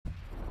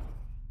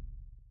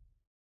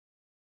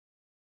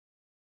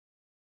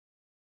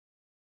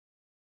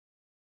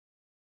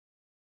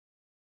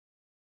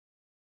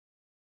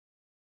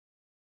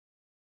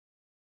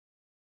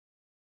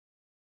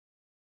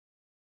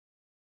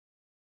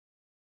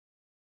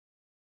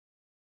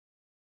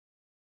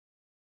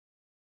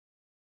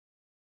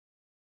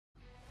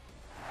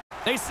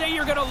They say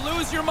you're going to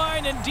lose your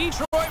mind in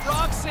Detroit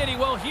Rock City.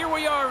 Well, here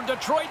we are in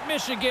Detroit,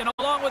 Michigan.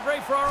 Along with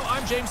Ray Ferraro,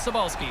 I'm James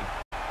Cebulski.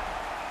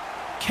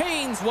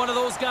 Kane's one of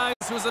those guys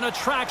who's an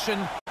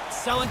attraction.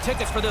 Selling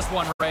tickets for this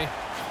one, Ray.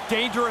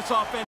 Dangerous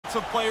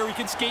offensive player. He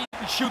can skate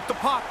and shoot the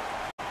puck.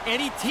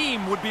 Any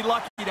team would be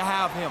lucky to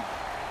have him.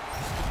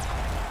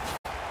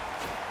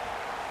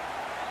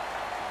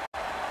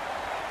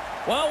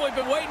 Well, we've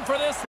been waiting for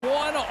this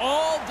one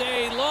all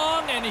day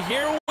long, and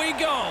here we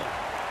go.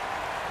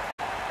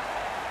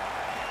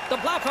 The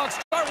Blackhawks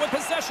start with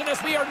possession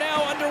as we are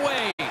now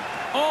underway.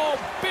 Oh,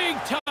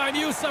 big-time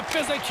use of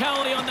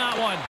physicality on that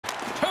one.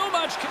 Too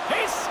much.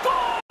 He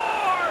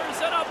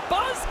scores! And a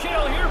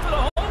buzzkill here for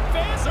the home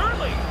fans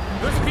early.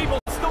 There's people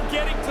still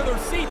getting to their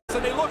seats,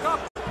 and they look up,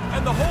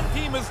 and the home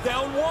team is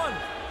down one.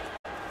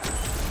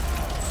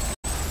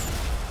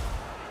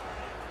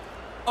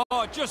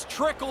 Oh, it just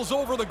trickles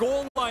over the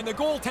goal line. The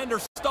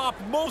goaltender stopped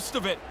most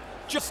of it,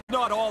 just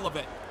not all of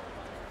it.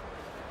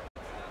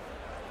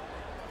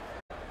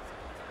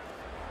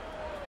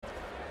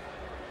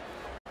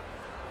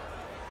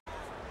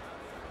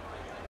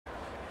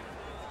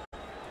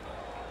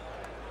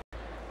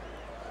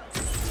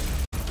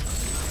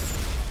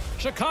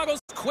 Chicago's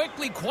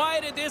quickly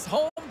quieted this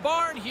home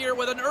barn here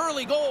with an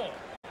early goal.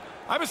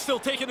 I was still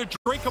taking a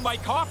drink of my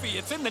coffee.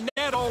 It's in the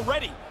net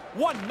already.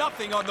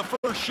 1-0 on the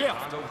first shift.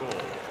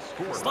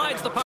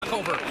 Slides the puck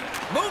over.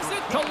 Moves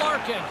it to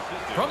Larkin.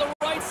 From the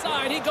right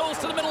side, he goes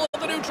to the middle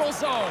of the neutral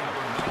zone.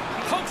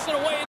 Pokes it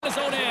away in his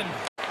own end.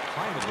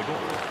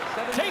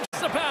 Takes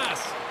the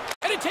pass.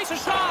 And he takes a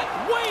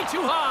shot way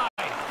too high.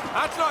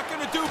 That's not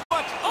going to do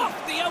much. Off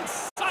the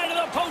outside of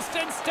the post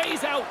and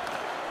stays out.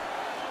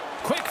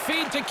 Quick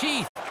feed to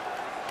Keith.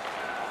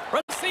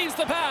 Receives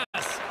the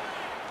pass.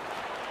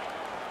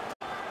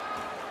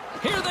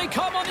 Here they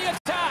come on the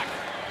attack.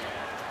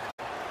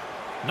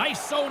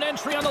 Nice zone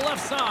entry on the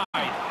left side.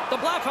 The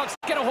Blackhawks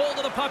get a hold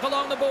of the puck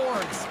along the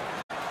boards.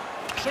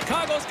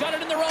 Chicago's got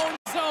it in their own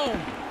zone.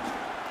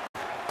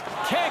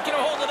 Can't get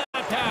a hold of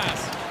that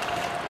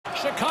pass.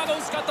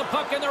 Chicago's got the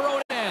puck in their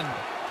own end.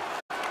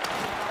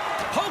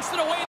 Pokes it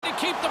away to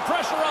keep the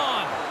pressure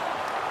on.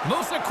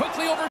 Moves it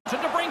quickly over to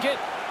DeBrincat.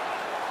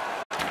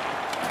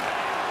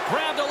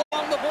 Grabbed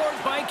along the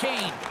boards by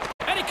Kane.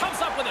 And he comes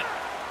up with it.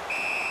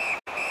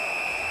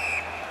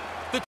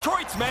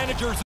 Detroit's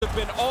managers have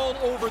been all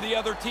over the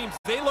other teams.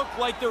 They look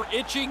like they're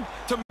itching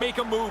to make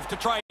a move to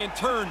try and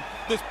turn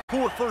this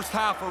poor first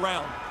half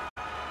around.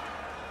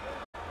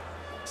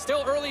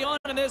 Still early on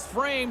in this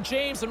frame,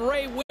 James and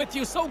Ray with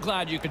you. So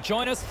glad you could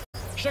join us.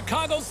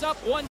 Chicago's up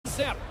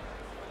 1-0.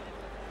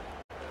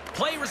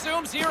 Play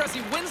resumes here as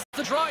he wins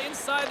the draw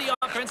inside the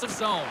offensive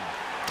zone.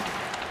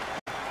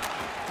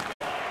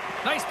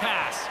 Nice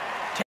pass.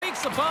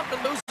 Takes the bump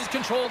and loses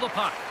control of the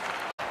puck.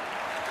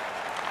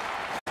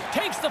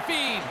 Takes the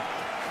feed.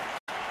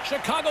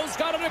 Chicago's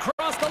got it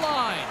across the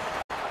line.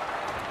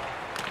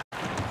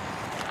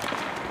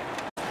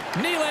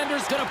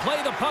 Nylander's going to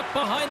play the puck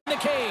behind the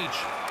cage.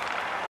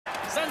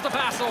 Sends the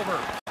pass over.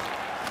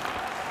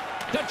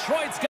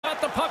 Detroit's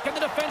got the puck in the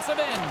defensive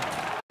end.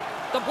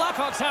 The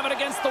Blackhawks have it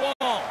against the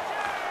wall.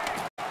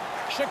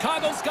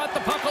 Chicago's got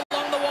the puck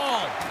along the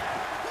wall.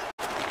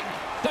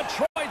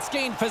 Detroit's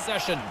gained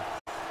possession.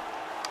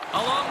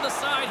 Along the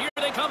side, here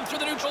they come through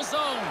the neutral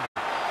zone.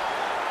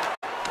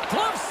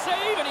 Glove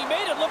save, and he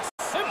made it look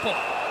simple.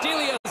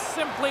 Delia is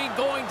simply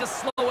going to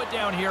slow it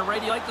down here. Ray,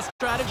 do you like the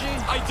strategy?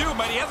 I do,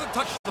 man. He hasn't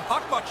touched the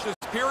puck much this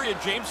period,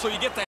 James, so you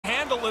get to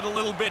handle it a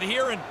little bit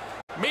here and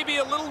maybe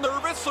a little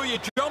nervous, so you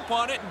jump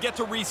on it and get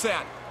to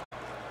reset.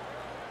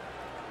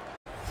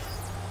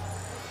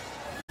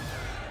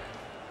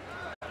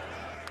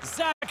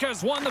 Zach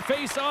has won the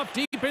face-off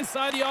deep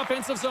inside the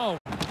offensive zone.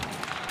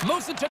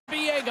 Moves it to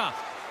Viega.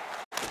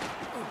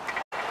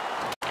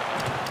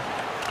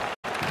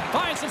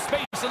 Finds some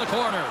space in the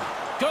corner.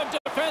 Good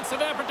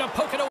defensive effort to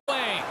poke it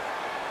away.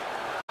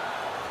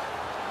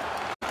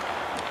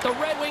 The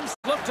Red Wings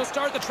look to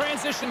start the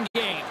transition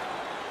game.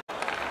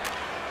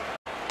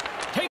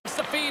 Takes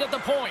the feed at the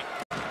point.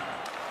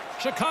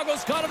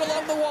 Chicago's got it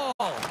along the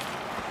wall.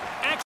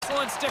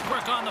 Excellent stick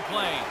work on the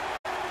play.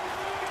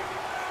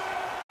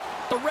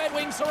 The Red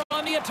Wings are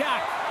on the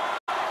attack.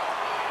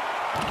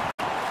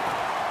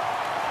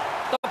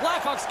 The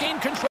Blackhawks gain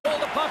control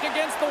of the puck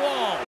against the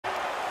wall.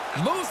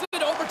 Moves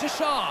it over to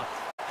Shaw.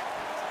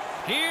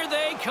 Here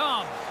they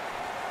come.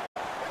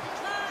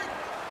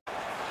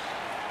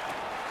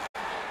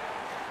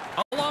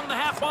 Along the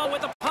half wall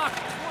with the puck.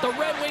 The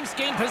Red Wings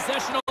gain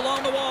possession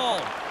along the wall.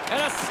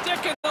 And a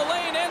stick in the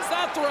lane ends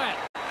that threat.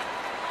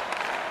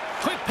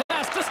 Quick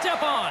pass to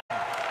Stepan.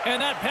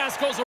 And that pass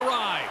goes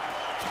awry.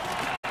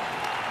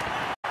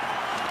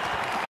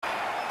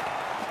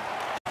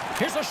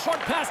 Here's a short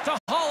pass to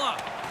Holla.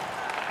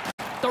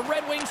 The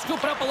Red Wings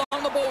scoop it up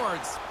along the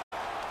boards.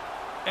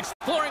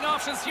 Exploring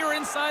options here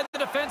inside the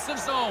defensive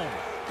zone.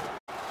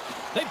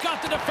 They've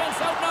got the defense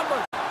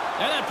outnumbered.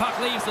 And that puck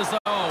leaves the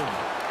zone.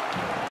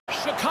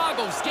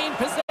 Chicago's gained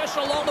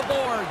possession along the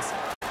boards.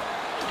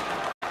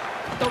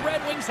 The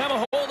Red Wings have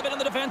a hold of it in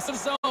the defensive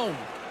zone.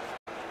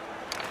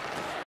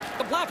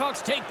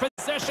 Blackhawks take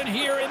possession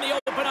here in the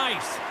open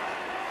ice.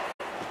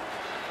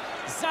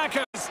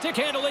 Zaka stick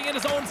handling in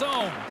his own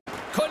zone.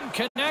 Couldn't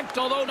connect,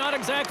 although not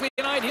exactly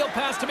an ideal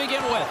pass to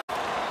begin with.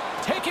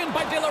 Taken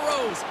by De La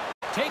Rose.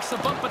 Takes a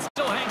bump but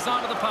still hangs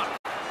on to the puck.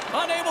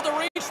 Unable to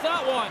reach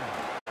that one.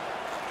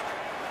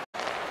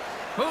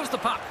 Moves the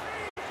puck.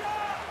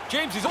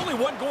 James, he's only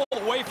one goal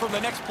away from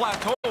the next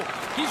plateau.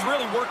 He's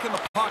really working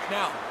the puck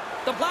now.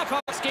 The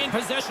Blackhawks gain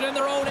possession in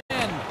their own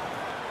end.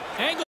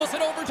 Angles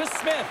it over to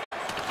Smith.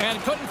 And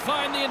couldn't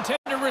find the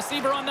intended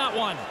receiver on that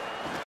one.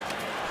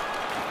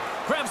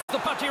 Grabs the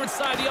puck here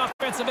inside the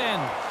offensive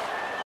end.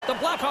 The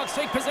Blackhawks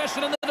take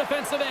possession in the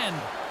defensive end.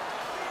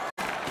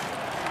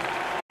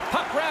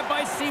 Puck grab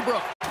by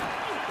Seabrook.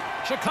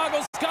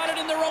 Chicago's got it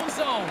in their own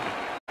zone.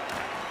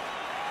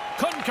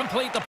 Couldn't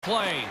complete the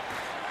play.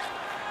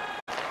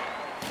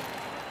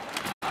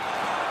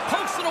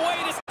 Pokes it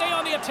away to stay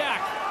on the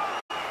attack.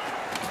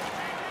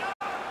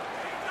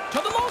 To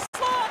the low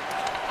slot.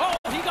 Oh,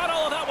 he got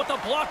all of that with the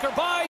blocker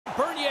by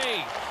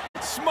Bernier.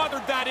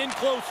 Smothered that in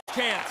close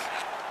chance.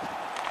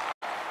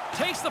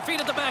 Takes the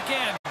feed at the back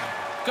end.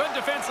 Good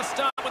defensive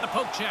stop with a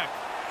poke check.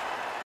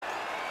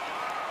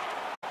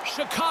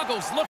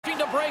 Chicago's looking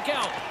to break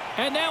out.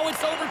 And now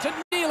it's over to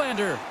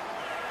Nylander.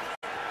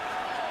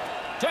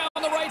 Down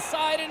the right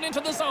side and into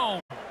the zone.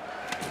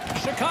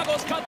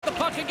 Chicago's got the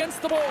puck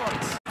against the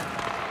boards.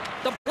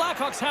 The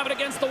Blackhawks have it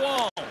against the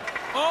wall.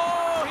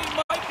 Oh, he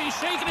might be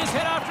shaking his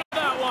head after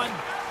that one.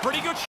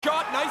 Pretty good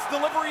shot. Nice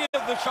delivery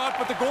of the shot,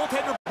 but the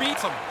goaltender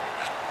beats him.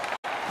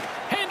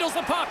 Handles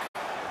the puck.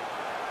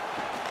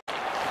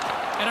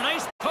 And a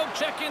nice poke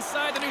check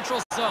inside the neutral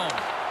zone.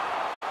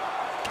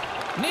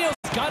 Neal's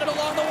got it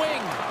along the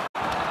wing.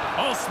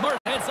 Oh, smart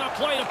heads-up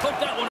play to poke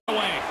that one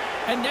away.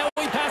 And now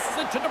he passes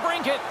it to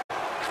DeBrincat.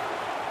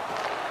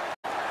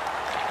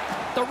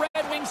 The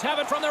Red Wings have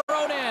it from their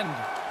own end.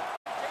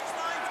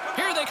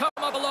 Here they come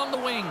up along the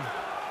wing.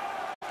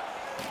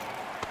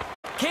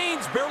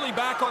 Kane's barely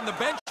back on the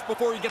bench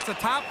before he gets a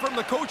tap from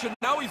the coach, and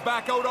now he's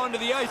back out onto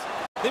the ice.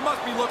 They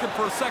must be looking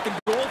for a second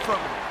goal from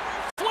him.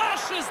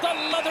 Flashes the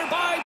leather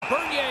by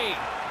Bernier.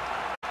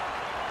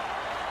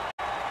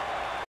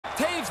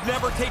 Taves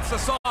never takes a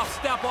soft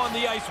step on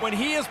the ice. When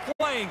he is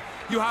playing,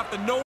 you have to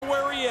know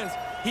where he is.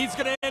 He's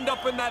going to end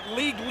up in that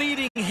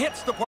league-leading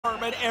hits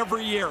department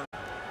every year.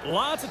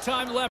 Lots of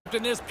time left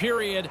in this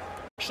period.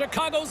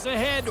 Chicago's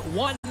ahead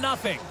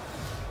 1-0.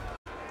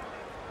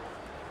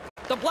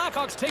 The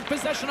Blackhawks take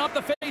possession off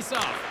the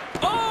face-off.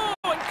 Oh,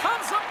 and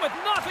comes up with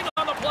nothing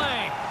on the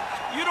play.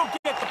 You don't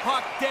get the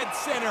puck dead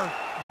center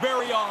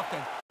very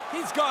often.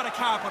 He's got to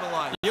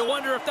capitalize. You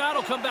wonder if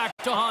that'll come back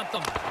to haunt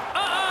them.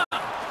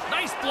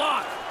 Nice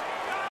block.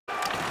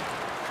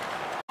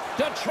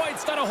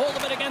 Detroit's got a hold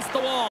of it against the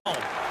wall.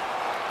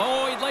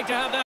 Oh, he'd like to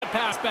have that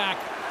pass back.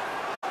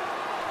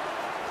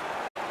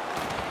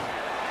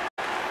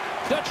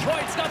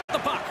 Detroit's got the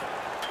puck.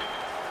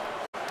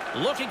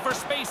 Looking for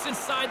space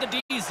inside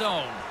the D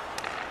zone.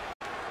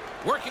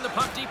 Working the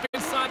puck deep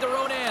inside their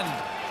own end.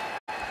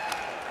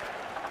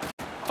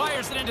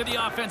 Fires it into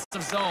the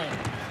offensive zone.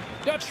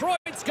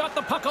 Detroit's got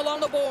the puck along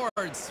the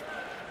boards.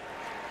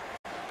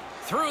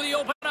 Through the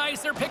open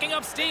ice, they're picking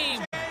up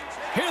steam.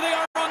 Here they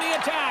are on the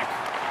attack.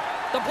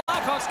 The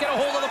Blackhawks get a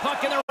hold of the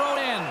puck in their own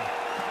end.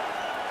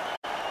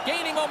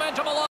 Gaining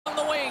momentum along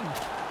the wing.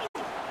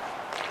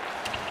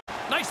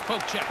 Nice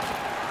poke check.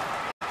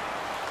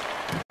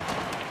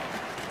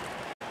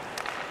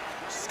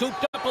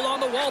 Scooped up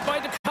along the wall by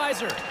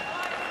DeKaiser.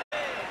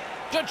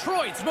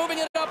 Detroit's moving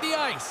it up the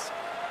ice.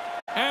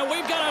 And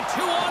we've got a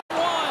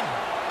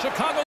 2-on-1.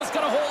 Chicago's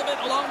got a hold of it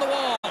along the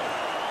wall.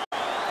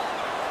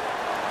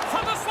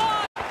 From the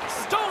slot.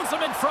 Stones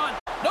him in front.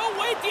 No,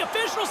 wait, the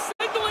official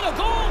signaling a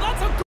goal.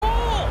 That's a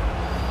goal.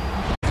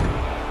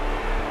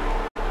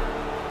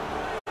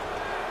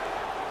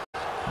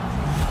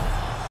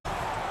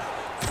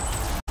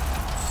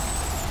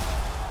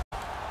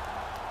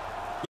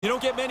 You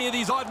don't get many of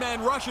these odd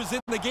man rushes in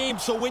the game,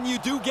 so when you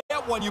do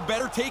get one, you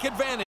better take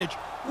advantage.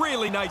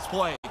 Really nice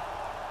play.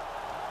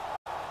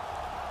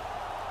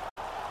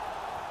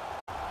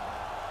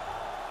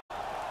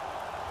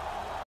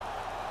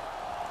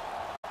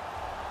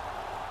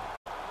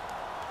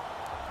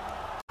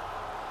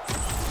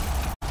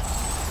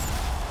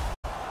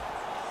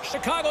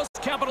 Chicago's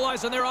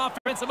capitalized on their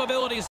offensive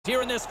abilities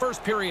here in this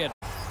first period.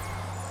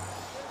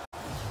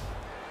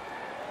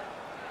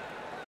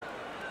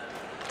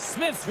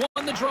 Smith's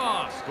won the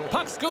draw.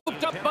 Puck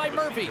scooped up by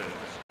Murphy.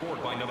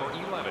 Scored by number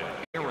 11,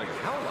 Eric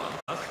Howland,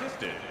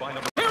 assisted by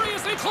number... Here he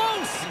is in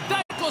close.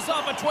 That goes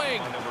off a twig.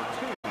 By number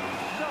 2,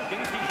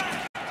 Duncan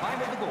Keith.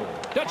 Time of the goal.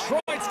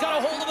 Detroit's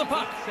got a hold of the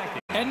puck.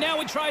 And now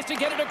he tries to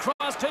get it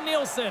across to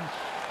Nielsen.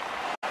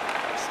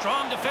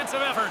 Strong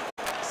defensive effort.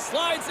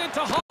 Slides into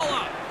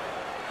Holla.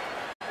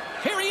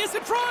 Here he is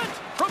in front.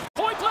 From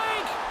point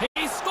blank.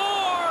 He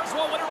scores.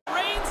 Well, when it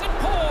rains, it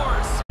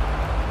pours.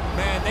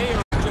 Man, they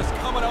are just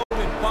coming out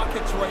in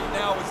buckets right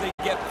now as they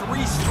get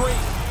 3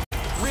 straight.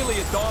 Really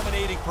a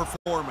dominating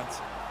performance.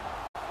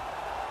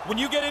 When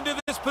you get into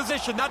this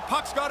position, that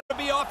puck's got to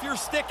be off your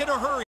stick in a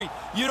hurry.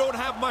 You don't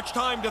have much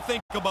time to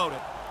think about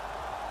it.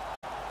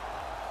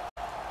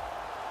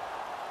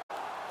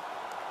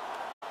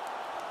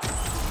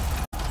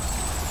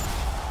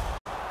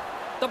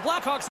 The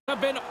Blackhawks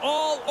have been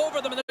all over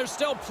them, and there's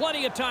still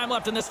plenty of time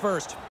left in this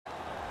first.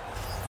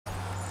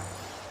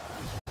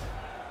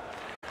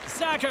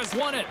 Zaka's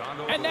won it,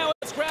 and now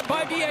it's grabbed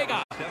by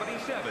Viega.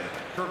 77,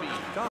 Kirby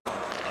Dach,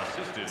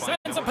 assisted by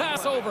Sends a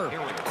pass over.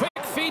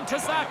 Quick feed to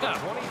Zaka.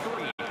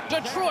 23.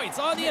 Detroit's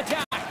on the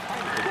attack.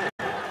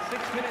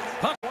 6 minutes.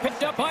 Puck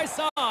picked up by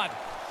Saad.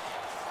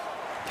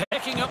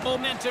 Picking up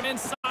momentum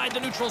inside the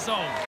neutral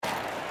zone.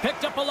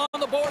 Picked up along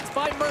the boards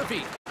by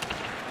Murphy.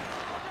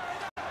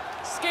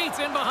 Skates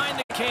in behind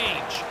the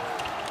cage.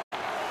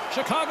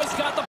 Chicago's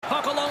got the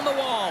puck along the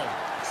wall.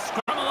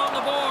 Scrum along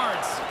the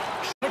boards.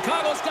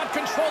 Chicago's got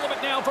control of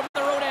it now from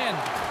their own end.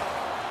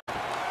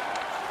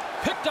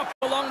 Picked up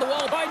along the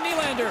wall by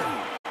Nylander.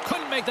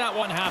 Couldn't make that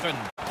one happen.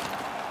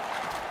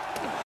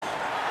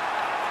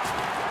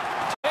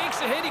 Takes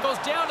a hit. He goes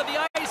down to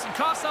the ice and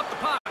coughs up the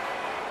puck.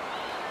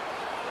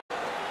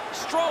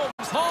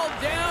 Strome's hauled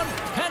down.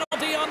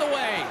 Penalty on the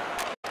way.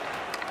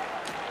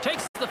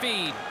 Takes the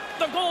feed.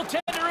 The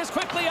goaltender is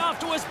quickly off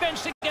to his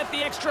bench to get the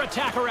extra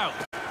attacker out.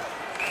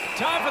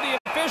 Time for the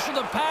official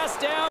to pass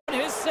down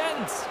his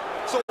sentence.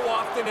 So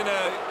often in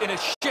a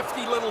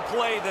shifty little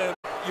play,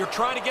 you're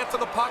trying to get to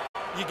the puck,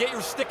 you get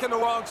your stick in the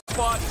wrong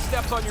spot, he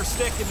steps on your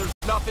stick, and there's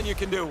nothing you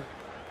can do.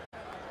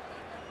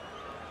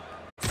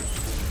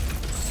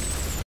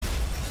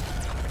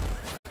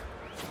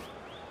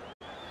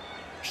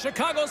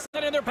 Chicago's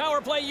sending their power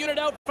play unit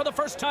out for the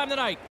first time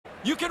tonight.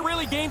 You can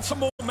really gain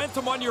some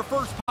momentum on your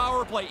first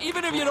power play.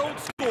 Even if you don't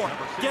score,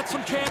 get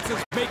some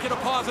chances, make it a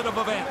positive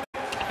event.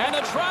 And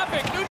the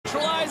traffic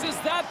neutralizes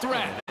that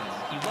threat.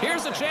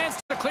 Here's a chance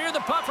to clear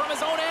the puck from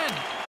his own end.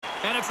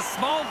 And it's a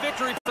small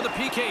victory for the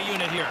PK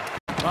unit here.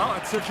 Well,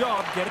 it's their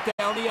job. Get it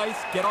down the ice,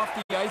 get off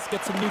the ice,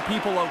 get some new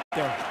people out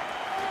there.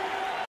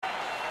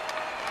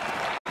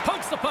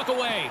 Pokes the puck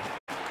away.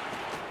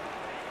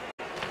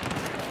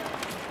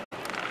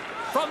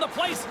 From the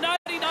place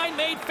 99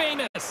 made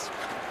famous.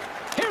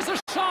 Here's a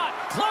shot.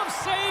 Glove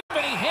save,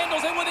 and he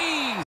handles it with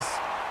ease.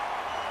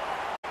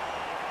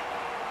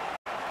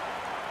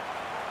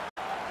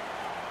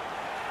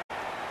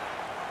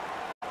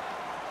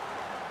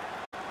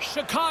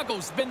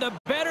 Chicago's been the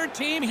better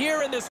team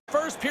here in this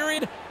first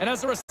period, and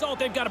as a result,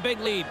 they've got a big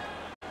lead.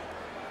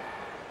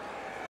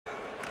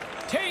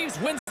 Taves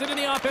wins it in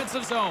the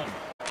offensive zone.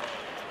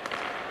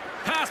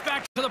 Pass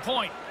back to the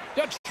point.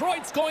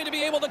 Detroit's going to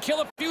be able to kill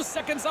a few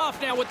seconds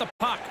off now with the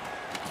puck.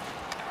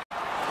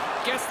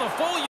 Gets the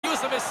full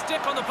use of his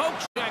stick on the poke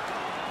check.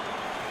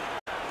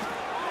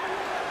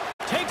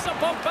 Takes a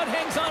bump but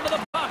hangs on to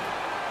the puck.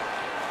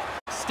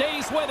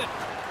 Stays with it.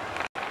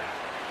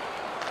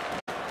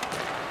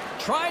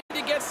 Trying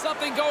to get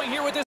something going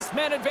here with this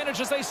man advantage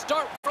as they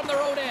start from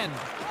their own end.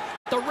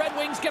 The Red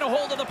Wings get a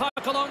hold of the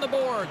puck along the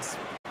boards.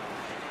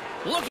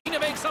 Looking to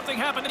make something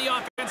happen in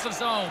the offensive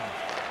zone.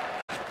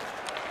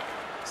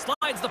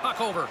 Slides the puck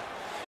over.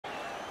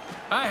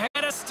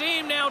 Ahead of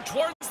steam now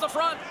towards the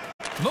front.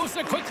 Moves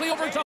it quickly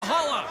over to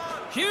Holla.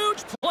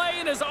 Huge play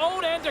in his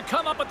own end to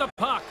come up with the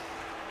puck.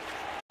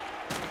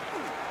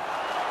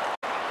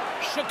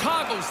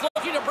 Chicago's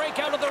looking to break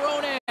out of their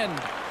own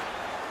end.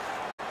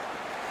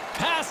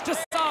 Pass to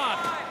Saad.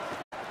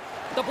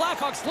 The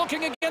Blackhawks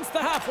looking against the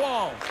half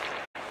wall.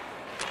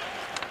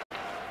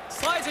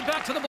 Slides it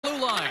back to the blue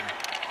line.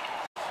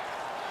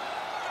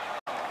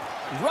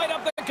 Right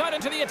up the gut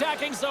into the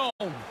attacking zone.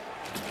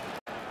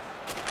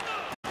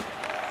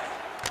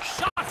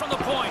 Shot from the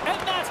point,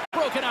 and that's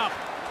broken up.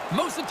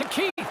 Moves it to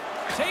Keith.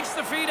 Takes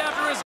the feed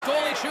after his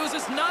goalie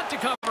chooses not to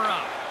cover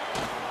up.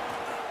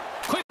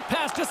 Quick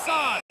pass to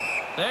Saad.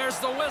 There's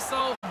the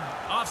whistle.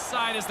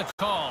 Offside is the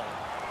call.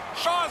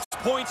 Shaw's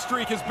point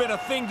streak has been a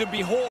thing to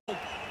behold.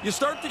 You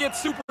start to get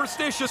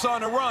superstitious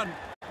on a run.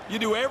 You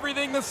do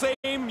everything the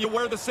same, you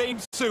wear the same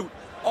suit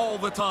all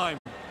the time.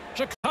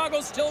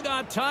 Chicago's still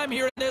got time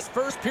here in this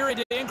first period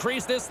to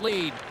increase this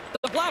lead.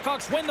 The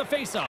Blackhawks win the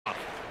faceoff. A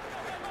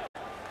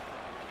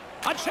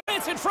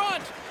chance in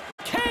front.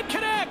 Can't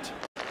connect.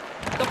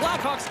 The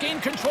Blackhawks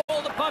gain control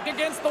of the puck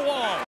against the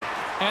wall.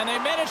 And they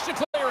manage to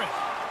clear it.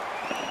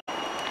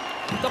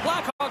 The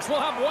Blackhawks will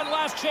have one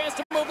last chance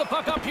to move the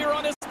puck up here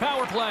on this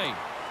power play.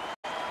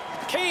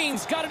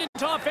 Kane's got it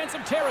into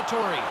offensive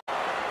territory.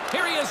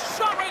 Here he is,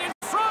 shot right in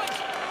front.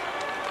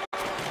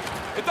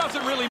 It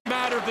doesn't really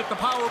matter that the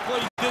power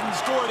play didn't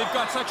score. They've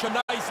got such a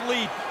nice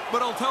lead.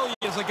 But I'll tell you,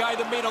 as a guy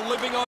that made a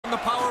living on the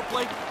power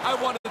play, I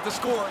wanted to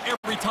score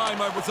every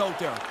time I was out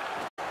there.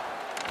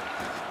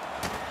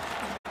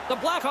 The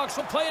Blackhawks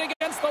will play it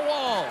against the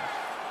wall.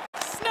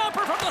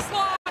 Snapper from the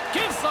slot.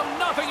 Gives them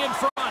nothing in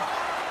front.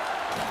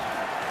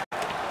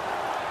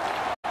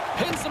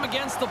 Pins them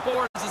against the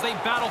boards as they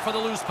battle for the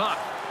loose puck.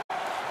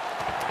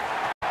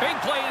 Big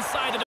play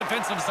inside the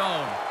defensive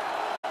zone.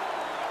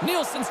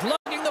 Nielsen's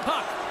lugging the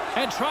puck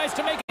and tries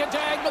to make a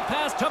diagonal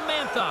pass to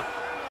Mantha.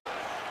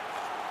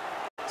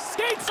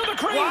 Skates to the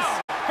crease.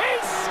 Wow. He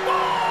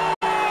scores!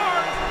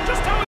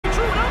 Just how he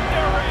drew it up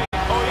there, Ray.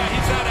 Oh, yeah,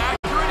 he's that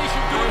accurate. He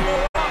should do it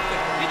more often.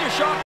 He just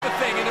shot the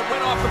thing, and it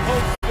went off the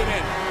post and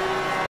in.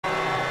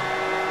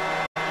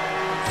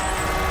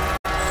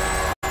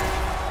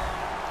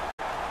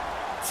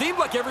 Seemed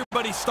like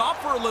everybody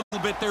stopped for a little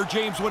bit there,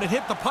 James. When it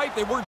hit the pipe,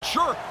 they weren't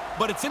sure,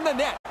 but it's in the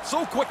net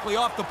so quickly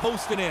off the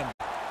post and in.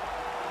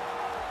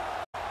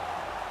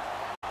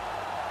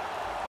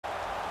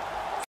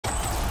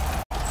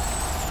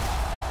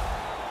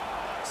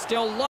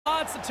 Still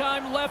lots of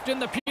time left in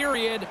the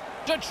period.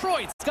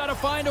 Detroit's got to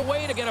find a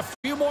way to get a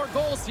few more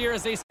goals here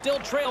as they still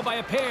trail by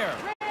a pair.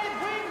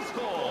 Red Wings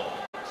goal.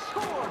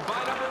 Scored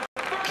by number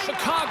 30.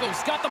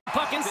 Chicago's got the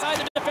puck inside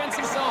the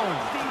defensive zone.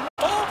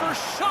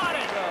 Overshot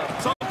it.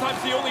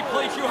 Sometimes the only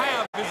place you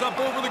have is up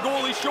over the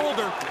goalie's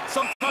shoulder.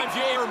 Sometimes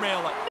you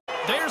airmail it.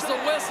 There's the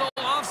whistle.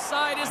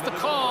 Offside is the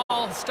call,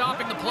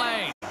 stopping the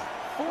play.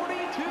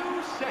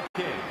 42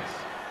 seconds.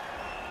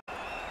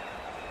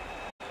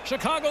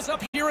 Chicago's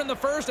up here in the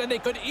first, and they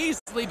could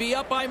easily be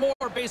up by more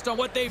based on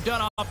what they've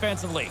done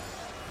offensively.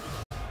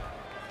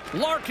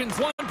 Larkin's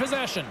won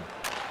possession.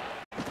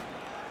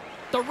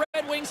 The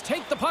Red Wings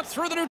take the puck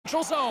through the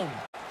neutral zone.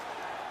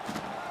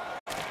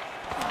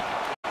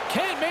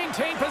 Can't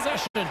maintain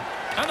possession,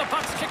 and the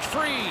puck's kicked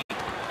free.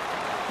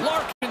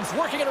 Larkin's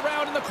working it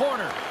around in the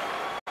corner.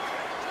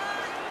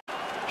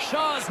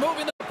 Shaw's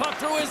moving the puck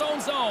through his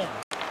own zone.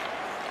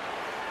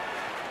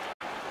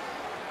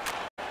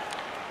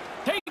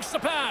 Takes the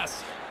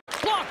pass.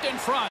 Blocked in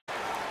front.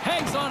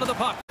 Hangs onto the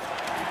puck.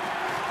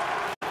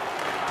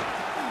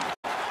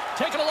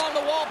 Taken along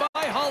the wall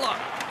by Hulla.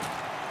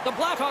 The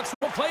Blackhawks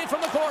will play it from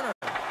the corner.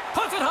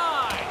 Puts it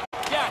high.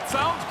 Yeah, it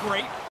sounds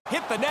great.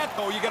 Hit the net,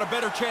 though, you got a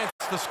better chance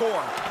to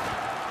score.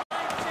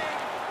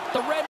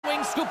 The Red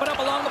Wings scoop it up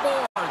along the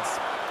boards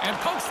and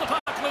pokes the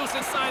puck loose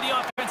inside the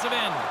offensive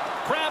end.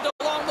 Grabbed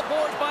along the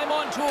boards by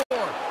Montour.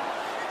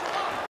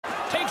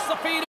 Takes the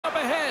feed up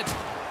ahead.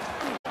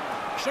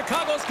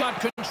 Chicago's got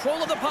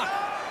control of the puck.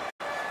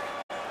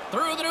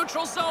 Through the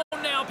neutral zone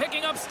now,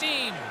 picking up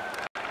steam.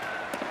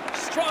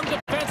 Strong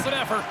defensive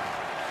effort.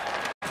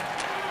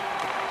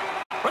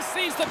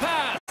 Receives the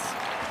pass.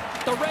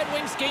 The Red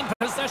Wings gain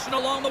possession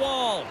along the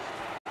wall.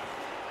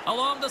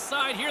 Along the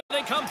side, here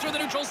they come through the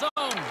neutral zone.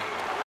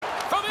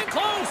 From in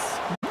close,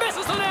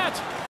 misses the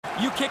net.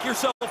 You kick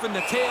yourself in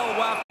the tail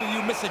after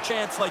you miss a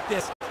chance like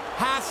this.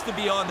 Has to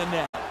be on the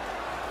net.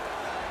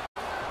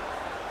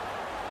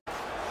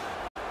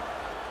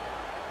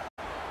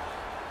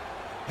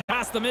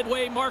 Past the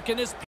midway mark in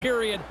this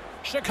period,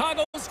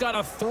 Chicago's got a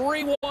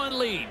 3-1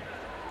 lead.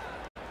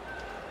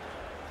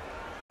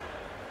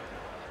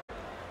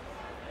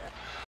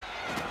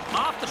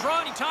 Off the draw,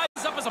 and he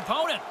ties up his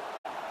opponent.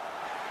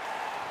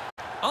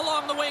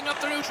 Along the wing up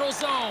the neutral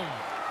zone.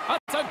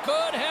 That's a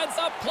good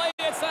heads-up play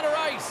at center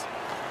ice.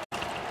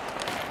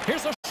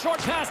 Here's a short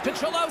pass to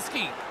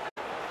Cholowski.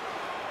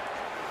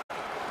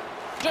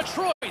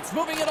 Detroit's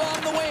moving it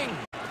along the wing.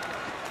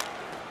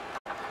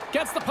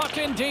 Gets the puck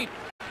in deep.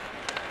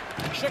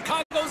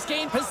 Chicago's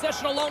gained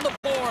possession along the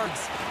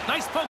boards.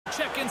 Nice poke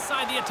check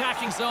inside the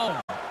attacking zone.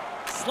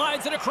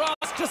 Slides it across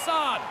to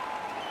Saad.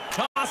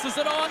 Tosses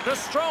it on to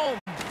Strome.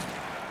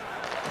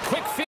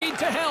 Quick feed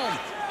to Helm.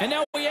 And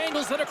now he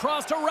angles it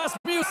across to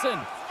Rasmussen.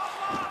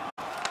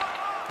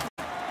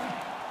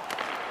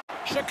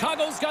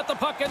 Chicago's got the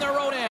puck in their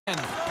own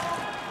end.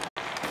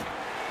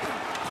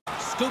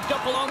 Scooped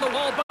up along the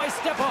wall by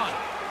Stepan.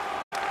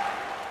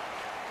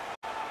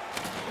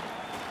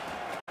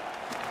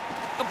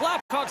 The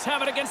Blackhawks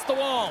have it against the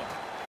wall.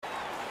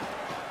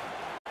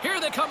 Here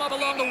they come up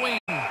along the wing.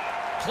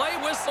 Play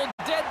whistle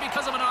dead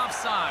because of an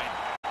offside.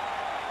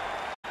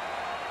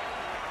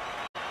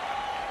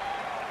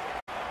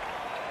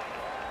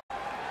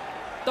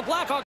 The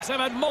Blackhawks have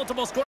had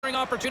multiple scoring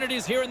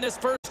opportunities here in this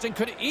first and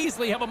could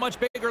easily have a much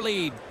bigger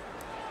lead.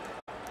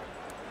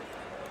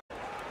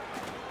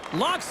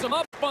 Locks them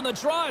up on the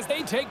draw as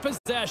they take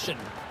possession.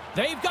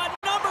 They've got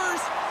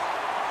numbers.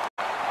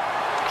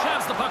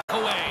 Jabs the puck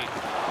away.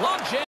 Long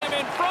jam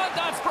in front.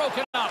 That's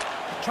broken up.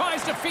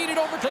 Tries to feed it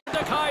over to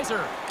De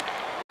Kaiser.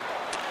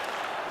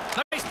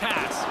 Nice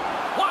pass.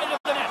 Wide of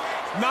the net.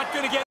 Not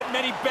going to get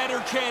many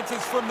better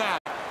chances from that.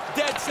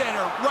 Dead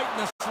center, right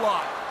in the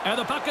slot. And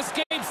the puck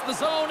escapes the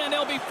zone, and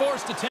they'll be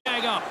forced to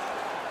tag up.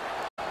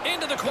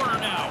 Into the corner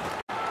now.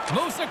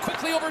 Moves it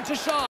quickly over to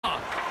Shaw.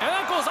 And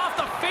that goes off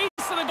the face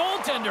of the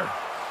goaltender.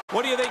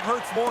 What do you think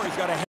hurts more? He's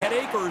got a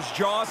headache or his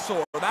jaw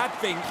sore? That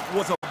thing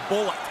was a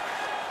bullet.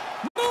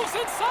 Moves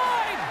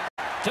inside.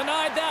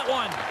 Denied that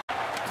one.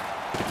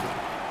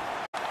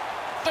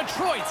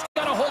 Detroit's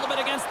got a hold of it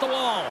against the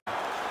wall.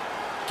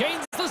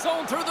 Gains the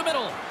zone through the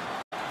middle.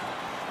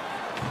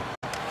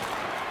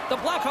 The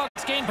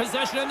Blackhawks gain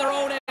possession in their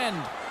own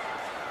end.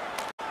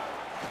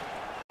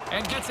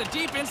 And gets it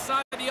deep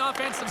inside the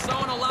offensive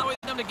zone, allowing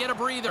them to get a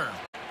breather.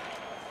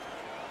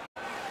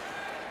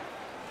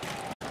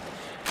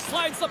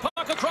 Slides the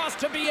puck across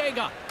to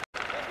Biega.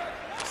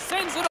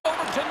 Sends it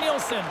over to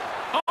Nielsen.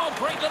 Oh,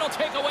 great little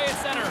takeaway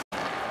at center.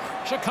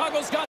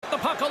 Chicago's got the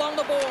puck along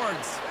the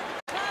boards.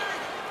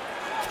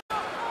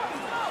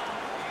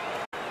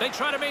 They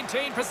try to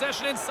maintain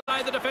possession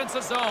inside the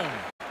defensive zone.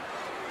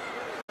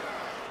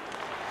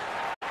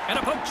 And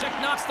a poke check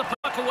knocks the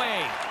puck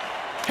away.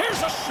 Here's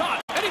a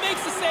shot, and he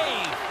makes the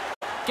save.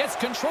 Gets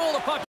control of the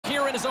puck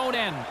here in his own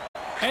end.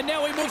 And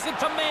now he moves it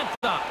to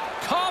Mantha.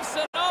 Coughs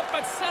it up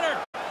at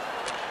center.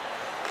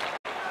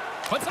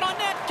 Puts it on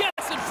net,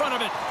 gets in front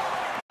of it.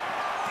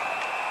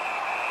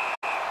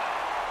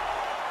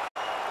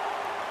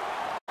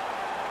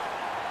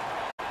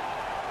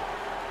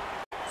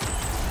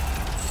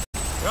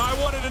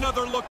 I wanted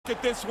another look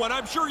at this one.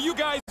 I'm sure you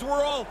guys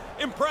were all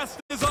impressed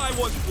as I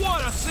was.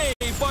 What a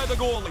save by the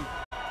goalie.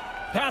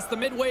 Past the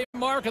midway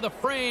mark of the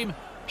frame,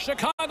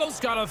 Chicago's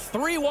got a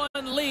 3-1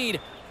 lead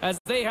as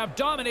they have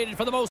dominated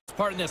for the most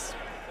part in this.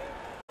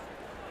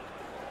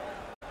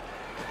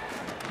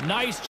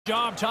 Nice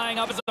job tying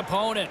up his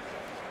opponent.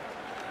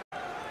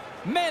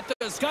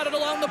 Mantha's got it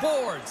along the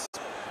boards.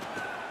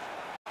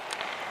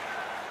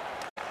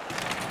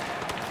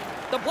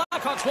 The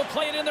Blackhawks will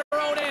play it in their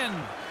own end.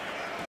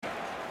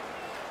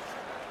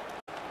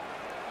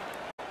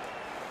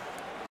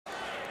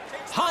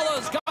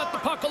 Holla's got the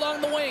puck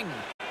along the wing.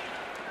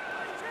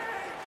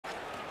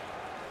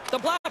 The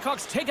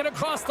Blackhawks take it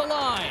across the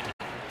line.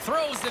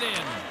 Throws it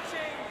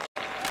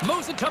in.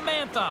 Moves it to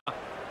Mantha.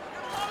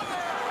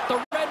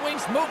 The Red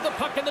Wings move the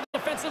puck in the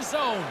defensive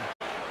zone.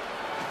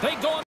 They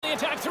go on the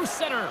attack through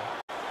center.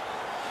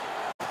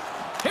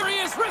 Here he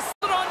is, wristed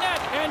on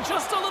net, and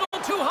just a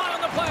little too high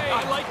on the play.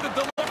 I like the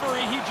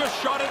delivery. He just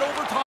shot it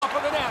over top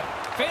of the net.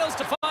 Fails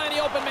to find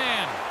the open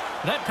man.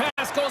 That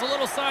pass goes a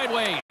little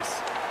sideways.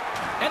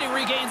 And he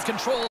regains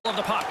control of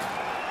the puck.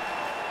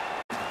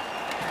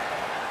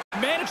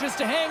 Manages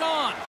to hang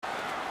on.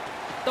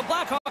 The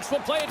Blackhawks will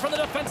play it from the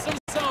defensive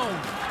zone.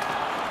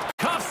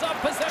 Coughs up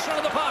possession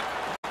of the puck.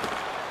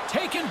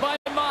 Taken by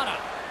Mata.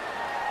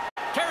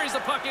 Carries the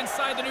puck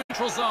inside the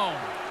neutral zone.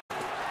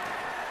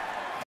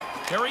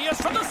 Here he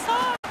is from the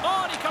slot.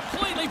 Oh, and he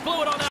completely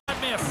blew it on that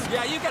miss.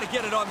 Yeah, you got to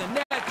get it on the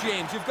net,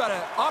 James. You've got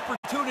an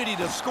opportunity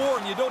to score,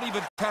 and you don't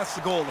even test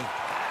the goalie.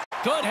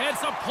 Good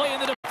heads-up play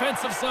in the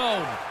defensive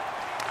zone.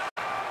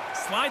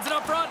 Slides it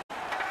up front.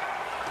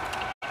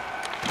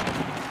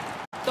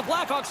 The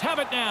Blackhawks have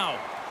it now.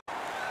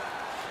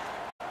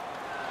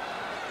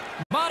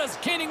 Mata's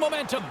gaining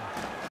momentum.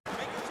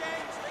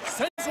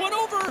 Sends one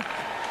over.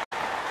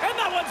 And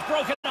that one's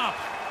broken up.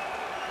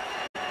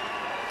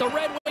 The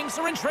Red Wings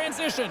are in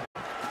transition.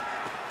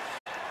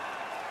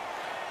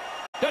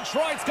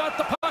 Detroit's got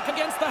the puck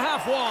against the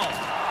half wall.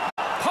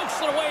 Pokes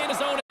it away in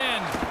his own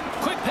end.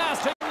 Quick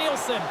pass to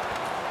Nielsen.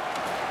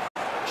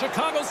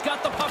 Chicago's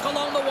got the puck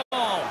along the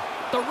wall.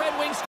 The Red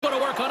Wings go to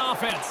work on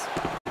offense.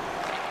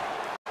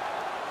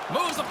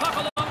 Moves the puck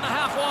along the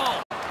half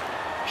wall.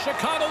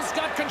 Chicago's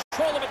got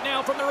control of it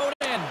now from their own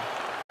end.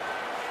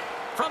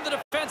 From the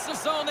defensive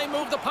zone, they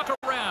move the puck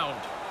around.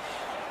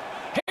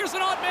 Here's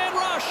an odd man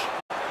rush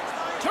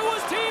to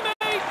his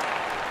teammate,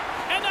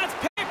 and that's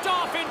picked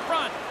off in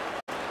front.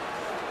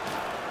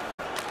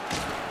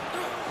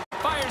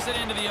 Fires it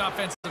into the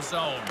offensive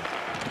zone.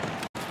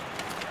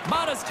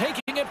 Mata's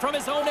taking it from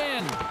his own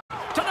end.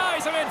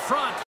 Denies him in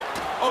front.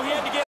 Oh, he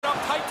had to get up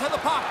tight to the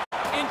puck.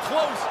 In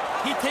close,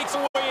 he takes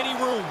away any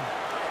room.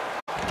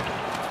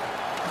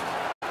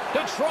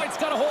 Detroit's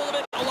got a hold of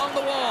it along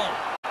the wall.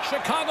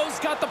 Chicago's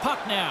got the puck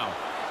now.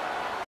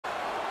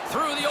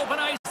 Through the open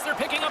ice, they're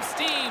picking up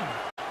steam.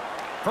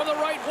 From the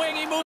right wing,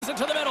 he moves it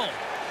to the middle.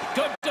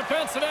 Good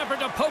defensive effort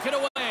to poke it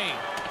away.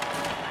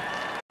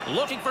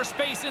 Looking for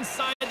space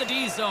inside the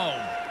D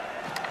zone.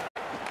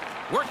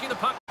 Working the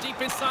puck deep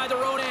inside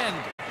their own end.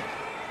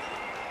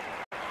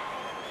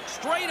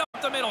 Straight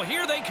up the middle.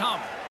 Here they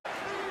come.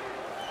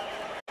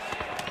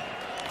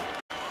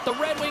 The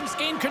Red Wings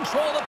gain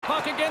control of the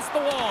puck against the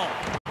wall.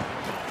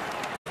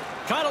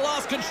 Kind of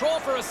lost control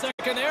for a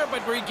second there,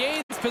 but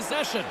regains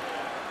possession.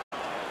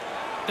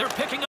 They're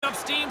picking up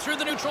steam through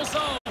the neutral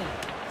zone.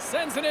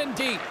 Sends it in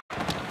deep.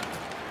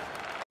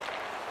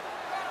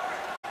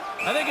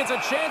 I think it's a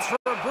chance for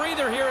a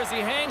breather here as he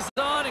hangs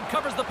on and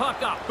covers the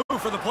puck up. Who,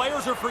 for the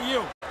players or for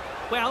you?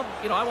 Well,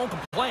 you know, I won't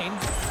complain.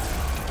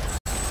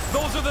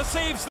 Those are the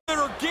saves that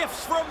are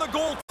gifts from the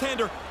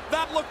goaltender.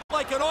 That looked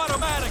like an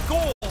automatic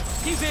goal.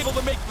 He's able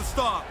to make the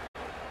stop.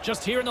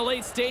 Just here in the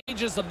late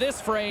stages of this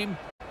frame,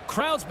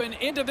 crowd's been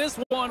into this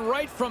one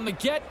right from the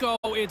get-go.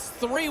 It's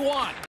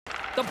 3-1.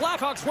 The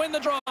Blackhawks win the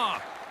draw.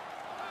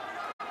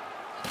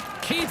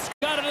 Keith's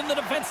got it in the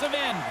defensive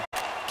end.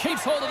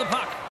 Keeps hold of the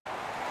puck.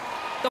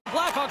 The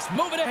Blackhawks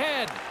move it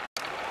ahead.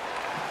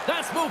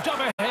 That's moved up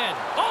ahead.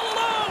 All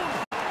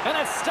alone! And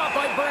that's stopped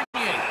by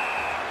Bernier.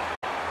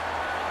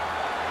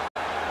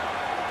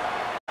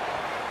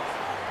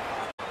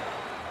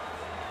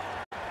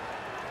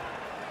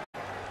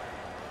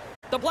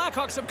 The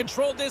Blackhawks have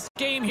controlled this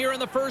game here in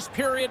the first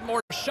period.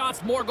 More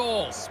shots, more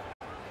goals.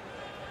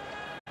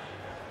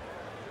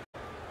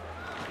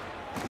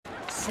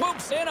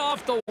 Swoops in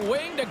off the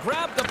wing to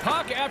grab the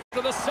puck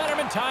after the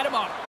centerman tied him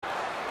up.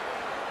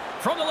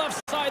 From the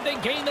left side, they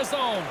gain the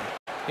zone.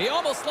 He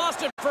almost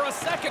lost it for a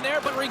second there,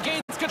 but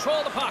regains control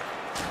of the puck.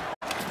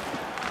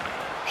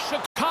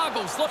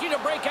 Chicago's looking to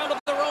break out of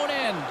their own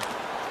end.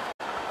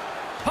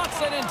 Puck's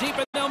sent in deep,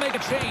 and they'll make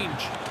a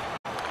change.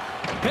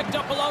 Picked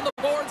up along the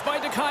boards by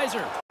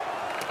DeKaiser.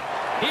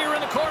 Here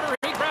in the corner,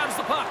 he grabs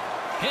the puck.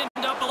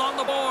 Pinned up along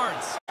the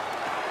boards.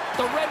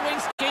 The Red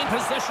Wings gain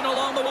possession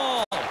along the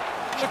wall.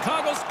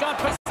 Chicago's got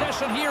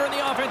possession here in the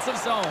offensive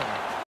zone.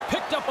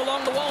 Picked up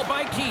along the wall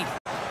by Keith.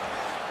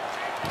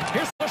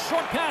 Here's the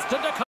short pass to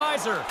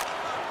DeKaiser.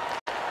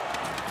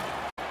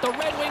 The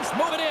Red Wings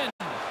move it in.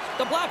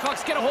 The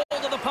Blackhawks get a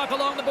hold of the puck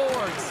along the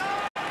boards.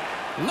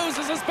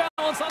 Loses his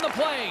balance on the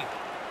play.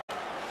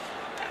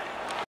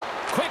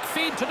 Quick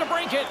feed to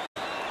DeBrincat.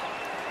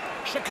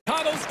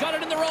 Chicago's got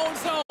it in their own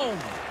zone.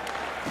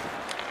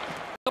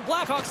 The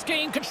Blackhawks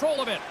gain control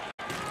of it.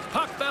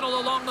 Puck battle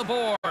along the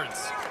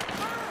boards.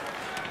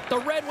 The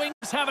Red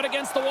Wings have it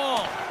against the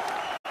wall.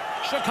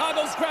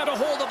 Chicago's grabbed a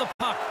hold of the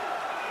puck.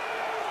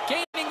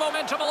 Gaining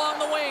momentum along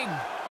the wing.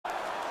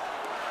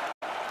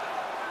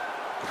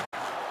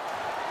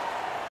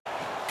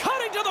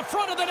 Cutting to the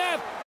front of the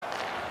net.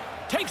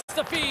 Takes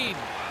the feed.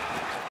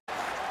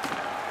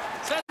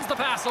 Sends the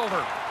pass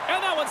over.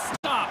 And that one's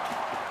stopped.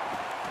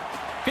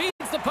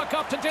 Feeds the puck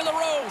up to De La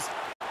Rose.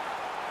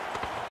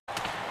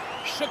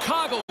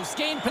 Chicago's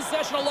gained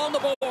possession along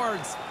the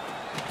boards.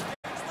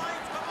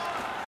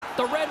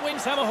 The Red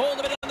Wings have a hold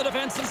of it in the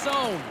defensive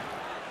zone.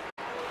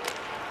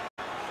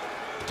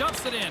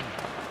 Dumps it in.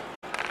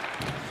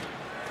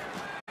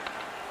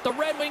 The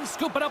Red Wings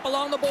scoop it up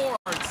along the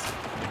boards.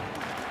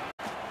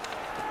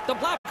 The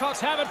Blackhawks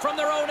have it from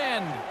their own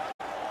end.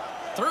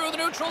 Through the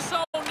neutral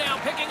zone now,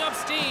 picking up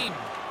steam.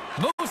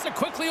 Moves it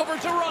quickly over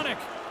to Ronick.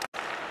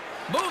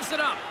 Moves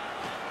it up.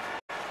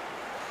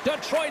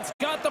 Detroit's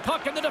got the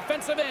puck in the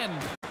defensive end.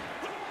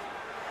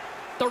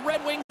 The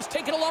Red Wings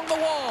take it along the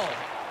wall.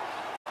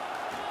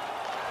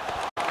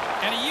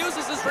 And he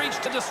uses his reach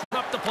to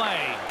disrupt the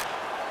play.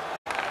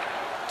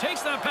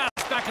 Takes that pass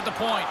back at the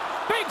point.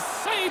 Big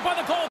save by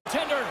the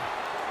goaltender.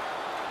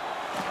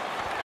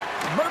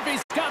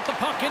 Murphy's got the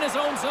puck in his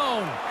own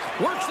zone.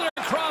 Works it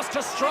across to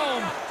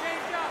Strome.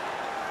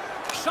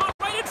 Shot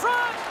right in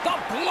front. The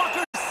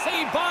blocker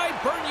saved by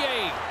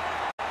Bernier.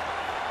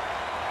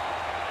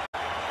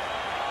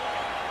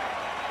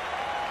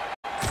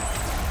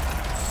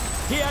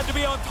 He had to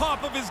be on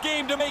top of his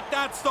game to make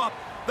that stop.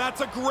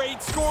 That's a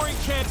great scoring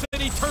chance,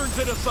 and he turns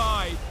it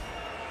aside.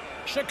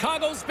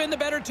 Chicago's been the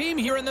better team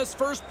here in this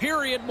first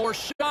period. More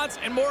shots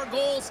and more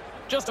goals.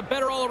 Just a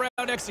better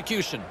all-around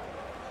execution.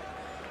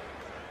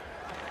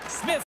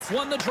 Smith's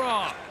won the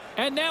draw.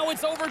 And now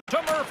it's over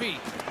to Murphy.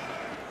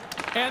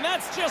 And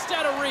that's just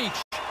out of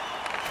reach.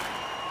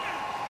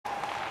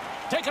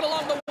 Taken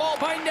along the wall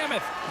by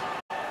Nemeth.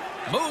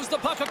 Moves the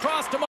puck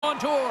across to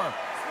Montour.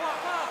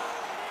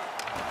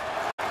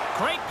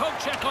 Great poke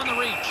check on the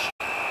reach.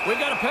 We've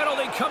got a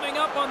penalty coming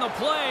up on the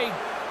play.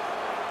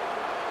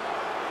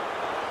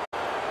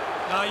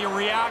 Now you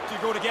react, you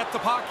go to get the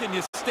puck, and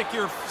you stick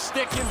your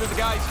stick into the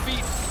guy's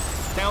feet.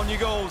 Down you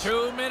go.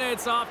 2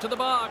 minutes off to the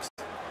box.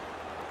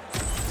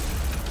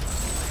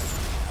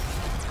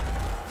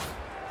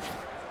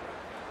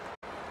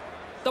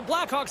 The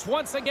Blackhawks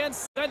once again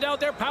send out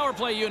their power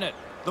play unit.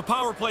 The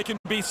power play can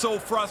be so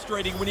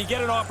frustrating. When you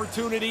get an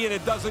opportunity and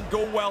it doesn't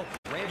go well,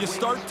 you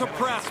start to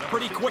press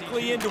pretty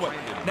quickly into it.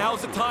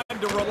 Now's the time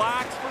to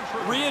relax,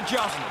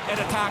 readjust, and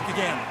attack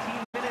again.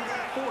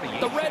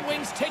 The Red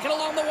Wings take it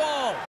along the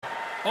wall.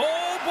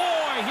 Oh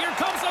boy, here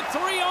comes a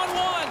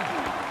 3-on-1.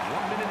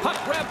 Puck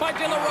grabbed by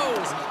De La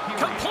Rose.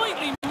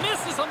 Completely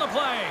misses on the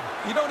play.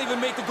 You don't even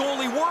make the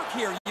goalie work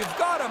here. You've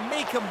got to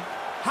make him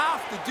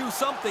have to do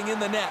something in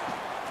the net.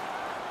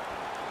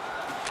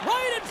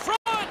 Right in front.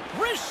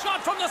 Wrist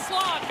shot from the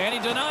slot. And he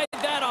denied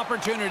that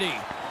opportunity.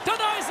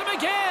 Denies him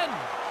again.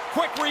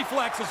 Quick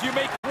reflexes. You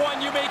make one,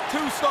 you make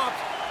two stops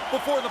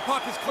before the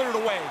puck is cleared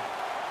away.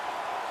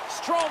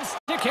 Strome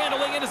stick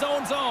handling in his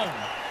own zone.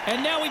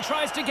 And now he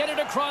tries to get it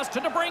across to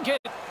DeBrincat.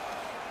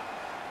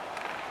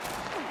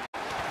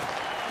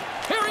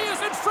 Here he is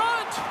in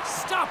front.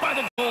 Stopped by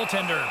the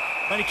goaltender.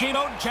 And he came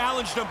out and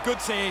challenged him. Good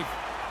save.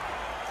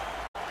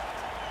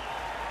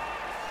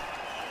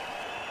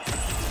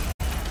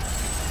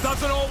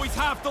 Doesn't always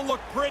have to look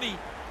pretty.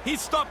 He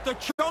stopped a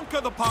chunk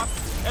of the puck,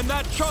 and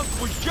that chunk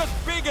was just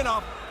big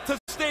enough to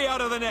stay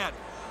out of the net.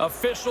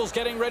 Officials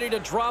getting ready to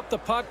drop the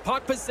puck.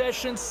 Puck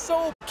possession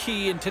so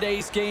key in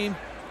today's game.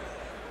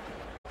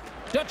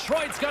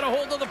 Detroit's got a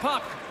hold of the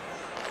puck.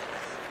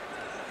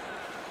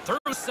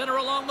 Through center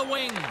along the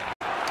wing.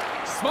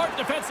 Smart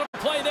defensive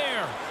play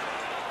there.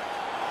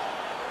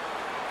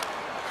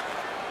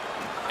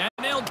 And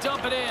they'll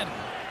dump it in.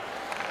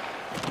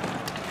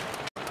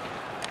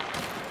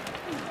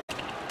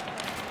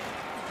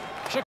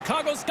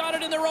 Chicago's got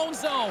it in their own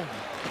zone.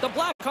 The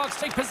Blackhawks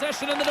take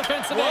possession in the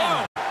defensive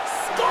end.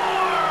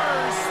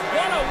 Scores!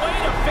 What a way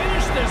to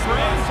finish this,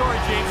 Ray. Sorry,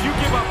 James. You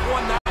give up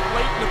one that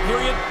late in the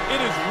period, it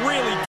is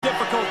really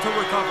difficult to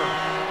recover.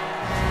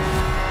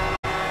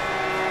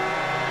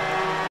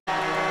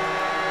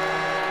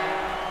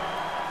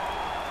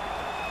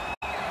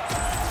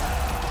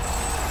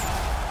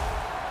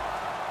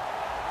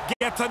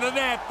 get to the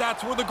net.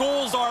 That's where the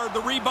goals are.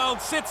 The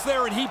rebound sits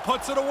there, and he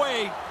puts it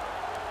away.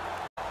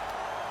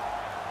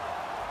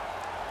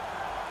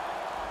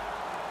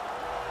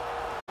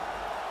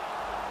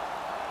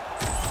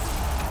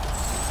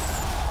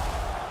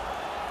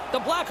 The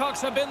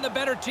Blackhawks have been the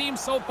better team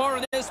so far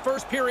in this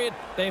first period.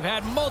 They've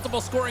had multiple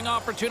scoring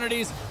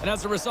opportunities, and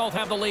as a result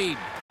have the lead.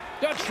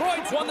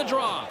 Detroit's won the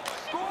draw.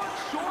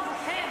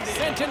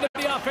 Sent into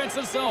the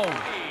offensive zone.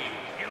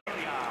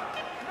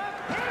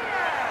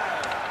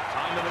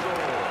 Time of the goal,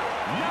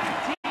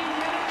 19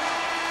 minutes,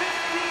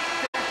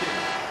 50 seconds.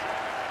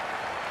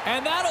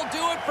 And that'll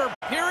do it for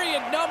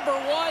period number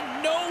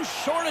 1. No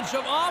shortage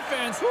of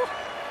offense. Whew.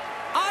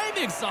 I'm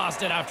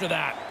exhausted after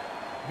that.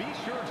 Be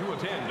sure to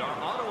attend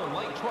our Auto and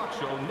Light Truck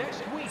Show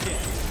next weekend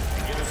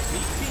and get a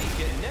sneak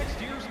peek at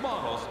next year's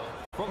models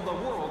from the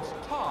world's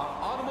top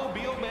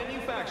automobile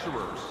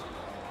manufacturers.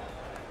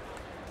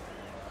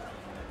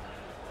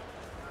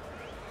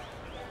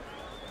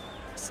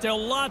 Still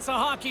lots of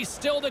hockey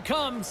still to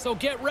come, so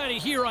get ready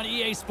here on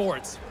EA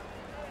Sports.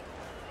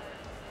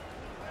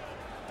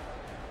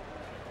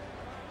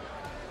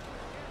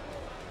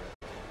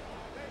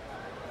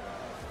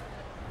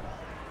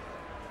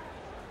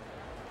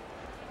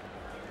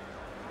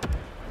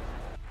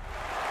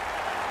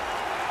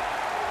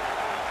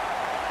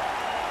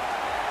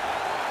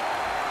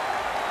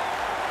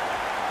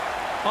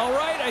 All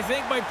right, I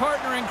think my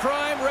partner in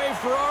crime, Ray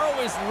Ferraro,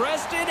 is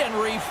rested and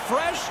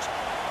refreshed,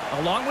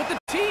 along with the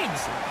teams.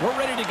 We're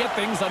ready to get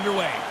things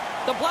underway.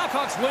 The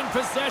Blackhawks win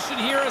possession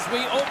here as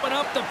we open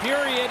up the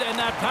period, and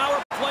that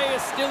power play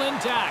is still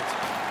intact.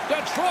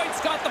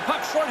 Detroit's got the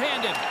puck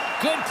shorthanded.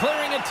 Good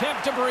clearing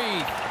attempt to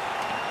breathe.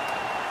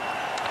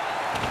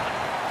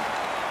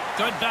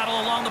 Good battle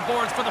along the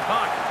boards for the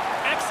puck.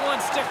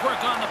 Excellent stick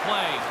work on the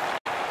play.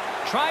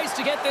 Tries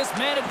to get this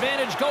man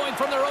advantage going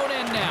from their own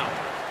end now.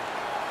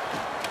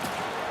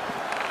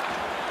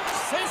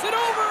 Sends it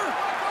over.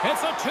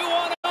 It's a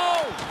 2-on-0.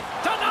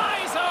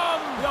 Denies him.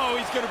 No,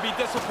 he's going to be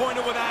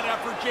disappointed with that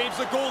effort, James.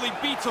 The goalie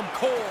beats him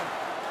cold.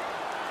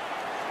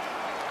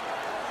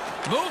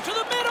 Move to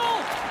the middle.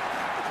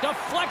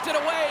 Deflected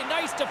away.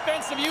 Nice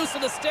defensive use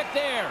of the stick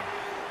there.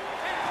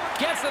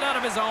 Gets it out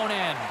of his own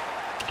end.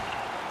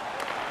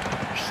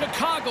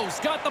 Chicago's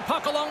got the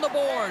puck along the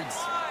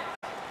boards.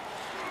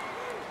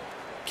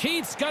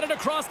 Keith's got it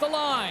across the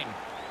line.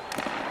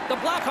 The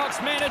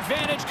Blackhawks' man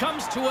advantage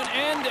comes to an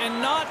end, and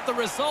not the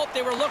result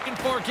they were looking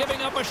for,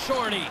 giving up a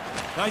shorty.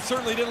 I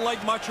certainly didn't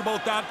like much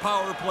about that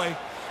power play.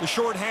 The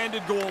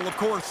short-handed goal, of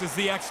course, is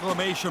the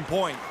exclamation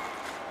point.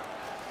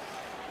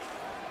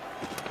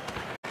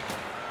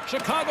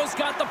 Chicago's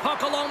got the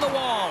puck along the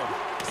wall.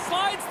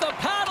 Slides the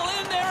paddle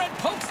in there and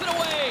pokes it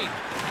away.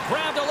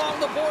 Grabbed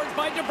along the boards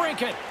by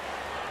DeBrincat.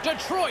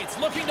 Detroit's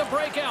looking to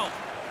break out.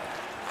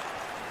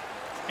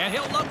 And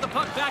he'll lug the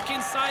puck back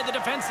inside the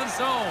defensive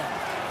zone.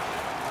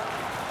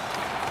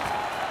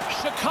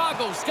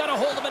 Chicago's got a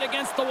hold of it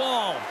against the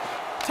wall.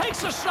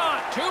 Takes a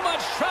shot. Too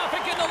much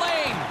traffic in the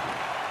lane.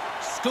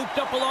 Scooped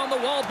up along the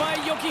wall by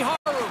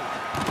Yokiharu.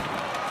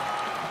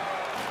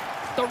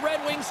 The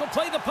Red Wings will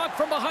play the puck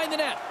from behind the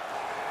net.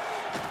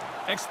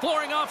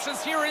 Exploring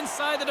options here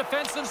inside the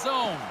defensive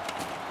zone.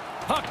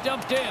 Puck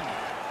dumped in.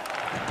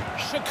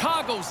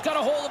 Chicago's got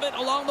a hold of it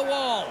along the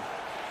wall.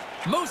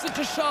 Moves it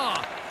to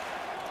Shaw.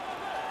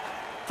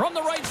 From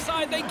the right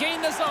side, they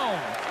gain the zone.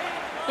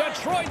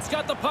 Detroit's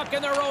got the puck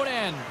in their own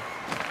end.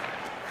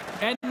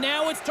 And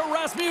now it's to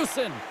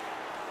Rasmussen.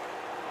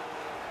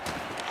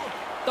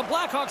 The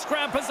Blackhawks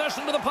grab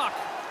possession to the puck.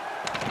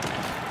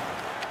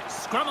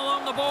 Scrum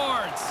along the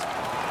boards.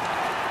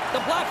 The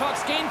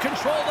Blackhawks gain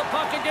control of the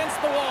puck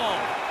against the wall.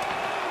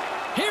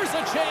 Here's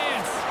a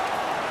chance.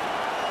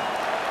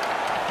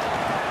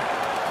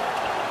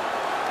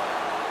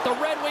 The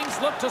Red Wings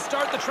look to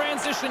start the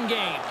transition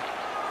game.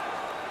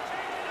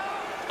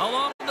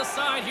 Along the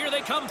side, here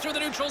they come through the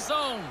neutral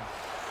zone.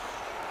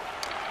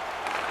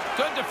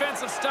 Good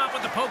defensive stop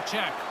with the poke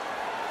check.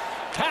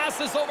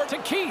 Passes over to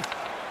Keith.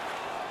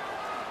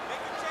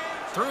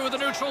 Through the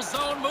neutral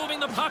zone, moving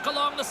the puck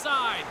along the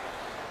side.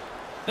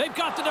 They've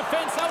got the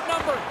defense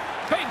outnumbered.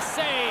 Big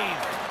save.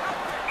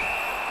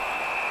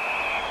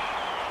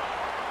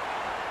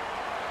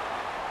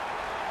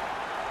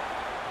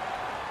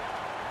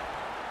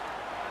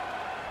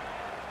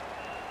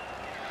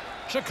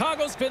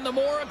 Chicago's been the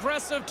more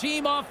aggressive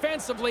team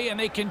offensively, and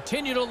they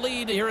continue to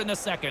lead here in the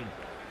second.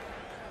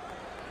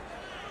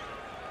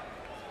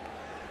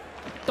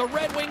 The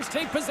Red Wings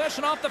take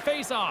possession off the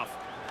faceoff.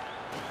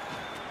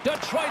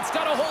 Detroit's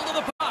got a hold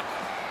of the puck.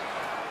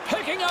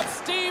 Picking up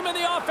steam in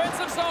the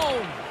offensive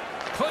zone.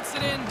 Puts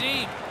it in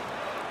deep.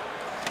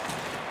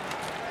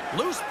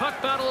 Loose puck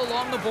battle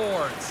along the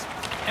boards.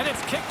 And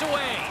it's kicked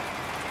away.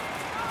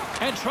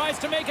 And tries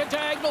to make a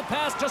diagonal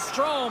pass to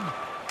Strome.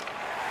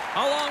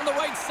 Along the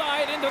right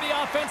side into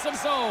the offensive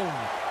zone.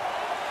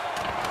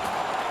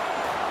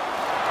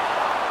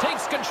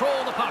 Takes control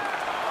of the puck.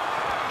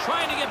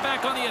 Trying to get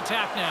back on the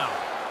attack now.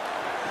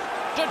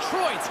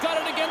 Detroit's got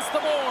it against the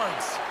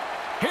boards.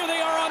 Here they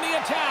are on the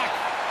attack.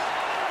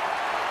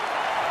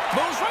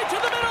 Moves right to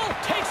the middle.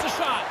 Takes a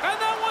shot. And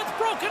that one's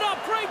broken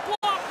up. Great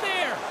block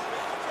there.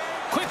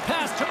 Quick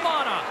pass to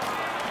Mata.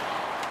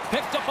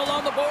 Picked up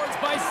along the boards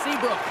by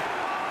Seabrook.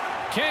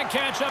 Can't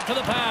catch up to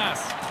the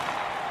pass.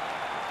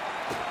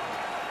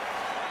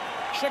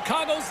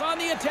 Chicago's on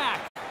the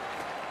attack.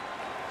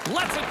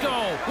 Lets it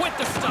go with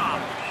the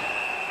stop.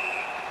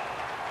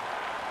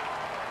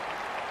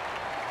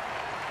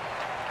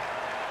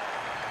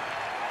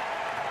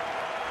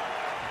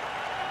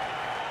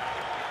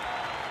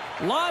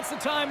 Lots of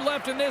time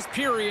left in this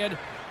period.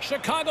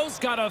 Chicago's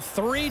got a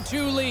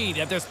 3-2 lead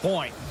at this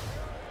point.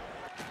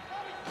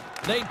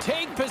 They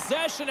take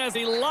possession as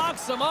he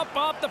locks them up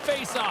off the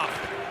faceoff.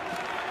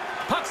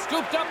 Puck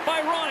scooped up by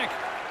Ronick.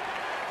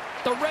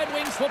 The Red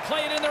Wings will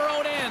play it in their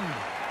own end.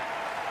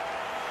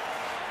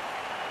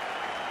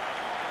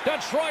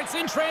 Detroit's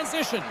in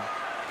transition.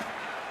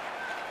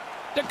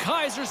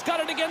 DeKeyser's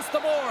got it against the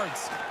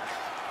boards.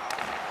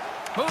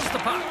 Moves the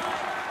puck.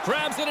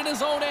 Grabs it in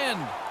his own end.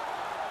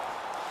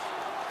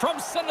 From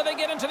center, they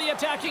get into the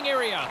attacking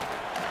area.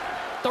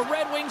 The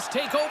Red Wings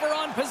take over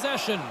on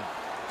possession.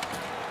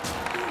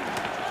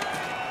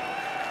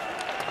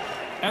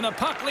 And the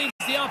puck leaves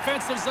the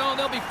offensive zone.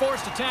 They'll be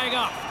forced to tag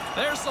up.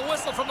 There's the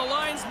whistle from the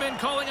linesman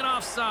calling an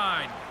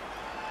offside.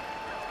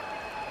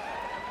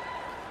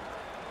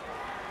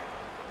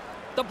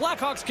 The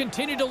Blackhawks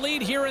continue to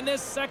lead here in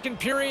this second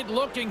period,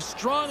 looking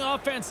strong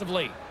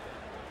offensively.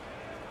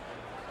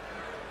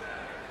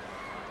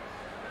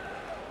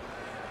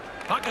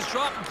 Puck is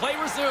dropped and play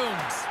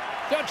resumes.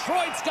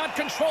 Detroit's got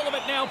control of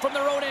it now from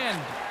their own end.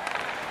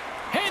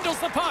 Handles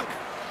the puck.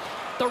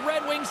 The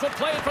Red Wings will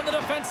play it from the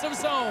defensive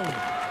zone.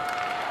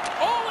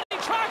 Oh, and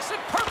he tracks it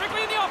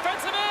perfectly in the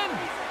offensive end.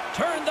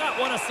 Turn that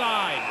one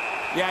aside.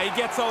 Yeah, he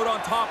gets out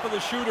on top of the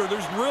shooter.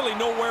 There's really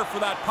nowhere for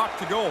that puck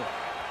to go.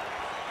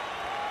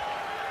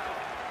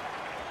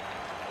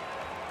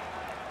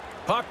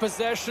 Puck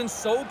possession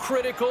so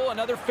critical.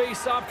 Another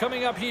face-off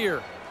coming up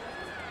here.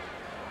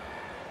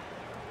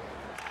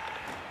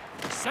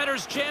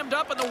 Center's jammed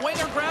up, and the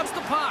winger grabs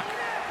the puck.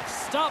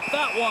 Stop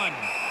that one.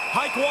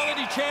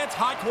 High-quality chance,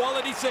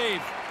 high-quality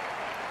save.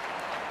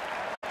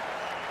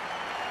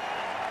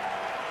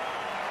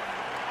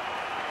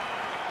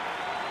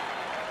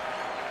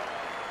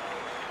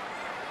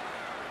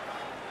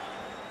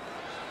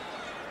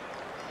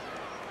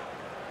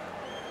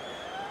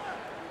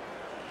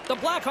 The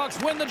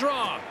Blackhawks win the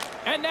draw.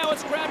 And now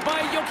it's grabbed by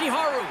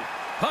Jokiharju.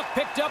 Puck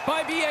picked up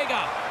by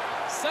Biega.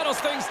 Settles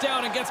things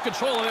down and gets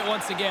control of it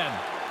once again.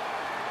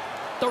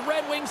 The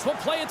Red Wings will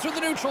play it through the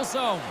neutral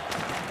zone.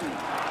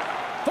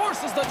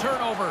 Forces the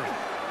turnover.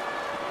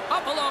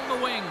 Up along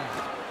the wing.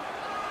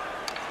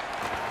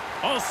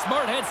 Oh,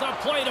 smart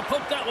heads-up play to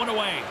put that one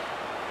away.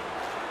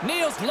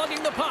 Neal's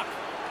lugging the puck.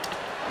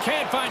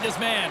 Can't find his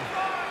man.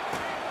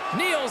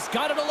 Neal's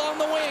got it along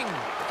the wing.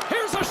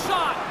 Here's a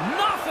shot.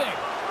 Nothing.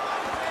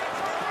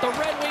 The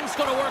Red Wings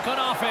going to work on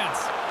offense.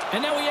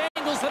 And now he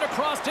angles it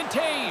across to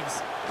Taves.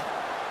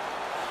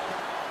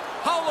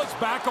 Howlett's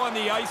back on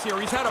the ice here.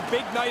 He's had a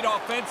big night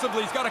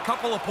offensively. He's got a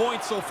couple of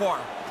points so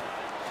far.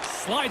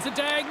 Slides it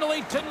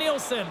diagonally to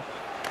Nielsen.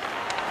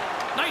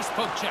 Nice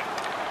poke check.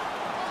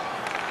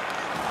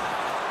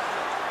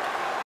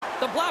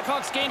 The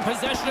Blackhawks gain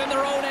possession in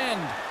their own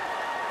end.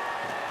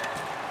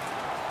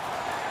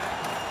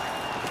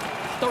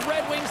 The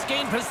Red Wings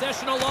gain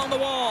possession along the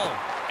wall.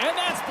 And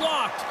that's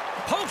blocked.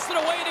 Pokes it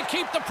away to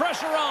keep the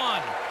pressure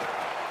on.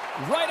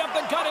 Right up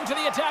the gut into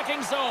the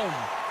attacking zone.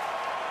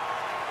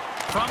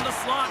 From the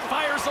slot,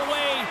 fires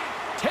away.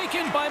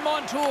 Taken by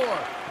Montour.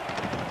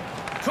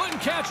 Couldn't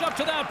catch up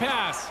to that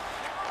pass.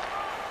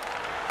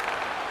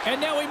 And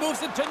now he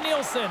moves it to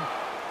Nielsen.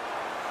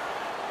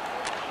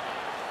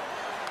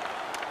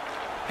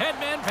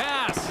 Headman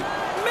pass.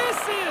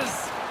 Misses.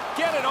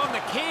 Get it on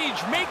the cage.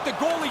 Make the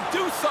goalie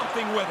do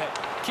something with it.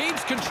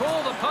 Keeps control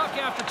of the puck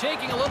after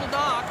taking a little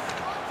knock.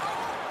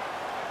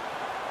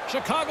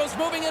 Chicago's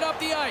moving it up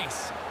the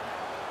ice.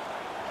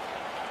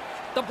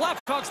 The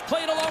Blackhawks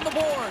played along the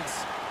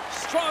boards.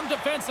 Strong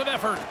defensive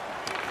effort.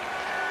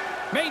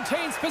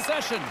 Maintains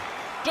possession.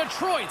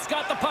 Detroit's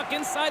got the puck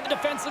inside the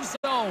defensive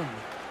zone.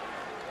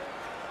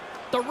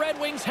 The Red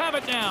Wings have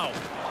it now.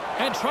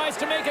 And tries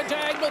to make a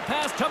diagonal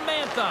pass to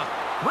Mantha.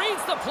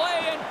 Reads the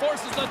play and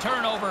forces the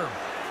turnover.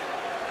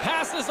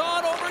 Passes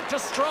on over to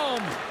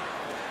Strome.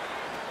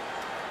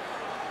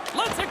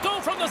 Lets it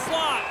go from the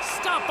slot.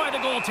 Stopped by the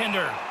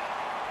goaltender.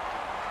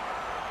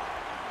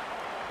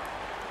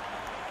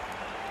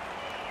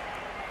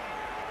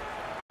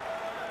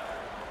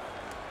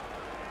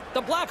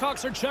 The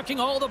Blackhawks are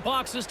checking all the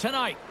boxes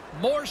tonight.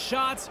 More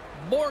shots,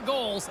 more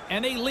goals,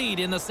 and they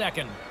lead in the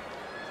second.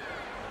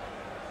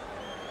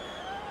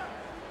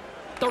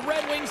 The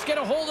Red Wings get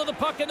a hold of the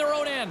puck in their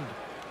own end.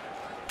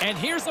 And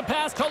here's the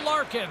pass to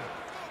Larkin.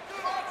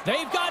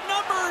 They've got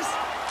numbers.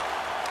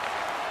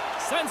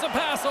 Sends a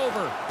pass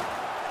over.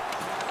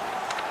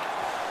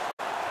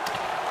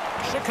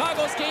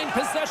 Chicago's gained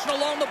possession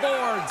along the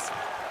boards.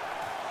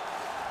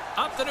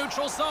 Up the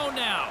neutral zone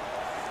now.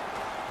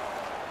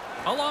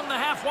 Along the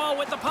half wall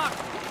with the puck.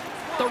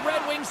 The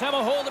Red Wings have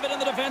a hold of it in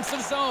the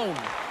defensive zone.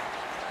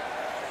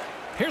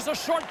 Here's a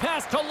short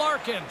pass to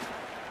Larkin.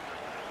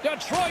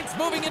 Detroit's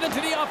moving it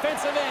into the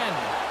offensive end.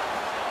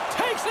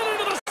 Takes it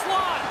into the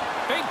slot.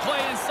 Big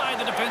play inside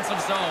the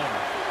defensive zone.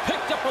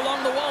 Picked up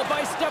along the wall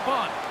by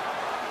Stepan.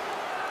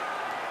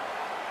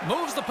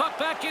 Moves the puck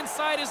back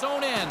inside his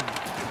own end.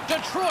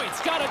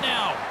 Detroit's got it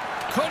now.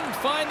 Couldn't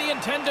find the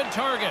intended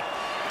target.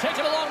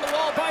 Taken along the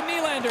wall by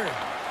Nylander.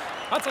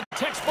 That's a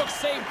textbook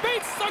save.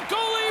 Beats the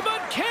goalie,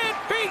 but can't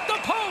beat the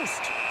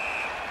post.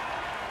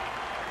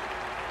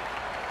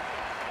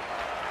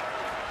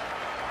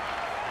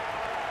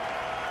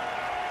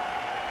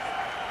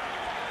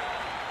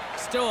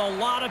 Still a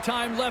lot of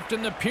time left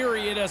in the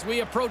period as we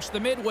approach the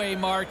midway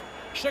mark.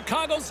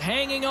 Chicago's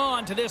hanging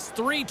on to this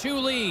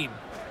 3-2 lead.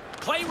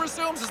 Play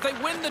resumes as they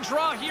win the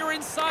draw here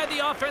inside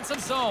the offensive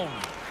zone.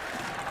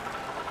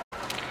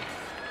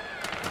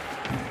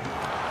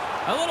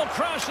 A little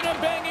crashing and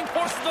banging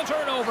forces the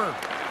turnover.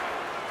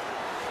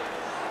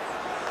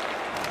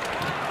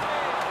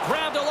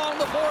 Grabbed along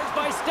the boards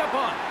by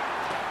Stepan.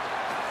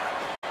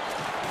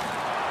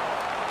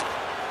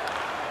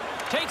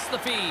 Takes the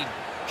feed.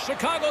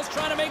 Chicago's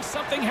trying to make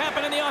something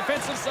happen in the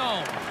offensive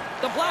zone.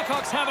 The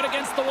Blackhawks have it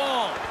against the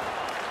wall.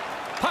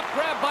 Puck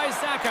grabbed by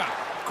Zacha.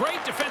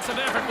 Great defensive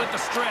effort with the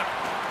strip.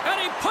 And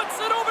he puts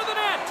it over the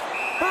net.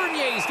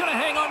 Bernier's going to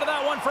hang on to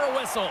that one for a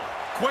whistle.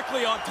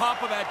 Quickly on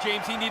top of that,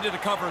 James. He needed a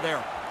cover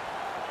there.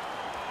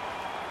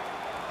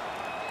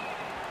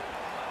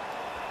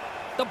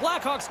 The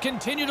Blackhawks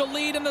continue to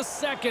lead in the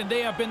second.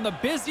 They have been the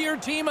busier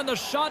team in the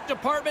shot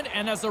department,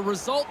 and as a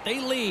result, they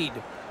lead.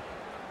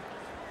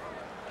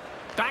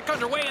 Back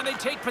underway, and they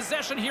take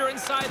possession here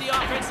inside the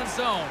offensive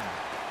zone.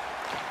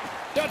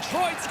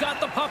 Detroit's got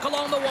the puck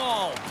along the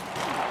wall.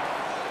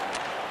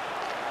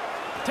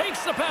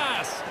 Takes the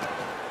pass.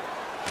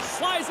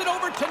 Slides it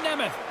over to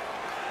Nemeth.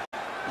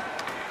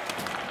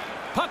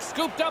 Puck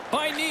scooped up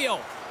by Neal.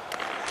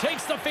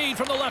 Takes the feed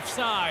from the left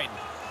side.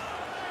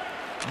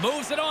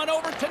 Moves it on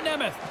over to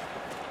Nemeth.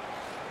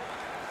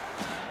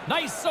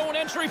 Nice zone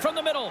entry from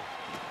the middle.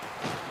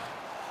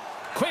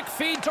 Quick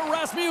feed to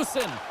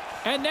Rasmussen.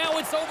 And now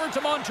it's over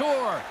to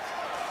Montour.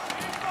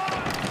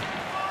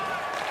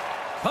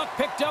 Puck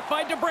picked up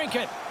by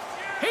DeBrincat.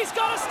 He's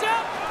got a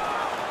step.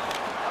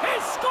 He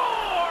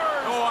scores!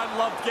 Oh, I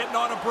love getting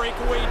on a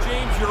breakaway,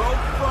 James. You're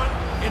out front,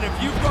 and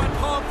if you've got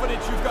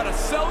confidence, you've got to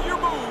sell your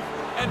move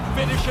and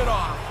finish it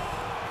off.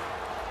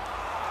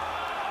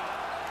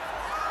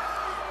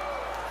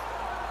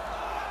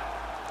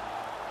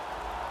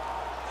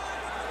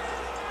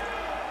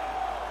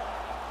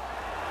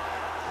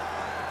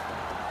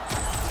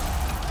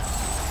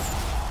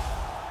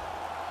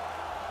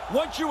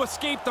 Once you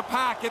escape the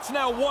pack, it's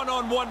now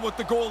one-on-one with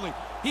the goalie.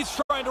 He's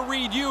trying to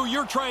read you,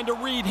 you're trying to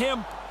read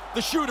him.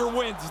 The shooter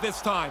wins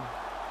this time.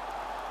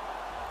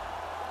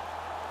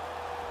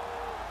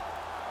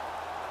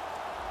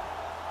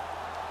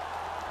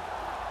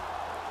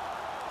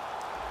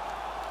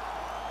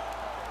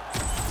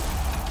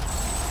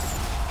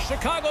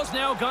 Chicago's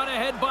now gone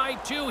ahead by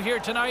 2 here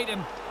tonight,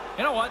 and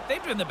you know what?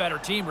 They've been the better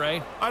team,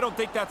 Ray. I don't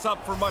think that's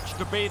up for much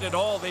debate at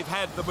all. They've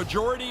had the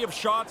majority of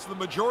shots, the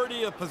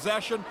majority of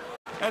possession,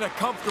 and a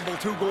comfortable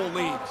 2-goal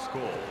lead.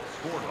 Goal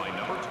scored by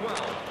number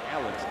 12,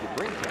 Alex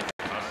DeBrincat.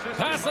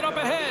 Pass it up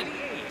ahead.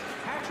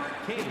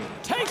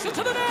 Takes it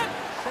to the net.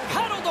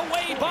 Paddled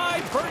away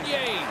by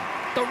Bernier.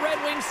 The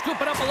Red Wings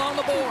scoop it up along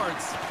the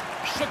boards.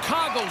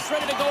 Chicago's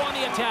ready to go on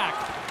the attack.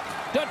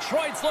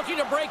 Detroit's looking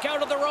to break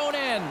out of their own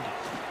end.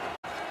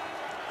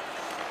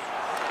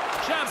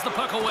 Jabs the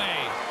puck away.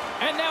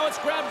 And now it's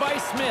grabbed by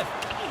Smith.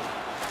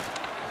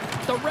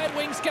 The Red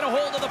Wings get a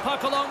hold of the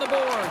puck along the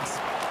boards.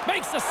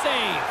 Makes the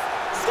save.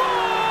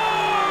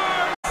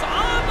 Scores!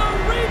 On the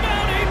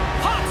rebound, he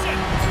pots it!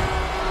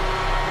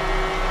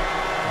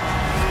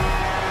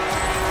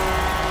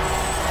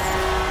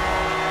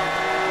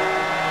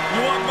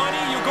 You want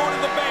money, you go to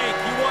the bank.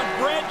 You want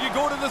bread, you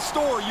go to the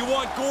store. You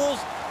want goals,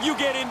 you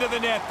get into the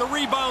net. The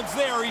rebound's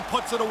there, he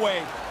puts it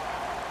away.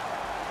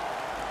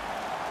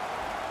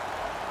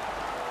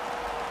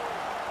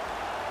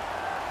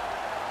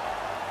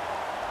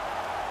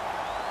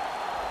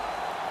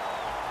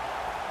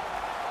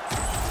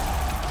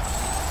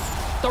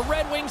 The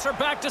Red Wings are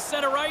back to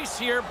center ice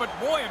here, but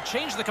boy, have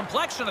changed the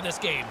complexion of this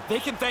game. They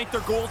can thank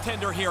their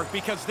goaltender here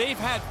because they've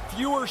had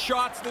fewer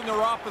shots than their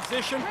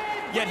opposition,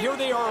 yet here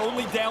they are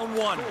only down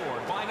 1.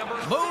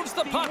 Moves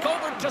the puck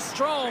over to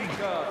Strome.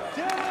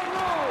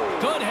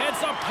 Good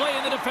heads-up play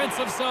in the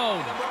defensive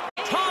zone.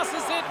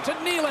 Tosses it to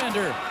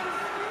Nylander.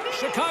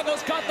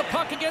 Chicago's got the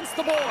puck against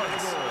the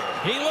boards.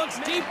 He looks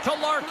deep to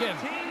Larkin.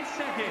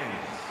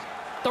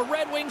 The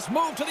Red Wings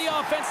move to the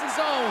offensive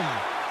zone.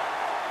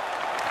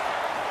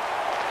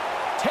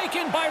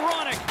 Taken by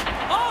Ronick.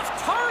 Off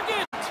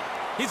target!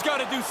 He's got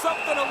to do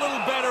something a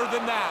little better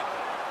than that.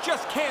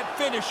 Just can't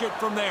finish it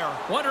from there.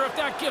 Wonder if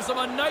that gives him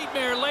a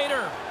nightmare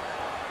later.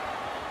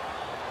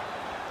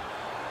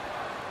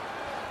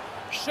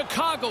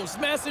 Chicago's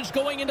message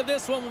going into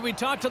this one when we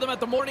talked to them at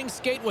the morning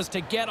skate was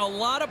to get a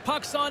lot of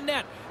pucks on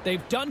net.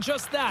 They've done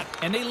just that,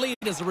 and they lead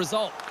as a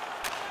result.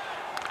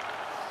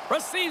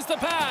 Receives the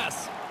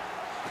pass.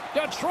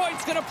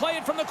 Detroit's going to play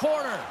it from the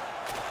corner.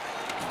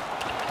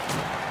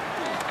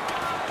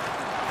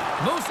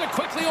 Moves it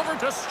quickly over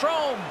to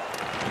Strome.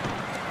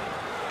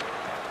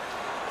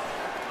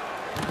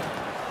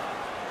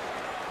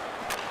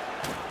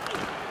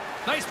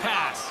 Nice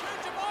pass.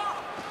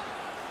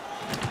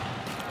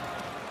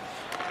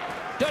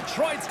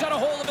 Detroit's got a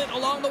hold of it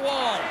along the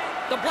wall.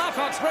 The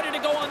Blackhawks ready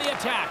to go on the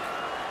attack.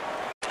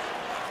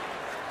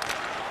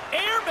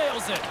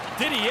 Airmails it.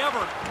 Did he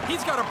ever?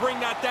 He's got to bring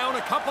that down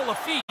a couple of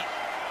feet.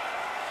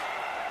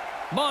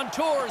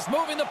 Montour's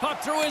moving the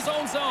puck through his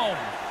own zone.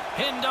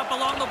 Pinned up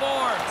along the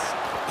boards.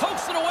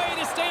 Pokes it away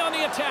to stay on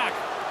the attack.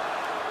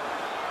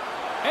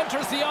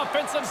 Enters the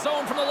offensive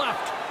zone from the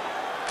left.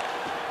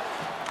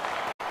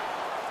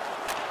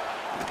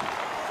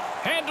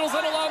 Handles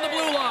it along the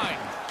blue line.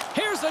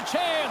 Here's a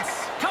chance.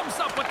 Comes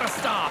up with the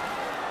stop.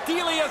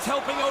 Delia's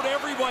helping out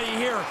everybody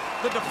here.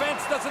 The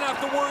defense doesn't have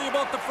to worry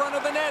about the front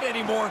of the net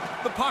anymore.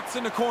 The puck's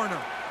in the corner.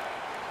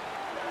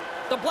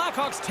 The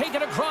Blackhawks take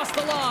it across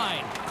the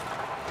line.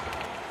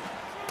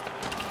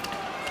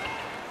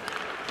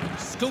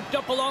 Scooped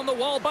up along the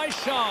wall by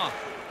Shaw.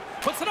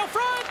 Puts it up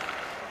front.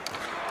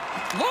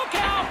 Look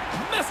out.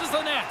 Misses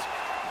the net.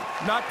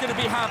 Not going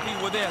to be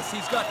happy with this.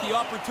 He's got the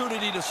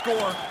opportunity to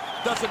score.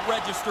 Doesn't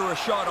register a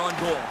shot on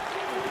goal.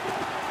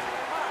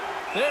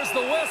 There's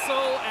the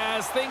whistle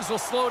as things will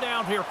slow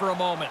down here for a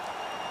moment.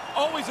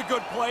 Always a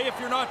good play. If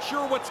you're not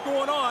sure what's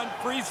going on,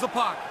 freeze the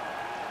puck.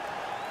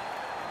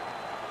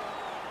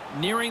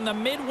 Nearing the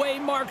midway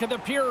mark of the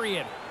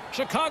period.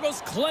 Chicago's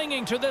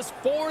clinging to this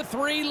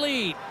 4-3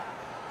 lead.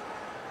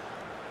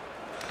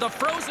 The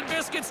frozen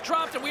biscuits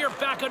dropped and we are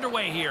back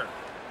underway here.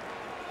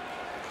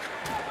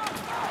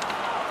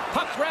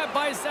 Puck grab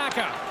by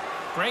Zaka.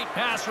 Great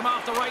pass from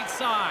off the right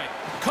side.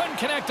 Couldn't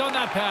connect on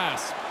that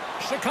pass.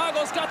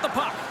 Chicago's got the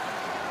puck.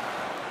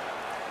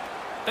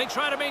 They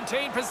try to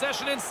maintain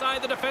possession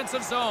inside the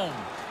defensive zone.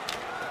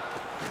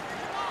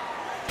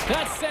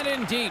 That's sent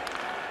in deep.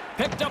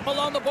 Picked up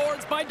along the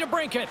boards by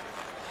DeBrincat.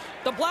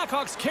 The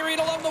Blackhawks carry it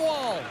along the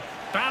wall.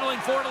 Battling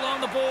for it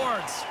along the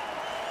boards.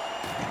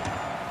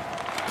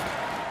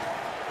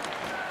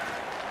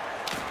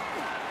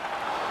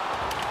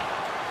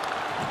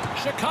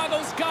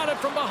 Chicago's got it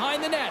from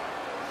behind the net.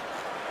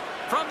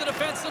 From the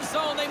defensive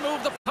zone, they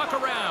move the puck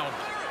around.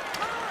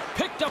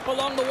 Picked up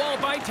along the wall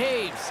by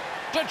Taves.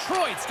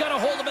 Detroit's got a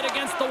hold of it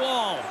against the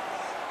wall.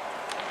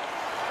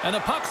 And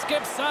the puck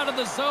skips out of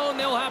the zone.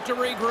 They'll have to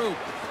regroup.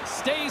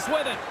 Stays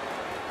with it.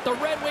 The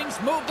Red Wings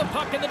move the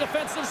puck in the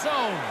defensive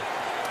zone.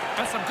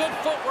 And some good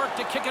footwork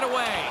to kick it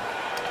away.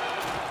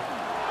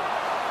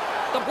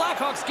 The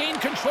Blackhawks gain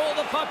control of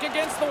the puck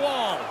against the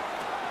wall.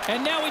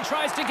 And now he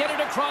tries to get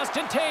it across to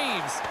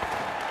Taves.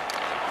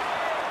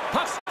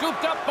 Puck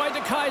scooped up by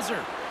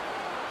DeKaiser.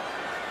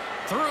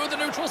 Through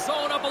the neutral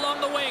zone up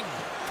along the wing.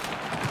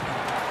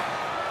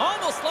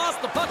 Almost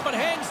lost the puck, but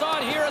hangs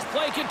on here as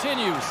play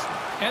continues.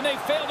 And they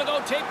fail to go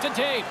tape to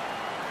tape.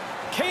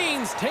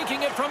 Kane's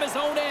taking it from his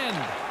own end.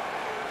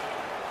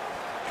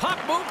 Puck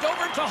moved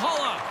over to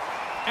Holla.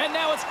 And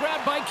now it's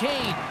grabbed by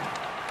Kane.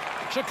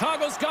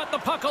 Chicago's got the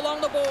puck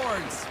along the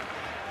boards.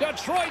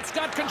 Detroit's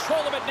got control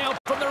of it now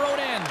from their own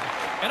end.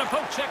 And a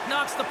poke check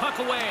knocks the puck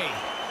away.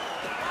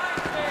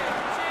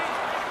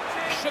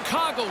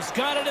 Chicago's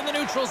got it in the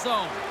neutral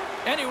zone.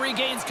 And he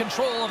regains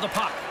control of the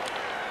puck.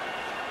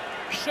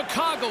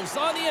 Chicago's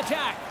on the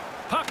attack.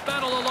 Puck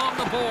battle along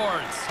the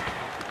boards.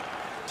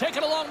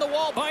 Taken along the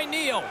wall by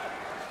Neal.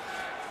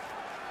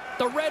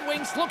 The Red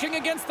Wings looking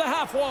against the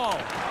half wall.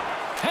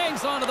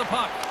 Hangs onto the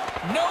puck.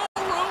 No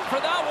room for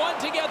that one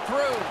to get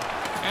through.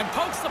 And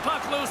pokes the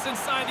puck loose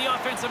inside the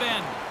offensive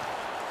end.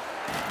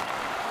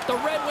 The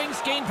Red Wings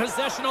gain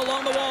possession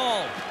along the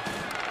wall.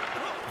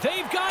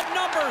 They've got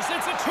numbers.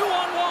 It's a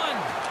 2-on-1.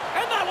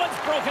 And that one's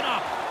broken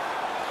up.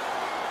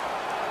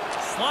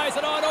 Slides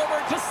it on over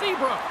to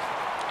Seabrook.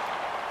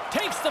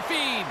 Takes the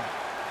feed.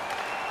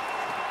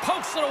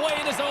 Pokes it away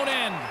in his own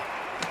end.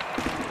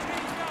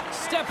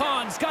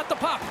 Stepan's got the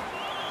puck.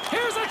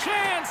 Here's a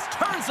chance.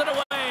 Turns it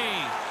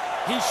away.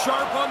 He's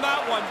sharp on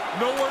that one.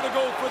 Nowhere to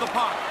go for the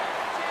puck.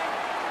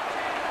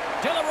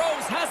 De La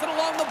Rose has it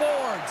along the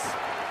boards.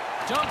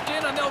 Dumped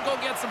in and they'll go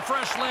get some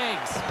fresh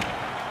legs.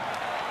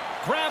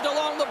 Grabbed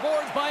along the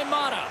boards by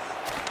Mata.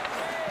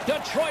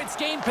 Detroit's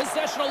gained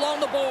possession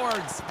along the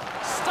boards.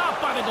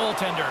 Stopped by the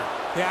goaltender.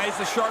 Yeah, it's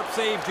a sharp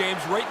save, James.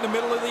 Right in the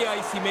middle of the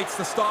ice, he makes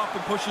the stop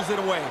and pushes it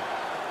away.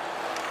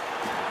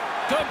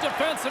 Good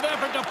defensive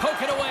effort to poke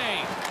it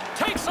away.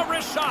 Takes a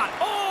wrist shot.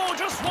 Oh,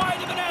 just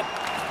wide of the net.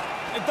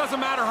 It doesn't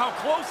matter how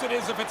close it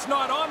is. If it's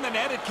not on the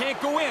net, it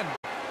can't go in.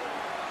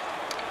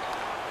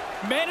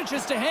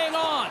 Manages to hang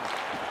on.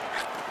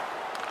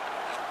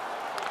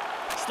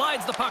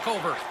 Slides the puck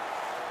over.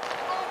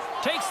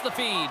 Takes the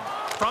feed.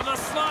 From the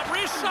slot,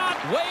 wrist shot.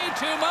 Way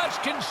too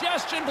much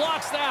congestion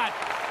blocks that.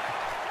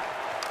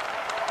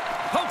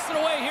 Pokes it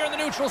away here in the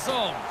neutral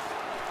zone.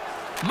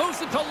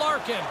 Moves it to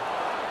Larkin.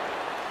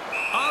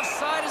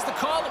 Offside is the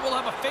call, and we'll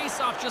have a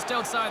face-off just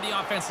outside the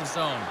offensive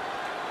zone.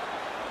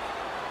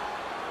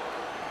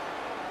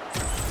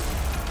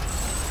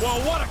 Well,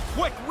 what a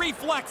quick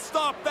reflex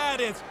stop that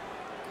is.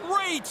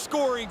 Great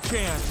scoring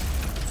chance.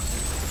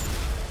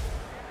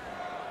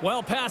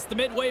 Well past the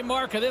midway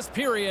mark of this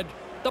period,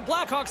 the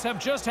Blackhawks have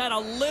just had a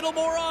little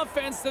more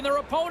offense than their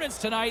opponents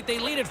tonight. They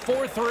lead at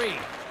 4-3.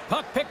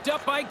 Puck picked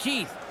up by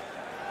Keith.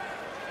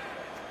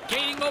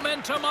 Gaining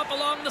momentum up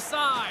along the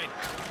side.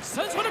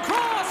 Sends one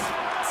across.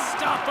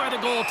 Stopped by the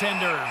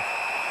goaltender.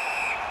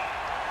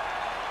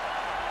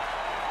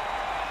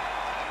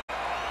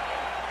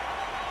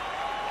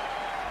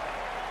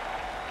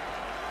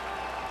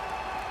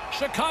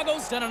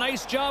 Chicago's done a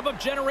nice job of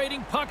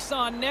generating pucks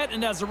on net,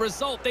 and as a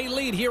result, they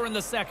lead here in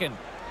the second.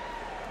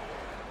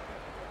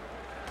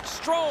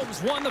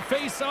 Strome's won the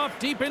face-off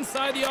deep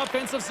inside the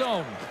offensive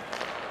zone.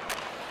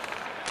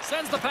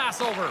 Sends the pass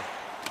over.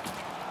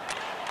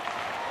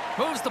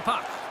 Moves the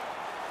puck.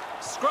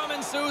 Scrum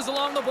ensues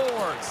along the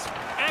boards.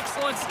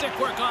 Excellent stick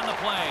work on the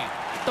play.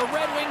 The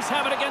Red Wings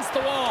have it against the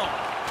wall.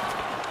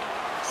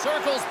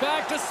 Circles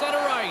back to center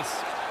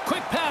ice.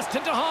 Quick pass to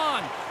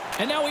DeHaan.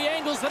 And now he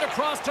angles it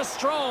across to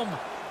Strome.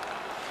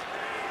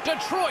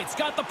 Detroit's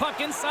got the puck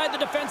inside the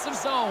defensive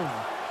zone.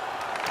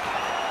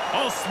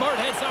 Oh, smart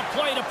heads-up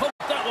play to poke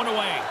that one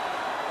away.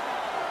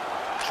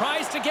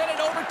 Tries to get it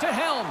over to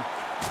Helm.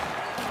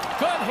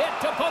 Good hit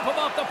to bump him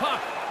off the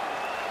puck.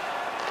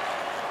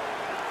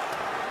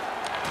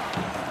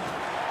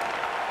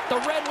 The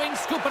Red Wings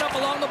scoop it up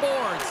along the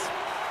boards.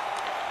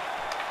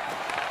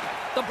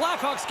 The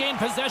Blackhawks gain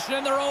possession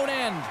in their own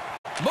end.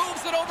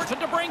 Moves it over to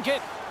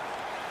DeBrincat.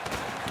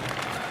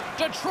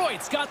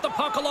 Detroit's got the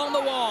puck along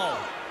the wall.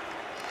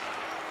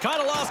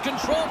 Kind of lost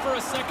control for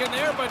a second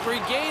there, but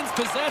regains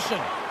possession.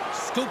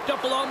 Scooped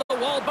up along the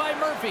wall by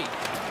Murphy.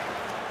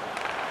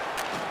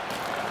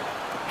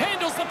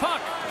 Handles the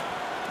puck.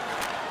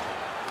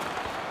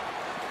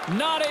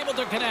 Not able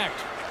to connect.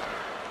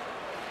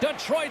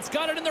 Detroit's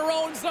got it in their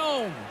own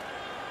zone.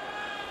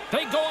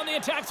 They go on the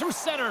attack through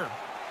center.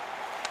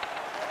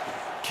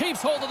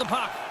 Keeps hold of the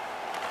puck.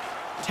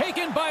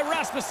 Taken by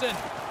Rasmussen.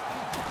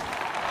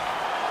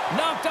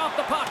 Knocked off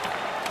the puck.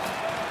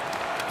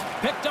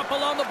 Picked up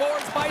along the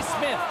boards by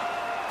Smith.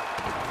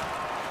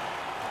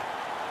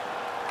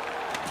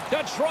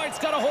 Detroit's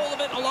got a hold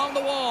of it along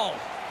the wall.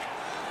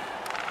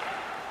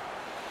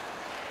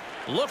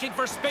 Looking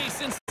for space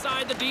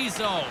inside the D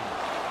zone.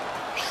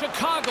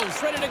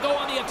 Chicago's ready to go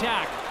on the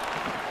attack.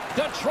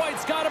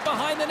 Detroit's got it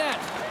behind the net.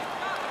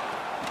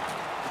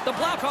 The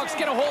Blackhawks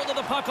get a hold of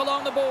the puck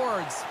along the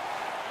boards.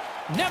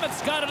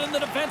 Nemitz got it in the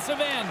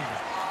defensive end.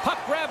 Puck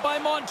grabbed by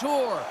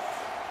Montour.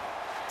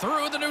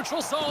 Through the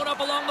neutral zone up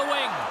along the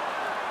wing.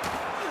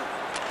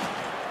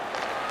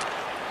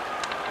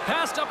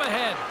 Passed up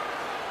ahead.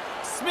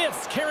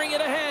 Smith's carrying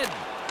it ahead.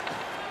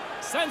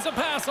 Sends a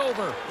pass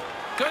over.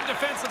 Good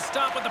defensive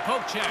stop with the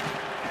poke check.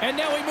 And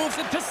now he moves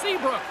it to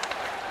Seabrook.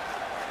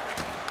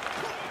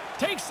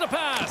 Takes the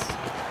pass.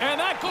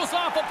 And that goes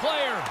off a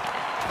player.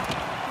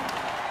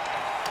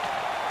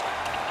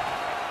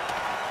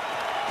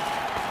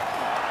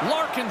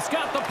 Larkin's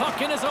got the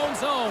puck in his own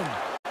zone.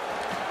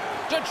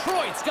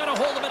 Detroit's got a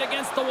hold of it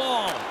against the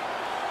wall.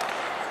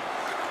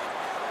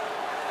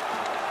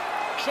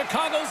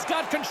 Chicago's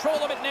got control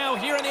of it now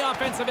here in the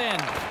offensive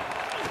end.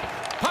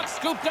 Puck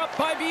scooped up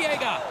by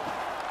Viega.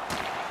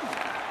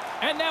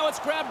 And now it's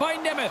grabbed by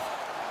Nemeth.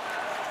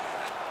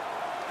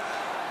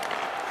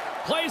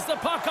 Plays the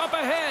puck up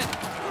ahead.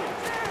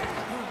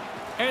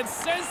 And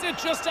sends it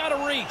just out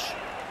of reach.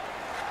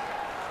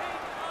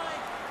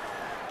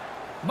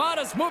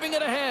 Mata's moving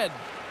it ahead.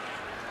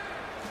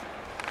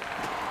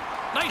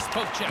 Nice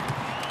poke check.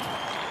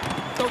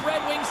 The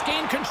Red Wings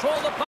gain control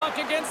of the puck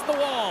against the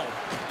wall.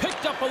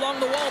 Picked up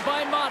along the wall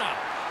by Mata.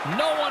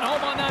 No one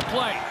home on that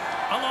play.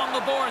 Along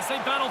the boards, they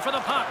battle for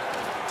the puck.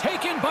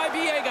 Taken by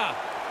Viega.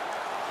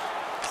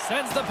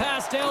 Sends the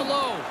pass down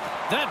low.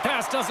 That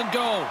pass doesn't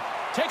go.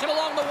 Taken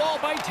along the wall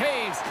by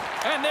Taves.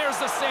 And there's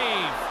the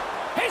save.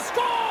 He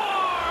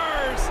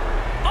scores!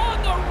 On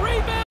the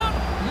rebound,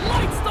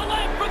 lights the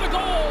lamp for the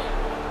goal.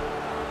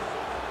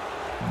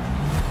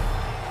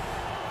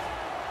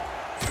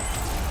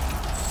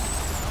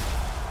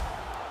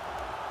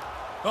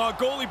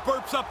 Goalie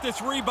burps up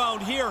this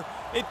rebound here.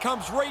 It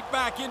comes right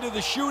back into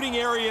the shooting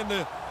area, and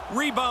the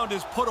rebound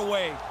is put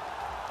away.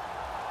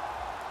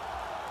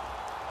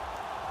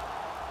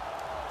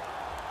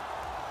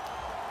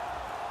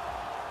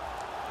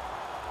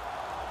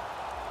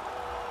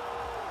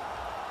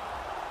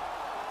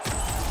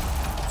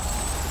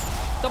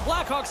 The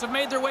Blackhawks have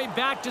made their way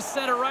back to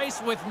center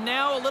ice with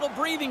now a little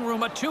breathing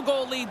room, a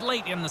 2-goal lead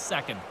late in the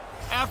second.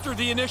 After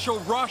the initial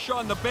rush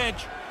on the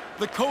bench,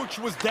 the coach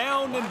was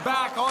down and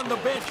back on the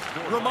bench,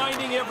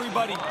 reminding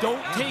everybody,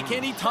 don't take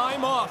any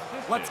time off.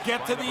 Let's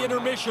get to the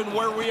intermission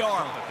where we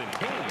are.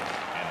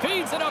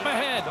 Feeds it up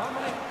ahead.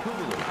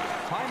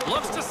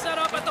 Looks to set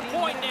up at the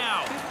point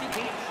now.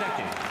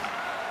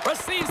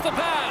 Receives the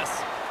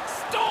pass.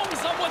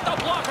 nails him with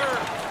the blocker.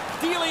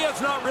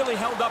 Delia's not really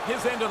held up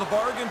his end of the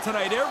bargain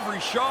tonight. Every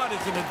shot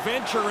is an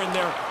adventure in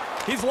there.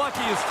 He's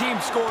lucky his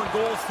team's scoring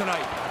goals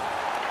tonight.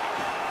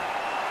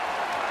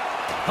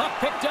 Puck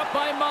picked up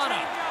by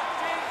Mata.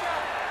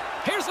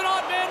 Here's an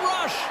odd man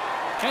rush.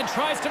 And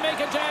tries to make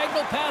a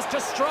diagonal pass to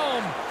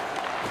Strome.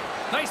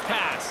 Nice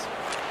pass.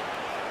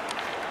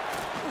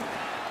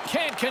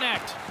 Can't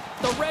connect.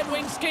 The Red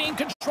Wings gain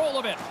control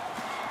of it.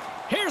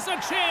 Here's a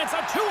chance,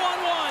 a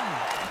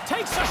 2-on-1.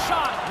 Takes a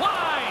shot,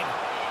 wide.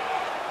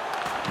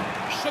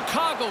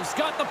 Chicago's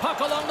got the puck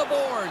along the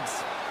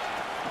boards.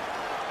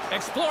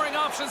 Exploring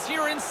options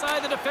here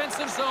inside the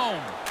defensive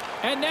zone.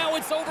 And now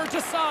it's over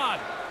to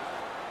Saad.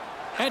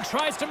 And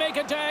tries to make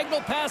a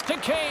diagonal pass to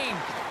Kane.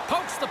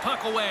 Pokes the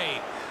puck away.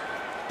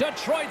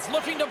 Detroit's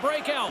looking to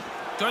break out.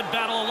 Good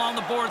battle along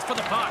the boards for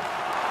the puck.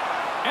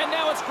 And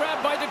now it's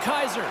grabbed by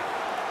DeKaiser.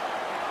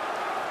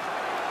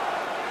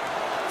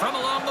 From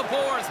along the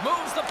boards,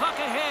 moves the puck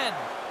ahead.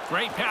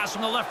 Great pass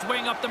from the left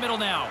wing up the middle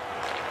now.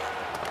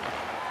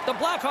 The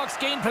Blackhawks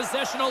gain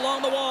possession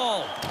along the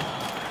wall.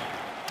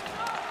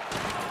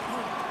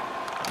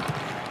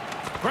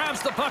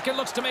 Grabs the puck and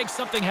looks to make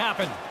something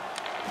happen.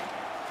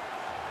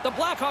 The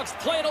Blackhawks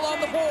play it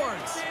along the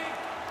boards.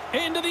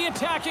 Into the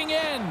attacking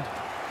end.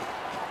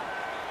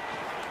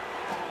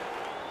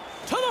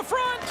 To the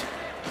front.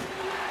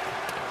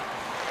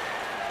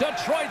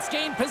 Detroit's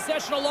gained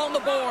possession along the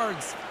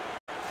boards.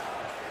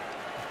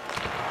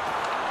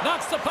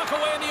 Knocks the puck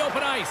away in the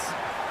open ice.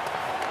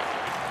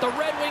 The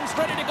Red Wings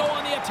ready to go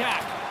on the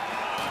attack.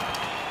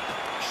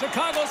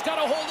 Chicago's got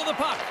a hold of the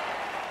puck.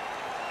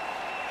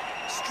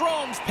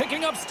 Strome's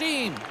picking up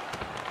steam.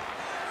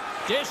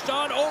 Dished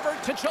on over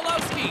to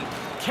Cholowski.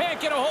 Can't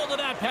get a hold of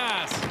that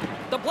pass.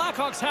 The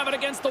Blackhawks have it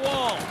against the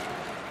wall.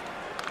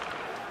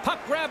 Puck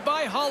grabbed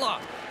by Holla.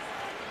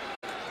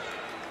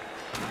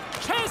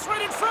 Chase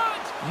right in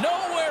front.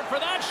 Nowhere for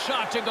that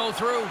shot to go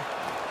through.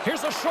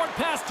 Here's a short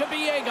pass to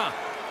Biega.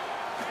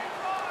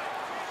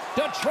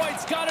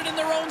 Detroit's got it in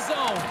their own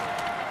zone.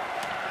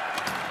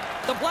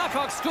 The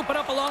Blackhawks scoop it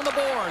up along the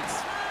boards.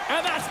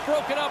 And that's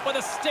broken up with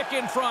a stick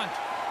in front.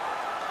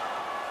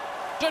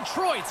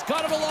 Detroit's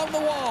got it along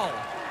the wall.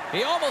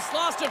 He almost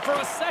lost it for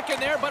a second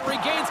there, but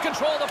regains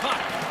control of the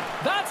puck.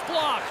 That's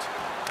blocked.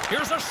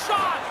 Here's a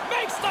shot.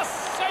 Makes the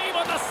save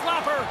on the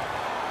slapper.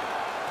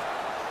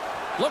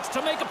 Looks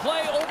to make a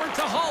play over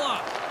to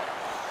Holla.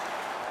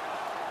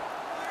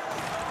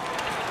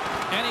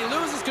 And he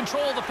loses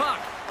control of the puck.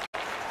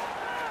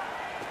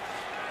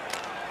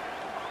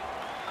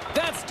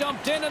 That's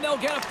dumped in, and they'll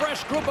get a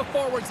fresh group of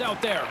forwards out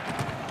there.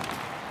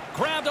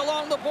 Grabbed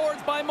along the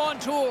boards by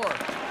Montour.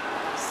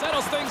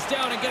 Settles things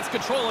down and gets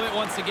control of it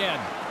once again.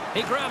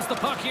 He grabs the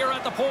puck here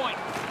at the point.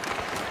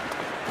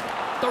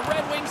 The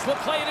Red Wings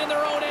will play it in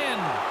their own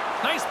end.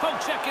 Nice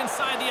poke check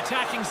inside the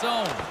attacking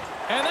zone.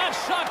 And that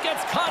shot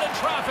gets caught in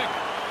traffic.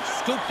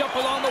 Scooped up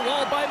along the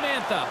wall by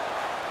Mantha.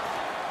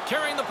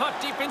 Carrying the puck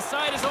deep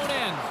inside his own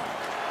end.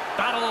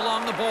 Battle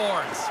along the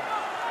boards.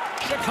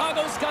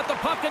 Chicago's got the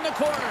puck in the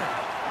corner.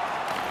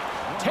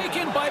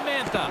 Taken by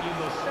Mantha. In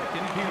the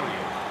second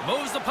period.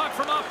 Moves the puck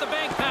from off the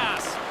bank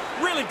pass.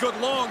 Really good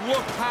long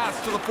look pass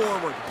to the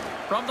forward.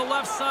 From the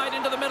left side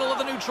into the middle of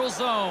the neutral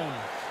zone.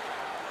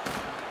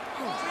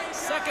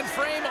 Second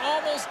frame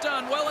almost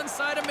done. Well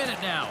inside a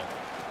minute now.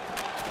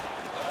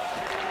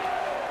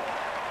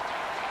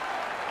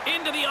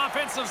 Into the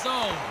offensive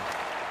zone.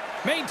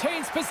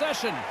 Maintains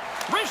possession.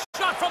 Wrist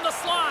shot from the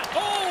slot.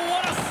 Oh,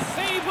 what a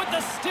save with the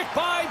stick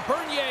by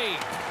Bernier.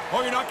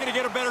 Oh, you're not going to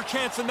get a better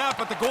chance than that,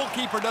 but the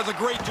goalkeeper does a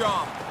great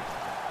job.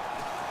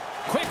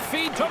 Quick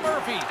feed to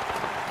Murphy.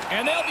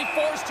 And they'll be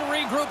forced to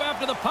regroup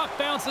after the puck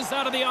bounces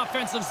out of the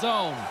offensive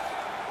zone.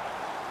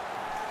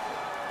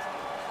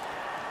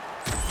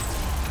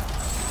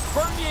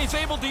 Bernier's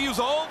able to use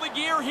all the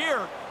gear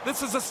here.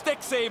 This is a stick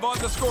save on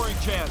the scoring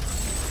chance.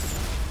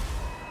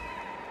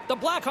 The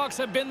Blackhawks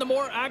have been the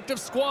more active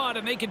squad,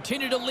 and they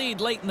continue to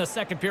lead late in the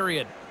second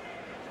period.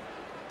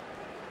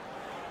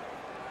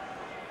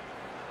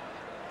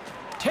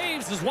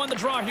 Taves has won the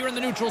draw here in the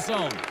neutral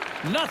zone.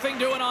 Nothing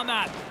doing on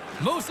that.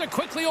 Moves it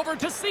quickly over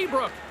to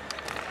Seabrook.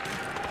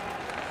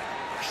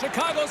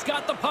 Chicago's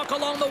got the puck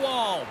along the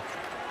wall.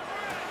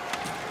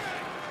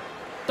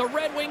 The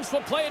Red Wings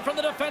will play it from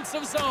the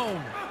defensive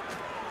zone.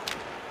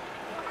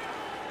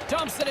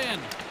 Dumps it in.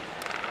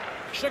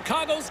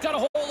 Chicago's got a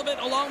hold of it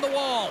along the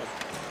wall.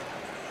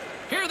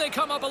 Here they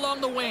come up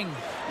along the wing.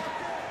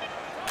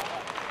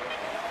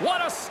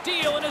 What a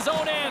steal in his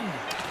own end.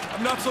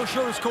 I'm not so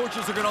sure his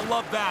coaches are going to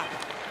love that.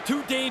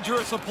 Too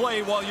dangerous a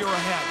play while you're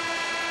ahead.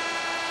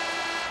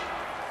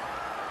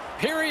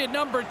 Period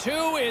number 2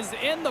 is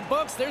in the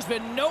books. There's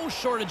been no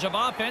shortage of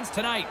offense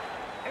tonight.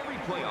 Every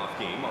playoff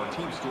game, our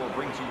team store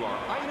brings you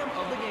our item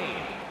of the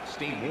game.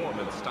 Stay warm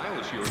and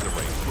stylish here in the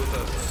rink with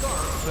a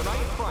scarf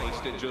tonight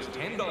priced at just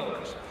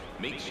 $10.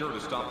 Make sure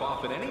to stop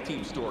off at any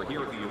team store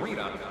here at the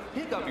arena.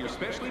 Pick up your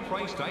specially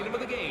priced item of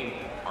the game.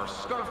 Our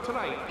scarf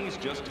tonight is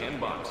just $10.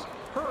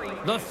 Hurry.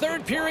 The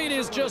third period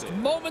is just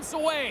moments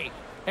away.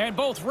 And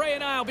both Ray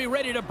and I will be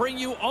ready to bring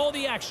you all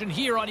the action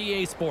here on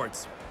EA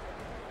Sports.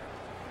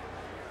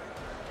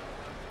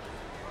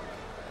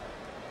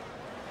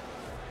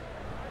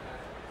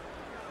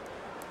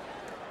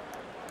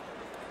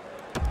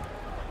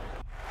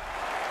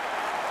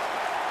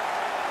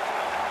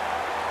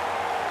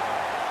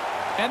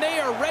 And they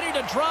are ready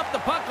to drop the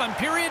puck on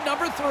period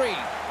number 3.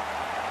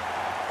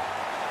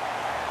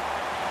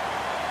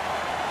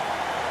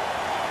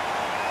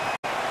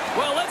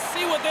 Well, let's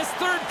see what this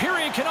third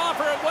period can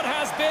offer at what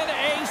has been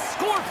a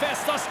score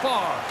fest thus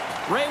far.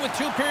 Ray, with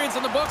 2 periods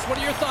in the books, what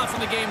are your thoughts on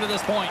the game to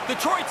this point?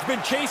 Detroit's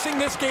been chasing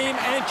this game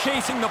and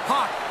chasing the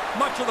puck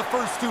much of the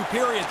first 2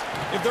 periods.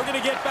 If they're going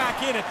to get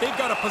back in it, they've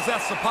got to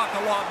possess the puck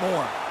a lot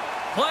more.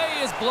 Play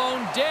is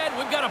blown dead.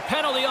 We've got a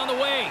penalty on the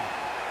way.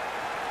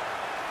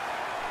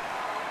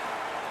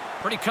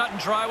 Pretty cut and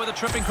dry with a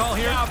tripping call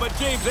here. Yeah, but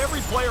James, every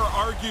player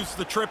argues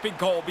the tripping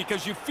call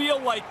because you feel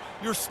like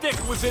your stick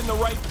was in the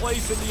right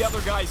place and the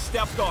other guy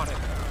stepped on it.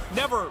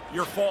 Never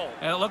your fault.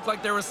 And it looked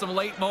like there was some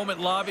late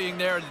moment lobbying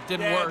there that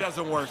didn't work. It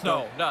doesn't work.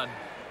 No, none.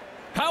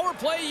 Power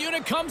play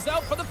unit comes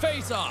out for the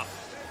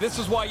face-off. This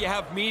is why you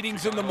have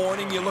meetings in the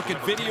morning. You look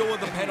at video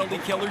of the penalty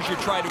killers. You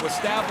try to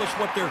establish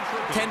what their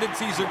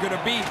tendencies are going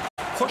to be.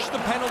 Push the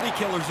penalty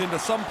killers into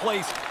some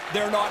place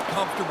they're not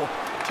comfortable.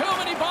 Too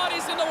many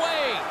bodies in the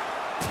way.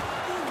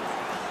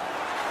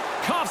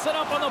 Coughs it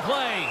up on the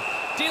play.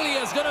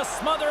 Delia's going to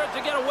smother it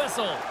to get a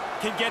whistle.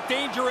 Can get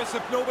dangerous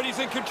if nobody's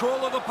in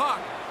control of the puck.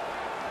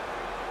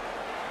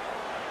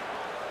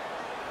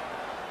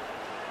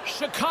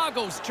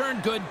 Chicago's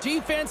turned good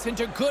defense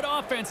into good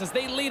offense as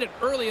they lead it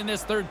early in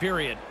this third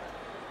period.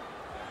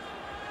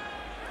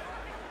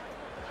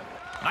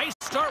 Nice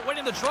start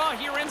winning the draw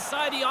here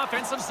inside the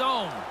offensive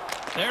zone.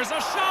 There's a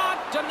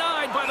shot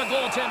denied by the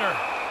goaltender.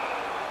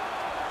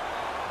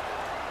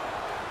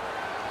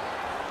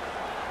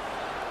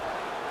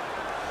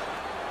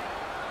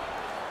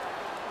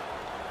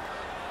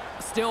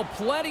 Still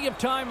plenty of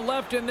time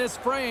left in this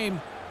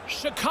frame.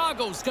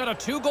 Chicago's got a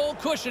 2-goal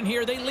cushion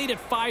here. They lead at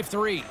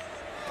 5-3.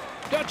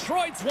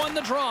 Detroit's won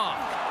the draw.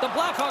 The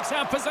Blackhawks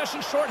have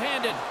possession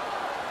shorthanded.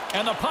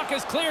 And the puck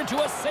is cleared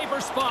to a safer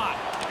spot.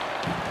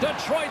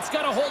 Detroit's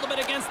got a hold of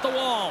it against the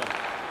wall.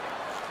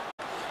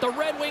 The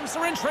Red Wings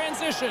are in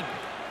transition.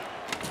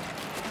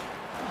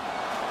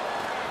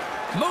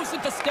 Moves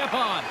it to step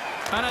on.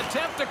 An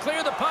attempt to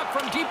clear the puck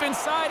from deep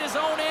inside his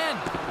own end.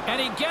 And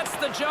he gets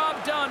the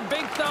job done.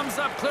 Big thumbs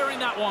up clearing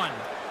that one.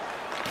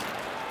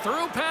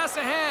 Through pass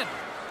ahead.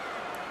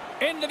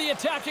 Into the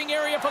attacking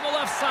area from the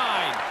left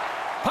side.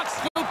 Puck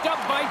scooped up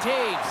by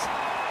Taves.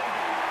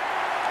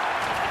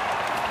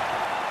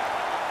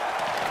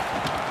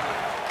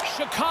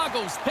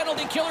 Chicago's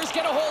penalty killers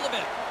get a hold of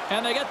it.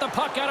 And they get the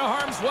puck out of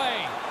harm's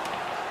way.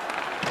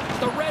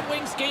 The Red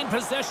Wings gain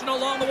possession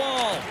along the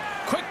wall.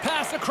 Quick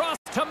pass across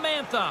to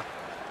Mantha.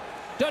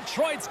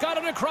 Detroit's got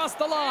it across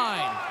the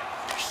line.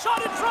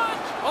 Shot in front.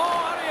 Oh,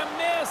 how do you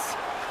miss?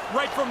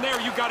 Right from there,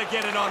 you got to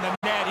get it on the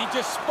net. He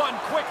just spun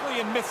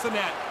quickly and missed the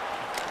net.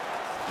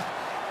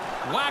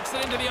 Whacks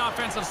it into the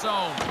offensive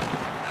zone.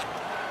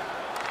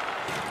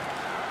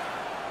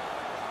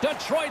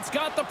 Detroit's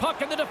got the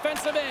puck in the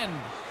defensive end.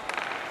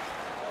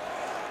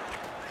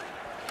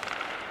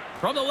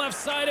 From the left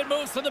side, it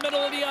moves to the middle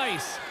of the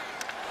ice.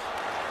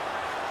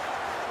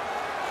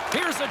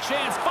 Here's a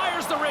chance.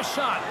 Fires the wrist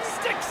shot.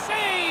 Stick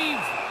save.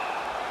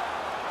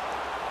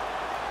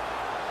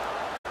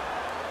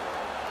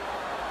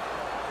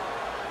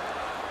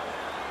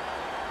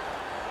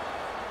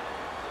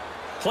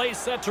 Play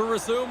set to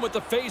resume with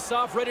the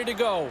face-off ready to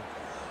go.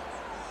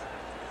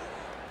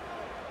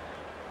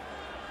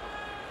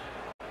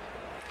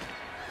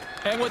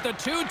 And with the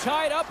 2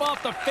 tied up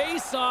off the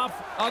face-off,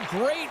 a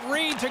great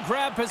read to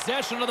grab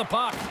possession of the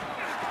puck.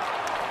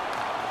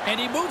 And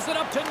he moves it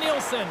up to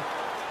Nielsen.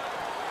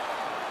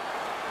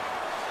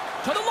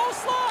 To the low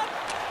slot.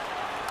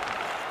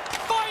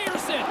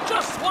 Fires it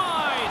just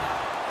wide.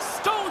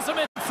 Stones him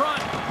in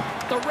front.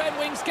 The Red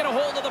Wings get a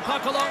hold of the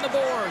puck along the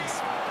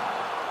boards.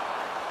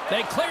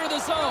 They clear the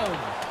zone.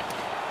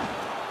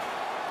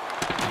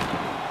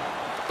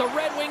 The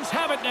Red Wings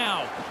have it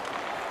now.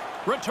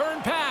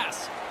 Return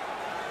pass.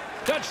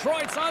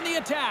 Detroit's on the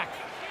attack.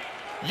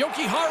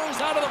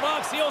 Yokiharu's out of the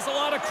box. He owes a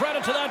lot of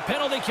credit to that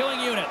penalty-killing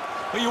unit.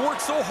 But you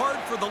work so hard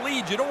for the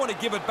lead, you don't want to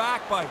give it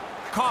back by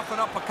coughing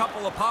up a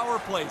couple of power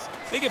plays.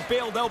 They get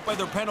bailed out by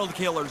their penalty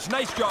killers.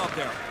 Nice job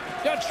there.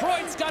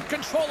 Detroit's got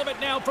control of it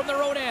now from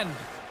their own end.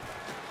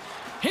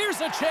 Here's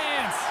a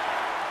chance.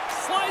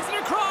 Slides it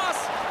across.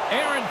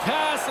 Aaron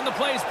pass, and the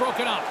play's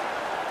broken up.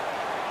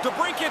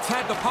 DeBrincat's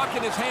had the puck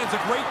in his hands a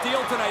great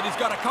deal tonight. He's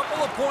got a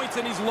couple of points,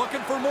 and he's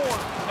looking for more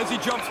as he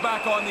jumps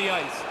back on the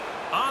ice.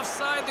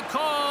 Offside the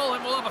call,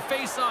 and we'll have a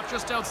face-off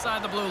just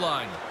outside the blue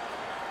line.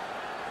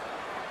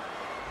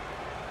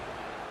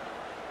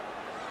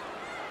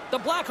 The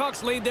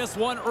Blackhawks lead this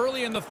one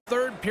early in the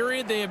third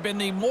period. They have been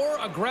the more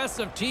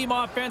aggressive team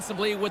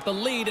offensively with the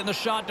lead in the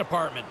shot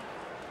department.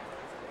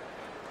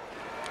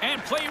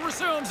 And play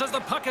resumes as the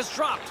puck is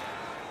dropped.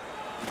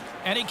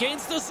 And he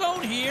gains the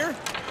zone here.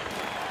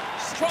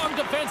 Strong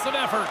defensive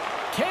effort.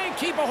 Can't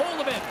keep a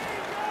hold of it.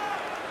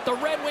 The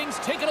Red Wings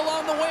take it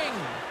along the wing.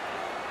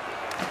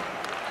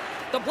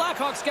 The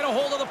Blackhawks get a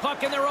hold of the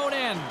puck in their own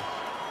end.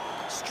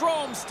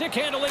 Strome stick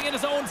handling in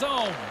his own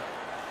zone.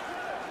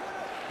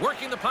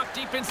 Working the puck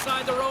deep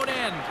inside their own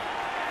end.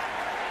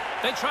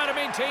 They try to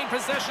maintain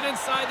possession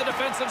inside the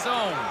defensive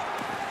zone.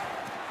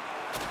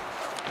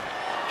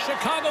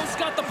 Chicago's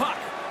got the puck.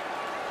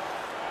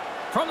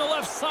 From the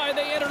left side,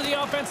 they enter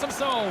the offensive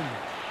zone.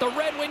 The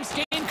Red Wings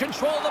gain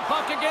control of the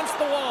puck against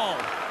the wall.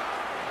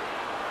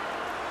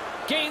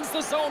 Gains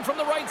the zone from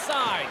the right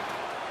side.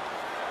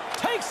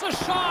 Takes a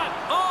shot.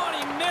 Oh,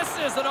 and he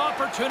misses an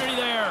opportunity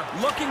there.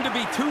 Looking to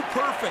be too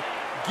perfect.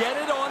 Get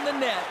it on the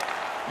net.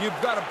 You've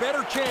got a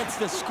better chance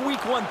to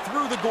squeak one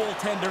through the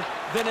goaltender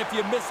than if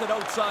you miss it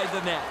outside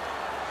the net.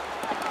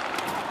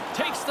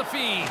 Takes the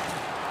feed.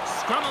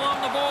 Scrum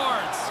along the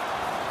boards.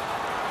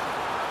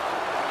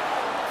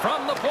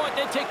 From the point,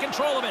 they take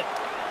control of it.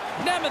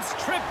 Nemitz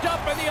tripped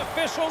up, and the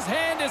official's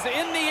hand is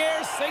in the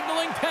air,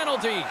 signaling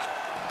penalty.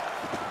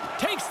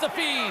 Takes the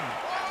feed.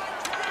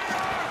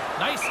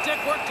 Nice stick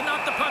work to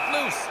knock the puck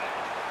loose.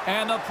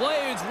 And the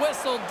play is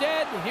whistled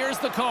dead. Here's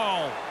the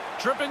call.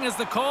 Tripping is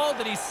the call.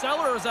 Did he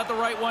sell, or is that the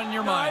right one in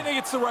your mind? I think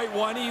it's the right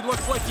one. He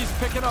looks like he's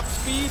picking up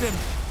speed, and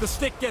the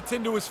stick gets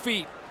into his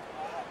feet.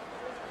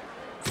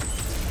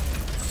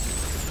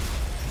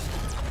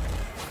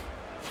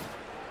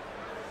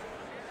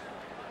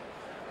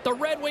 The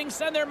Red Wings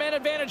send their man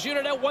advantage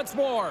unit out once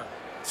more.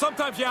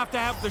 Sometimes you have to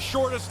have the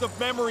shortest of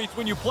memories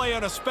when you play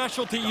on a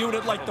specialty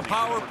unit like the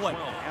power play.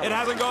 It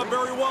hasn't gone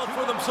very well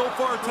for them so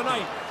far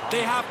tonight.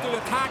 They have to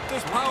attack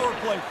this power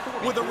play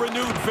with a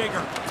renewed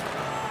vigor.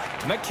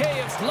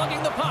 McKaev's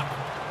lugging the puck.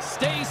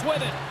 Stays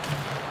with it.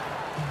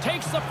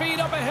 Takes the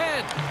feed up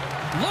ahead.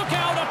 Look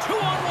out, a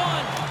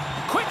 2-on-1.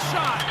 Quick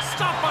shot.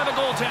 Stopped by the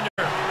goaltender.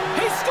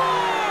 He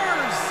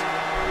scores!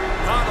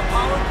 Now the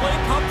power play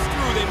comes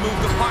through. They move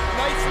the puck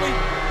nicely,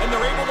 and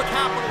they're able to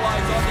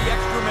capitalize on the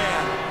extra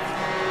man.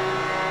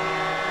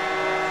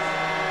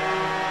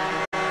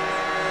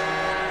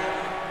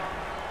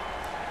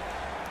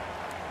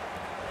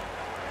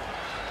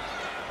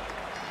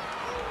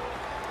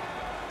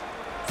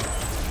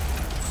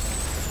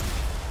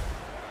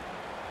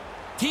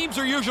 Teams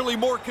are usually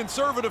more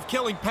conservative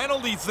killing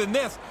penalties than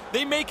this.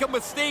 They make a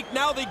mistake,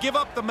 now they give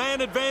up the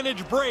man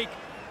advantage break.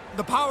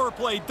 The power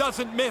play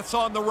doesn't miss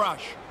on the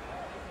rush.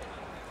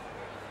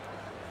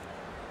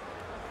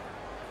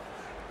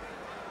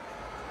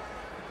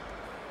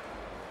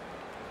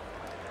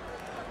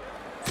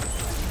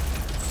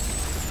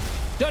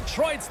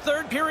 Detroit's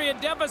third period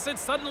deficit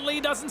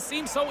suddenly doesn't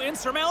seem so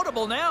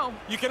insurmountable now.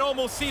 You can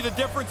almost see the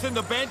difference in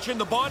the bench and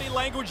the body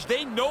language.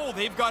 They know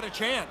they've got a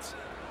chance.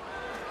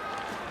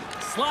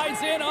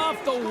 Slides in off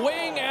the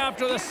wing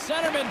after the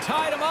centerman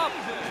tied him up.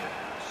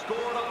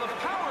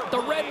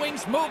 The Red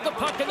Wings move the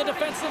puck in the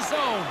defensive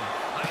zone.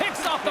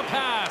 Picks off the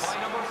pass.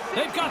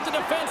 They've got the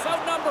defense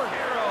outnumbered.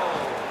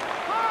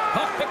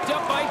 Puck picked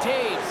up by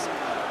Taves.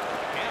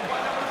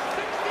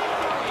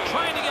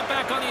 Trying to get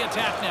back on the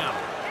attack now.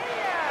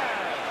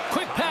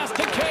 Quick pass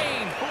to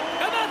Kane.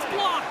 And that's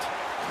blocked.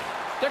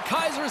 De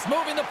Keyser's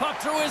moving the puck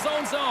through his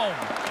own zone.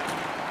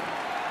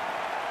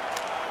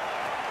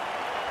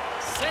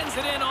 Sends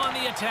it in on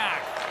the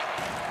attack.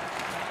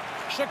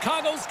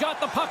 Chicago's got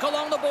the puck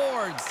along the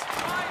boards.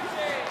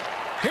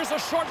 Here's a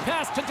short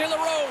pass to De La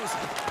Rose.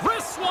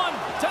 Wrists one,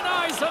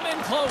 denies him in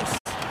close.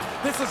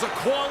 This is a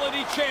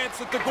quality chance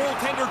that the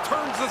goaltender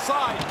turns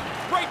aside,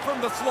 right from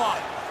the slot.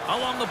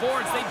 Along the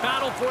boards, they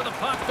battle for the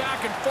puck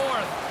back and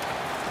forth.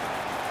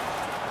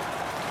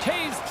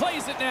 Taves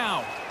plays it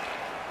now.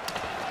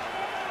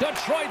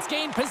 Detroit's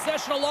gained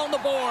possession along the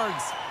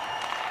boards.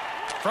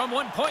 From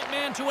one point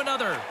man to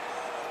another.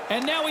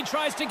 And now he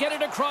tries to get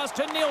it across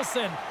to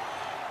Nielsen.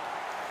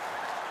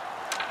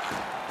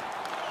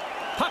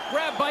 Puck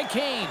grabbed by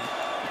Kane.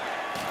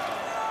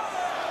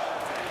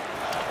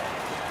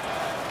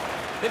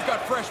 They've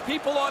got fresh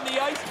people on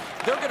the ice.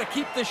 They're going to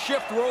keep this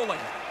shift rolling.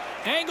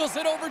 Angles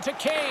it over to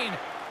Kane.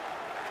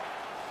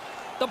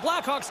 The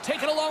Blackhawks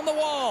take it along the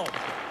wall.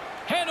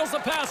 Handles the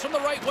pass from the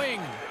right wing.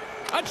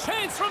 A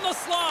chance from the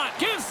slot.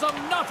 Gives them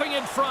nothing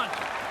in front.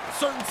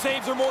 Certain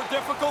saves are more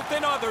difficult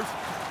than others.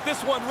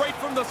 This one right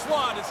from the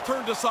slot is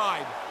turned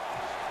aside.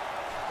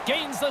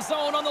 Gains the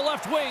zone on the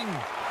left wing.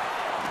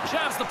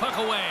 Jabs the puck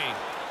away.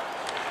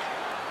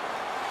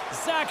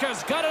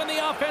 Zaka's got it on the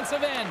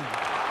offensive end.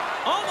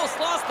 Almost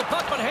lost the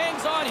puck, but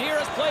hangs on here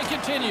as play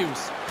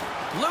continues.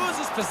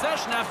 Loses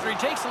possession after he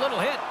takes a little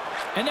hit.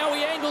 And now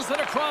he angles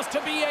it across to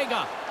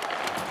Biega.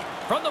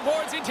 From the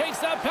boards, he takes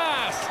that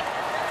pass.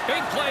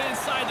 Big play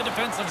inside the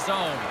defensive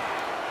zone.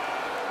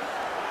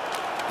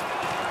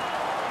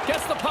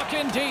 Gets the puck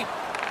in deep.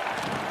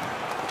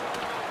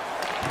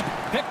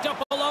 Picked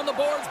up along the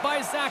boards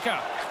by Zaka.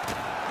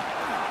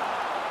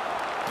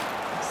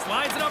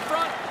 Slides it up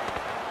front.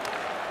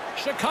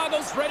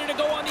 Chicago's ready to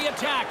go on the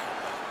attack.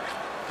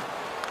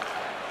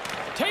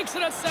 Takes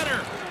it at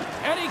center.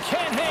 And he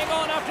can't hang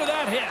on after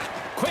that hit.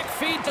 Quick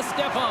feed to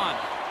step on.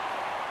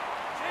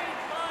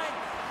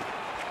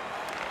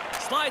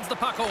 Slides the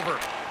puck over.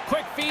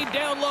 Quick feed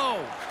down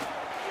low.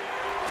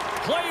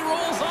 Play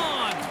rolls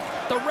on.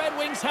 The Red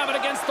Wings have it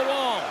against the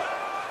wall.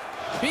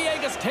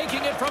 Villegas taking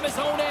it from his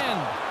own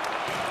end.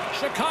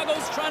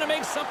 Chicago's trying to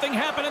make something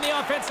happen in the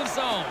offensive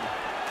zone.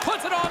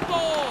 Puts it on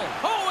goal.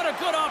 Oh, what a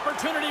good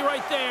opportunity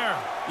right there.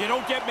 You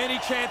don't get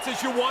many chances.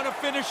 You want to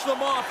finish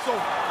them off, so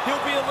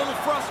he'll be a little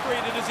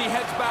frustrated as he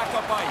heads back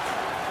up ice.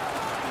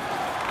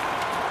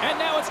 And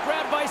now it's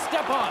grabbed by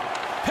Stepan.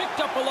 Picked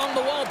up along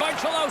the wall by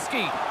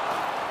Cholowski.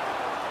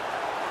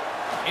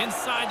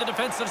 Inside the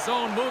defensive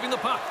zone, moving the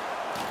puck.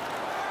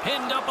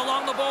 Pinned up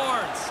along the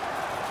boards.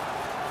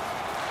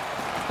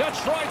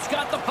 Detroit's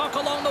got the puck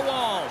along the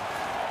wall.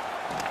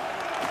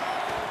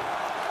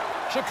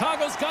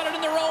 Chicago's got it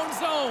in their own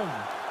zone.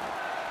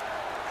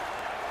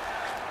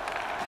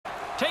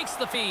 Takes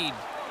the feed.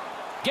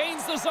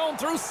 Gains the zone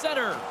through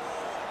center.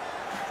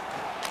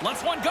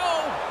 Lets one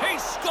go. He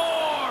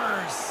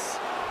scores!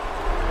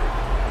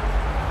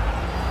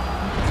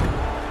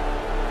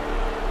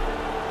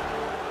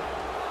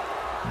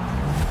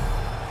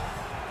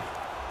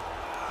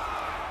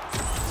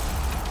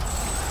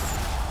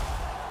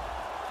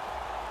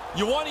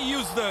 You want to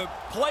use the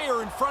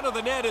player in front of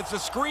the net as a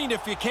screen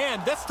if you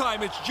can. This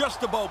time it's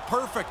just about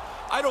perfect.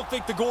 I don't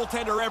think the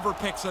goaltender ever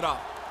picks it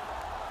up.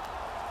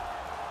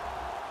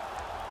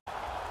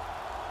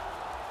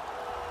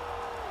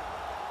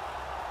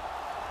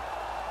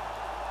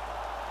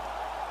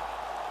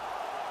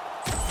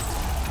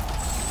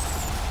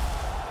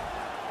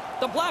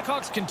 The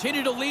Blackhawks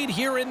continue to lead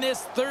here in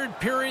this third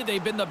period.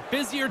 They've been the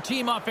busier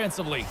team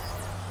offensively.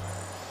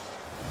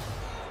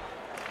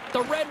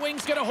 The Red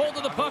Wings get a hold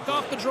of the puck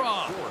off the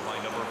draw.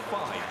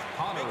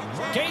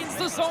 Gains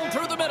the zone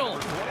through the middle.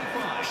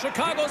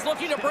 Chicago's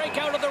looking to break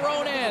out of their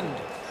own end.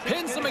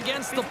 Pins them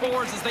against the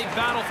boards as they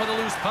battle for the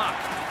loose puck.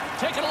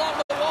 Taken along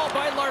the wall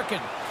by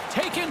Larkin.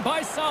 Taken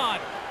by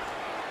Saad.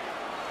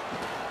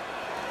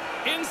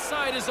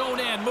 Inside his own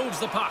end,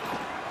 moves the puck.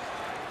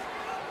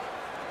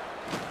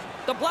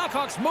 The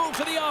Blackhawks move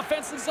to the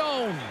offensive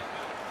zone.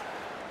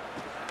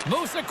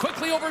 Moves it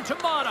quickly over to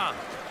Mata.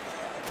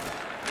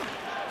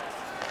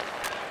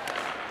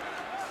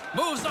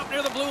 Moves up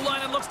near the blue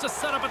line and looks to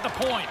set up at the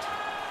point.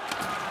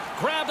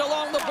 Grabbed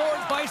along the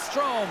boards by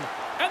Strome.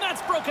 And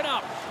that's broken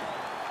up.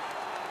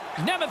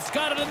 Nemeth's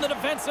got it in the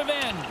defensive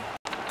end.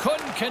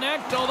 Couldn't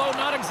connect, although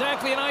not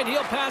exactly an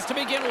ideal pass to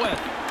begin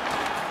with.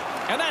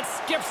 And that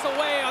skips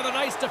away on a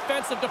nice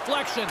defensive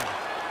deflection.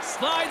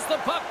 Slides the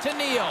puck to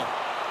Neal.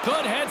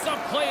 Good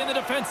heads-up play in the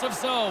defensive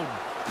zone.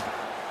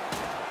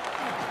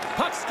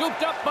 Puck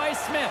scooped up by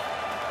Smith.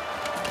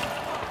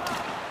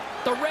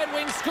 The Red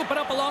Wings scoop it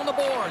up along the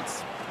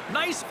boards.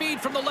 Nice feed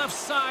from the left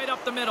side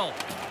up the middle.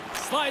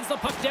 Slides the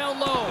puck down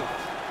low.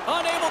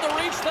 Unable to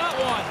reach that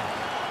one.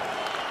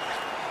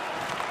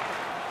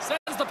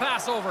 Sends the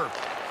pass over.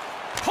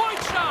 Point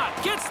shot.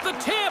 Gets the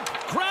tip.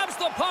 Grabs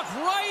the puck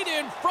right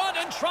in front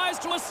and tries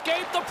to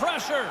escape the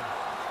pressure.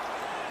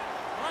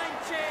 Line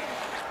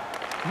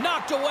change.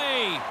 Knocked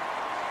away.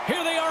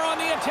 Here they are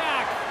on the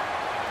attack.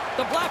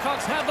 The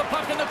Blackhawks have the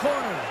puck in the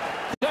corner.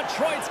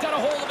 Detroit's got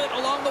a hold of it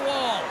along the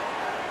wall.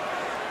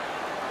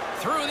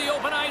 Through the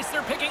open ice,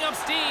 they're picking up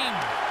steam.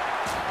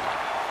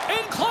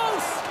 In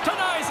close,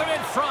 denies him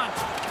in front.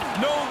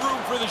 No room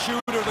for the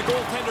shooter. The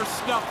goaltender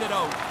snuffed it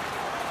out.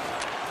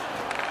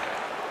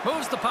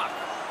 Moves the puck.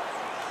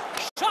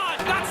 Shot,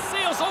 that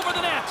sails over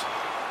the net.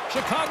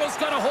 Chicago's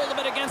got a hold of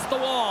it against the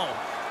wall.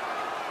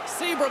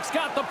 Seabrook's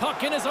got the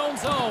puck in his own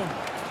zone.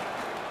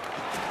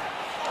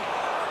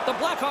 The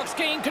Blackhawks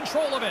gain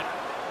control of it.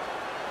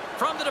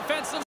 From the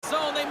defensive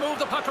zone, they move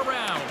the puck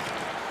around.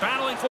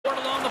 Battling for it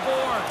along the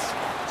boards.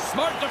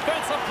 Smart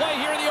defensive play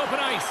here in the open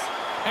ice.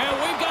 And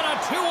we've got a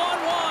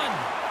 2-on-1.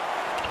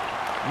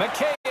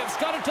 McCabe's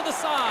got it to the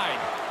side.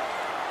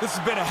 This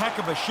has been a heck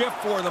of a shift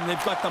for them.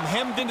 They've got them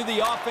hemmed into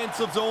the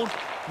offensive zone.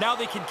 Now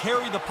they can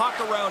carry the puck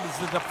around as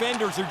the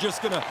defenders are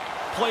just going to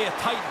play a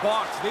tight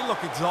box. They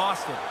look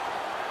exhausted.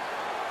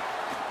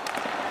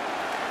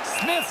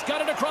 Smith's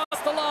got it across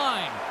the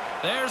line.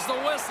 There's the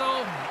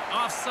whistle.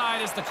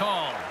 Offside is the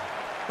call.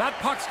 That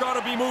puck's got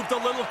to be moved a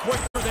little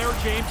quicker there,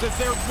 James, as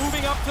they're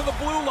moving up to the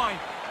blue line.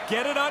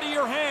 Get it out of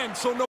your hand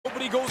so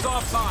nobody goes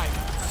offside.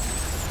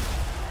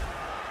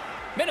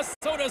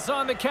 Minnesota's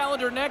on the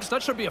calendar next.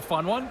 That should be a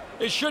fun one.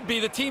 It should be.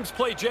 The teams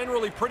play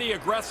generally pretty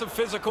aggressive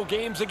physical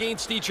games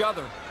against each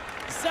other.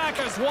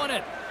 Zaka's won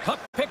it. Puck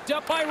picked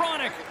up by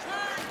Ronick.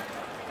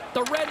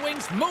 The Red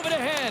Wings move it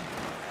ahead.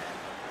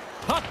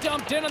 Puck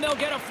dumped in and they'll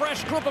get a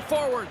fresh group of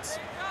forwards.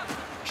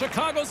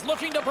 Chicago's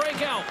looking to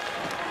break out.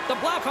 The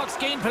Blackhawks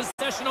gain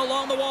possession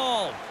along the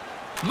wall.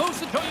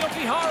 Moves it to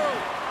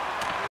Yokiharu.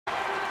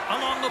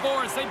 Along the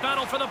boards, they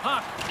battle for the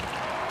puck.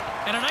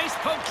 And a nice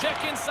poke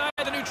check inside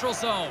the neutral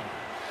zone.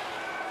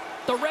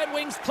 The Red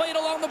Wings played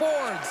along the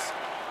boards.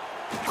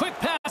 Quick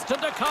pass to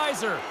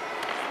DeKaiser.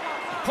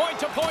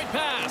 Point-to-point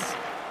pass.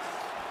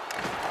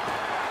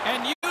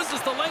 And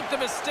uses the length of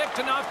his stick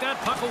to knock that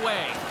puck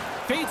away.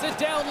 Feeds it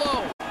down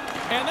low.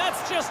 And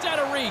that's just out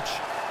of reach.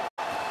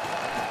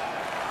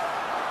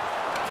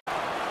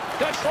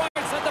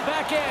 Detroit's the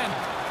back end.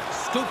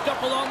 Scooped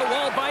up along the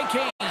wall by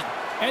Kane.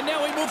 And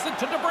now he moves it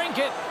to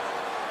DeBrincat.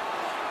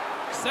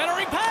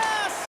 Centering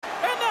pass!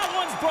 And that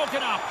one's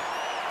broken up.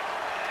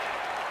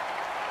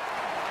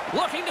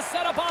 Looking to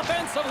set up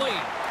offensively.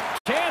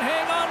 Can't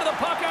hang on to the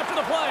puck after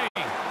the play.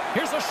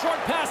 Here's a short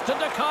pass to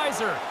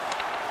DeKaiser.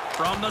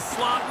 From the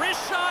slot,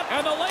 wrist shot,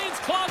 and the lane's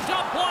clogged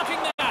up, blocking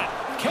that.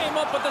 Came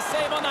up with the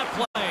save on that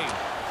play.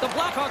 The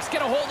Blackhawks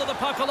get a hold of the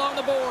puck along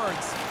the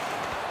boards.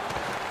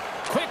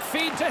 Quick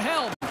feed to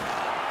Helm.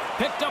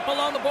 Picked up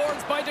along the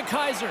boards by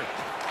DeKaiser.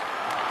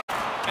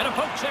 And a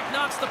poke check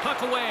knocks the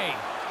puck away.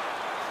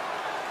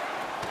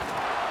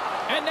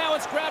 And now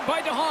it's grabbed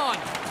by DeHaan.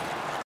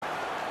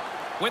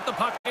 With the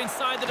puck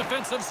inside the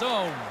defensive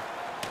zone.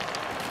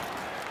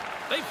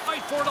 They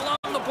fight for it along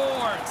the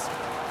boards.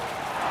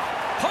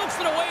 Pokes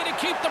it away to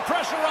keep the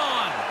pressure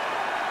on.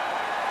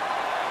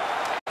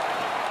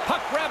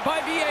 Puck grabbed by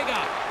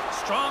Viega.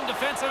 Strong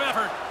defensive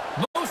effort.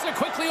 Moves it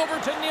quickly over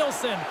to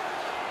Nielsen.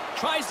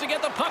 Tries to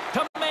get the puck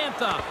to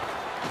Mantha.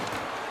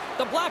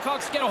 The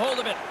Blackhawks get a hold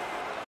of it.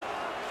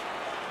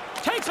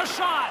 Takes a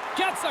shot.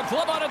 Gets a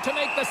glove on it to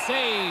make the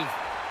save.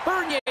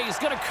 Bernier's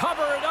going to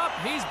cover it up.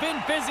 He's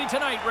been busy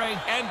tonight, Ray.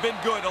 And been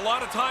good. A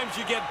lot of times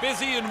you get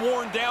busy and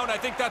worn down. I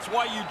think that's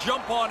why you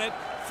jump on it,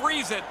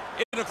 freeze it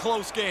in a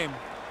close game.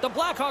 The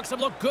Blackhawks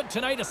have looked good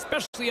tonight,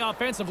 especially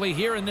offensively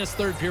here in this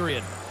third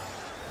period.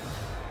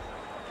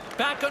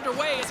 Back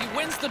underway as he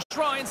wins the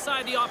draw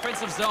inside the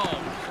offensive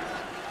zone.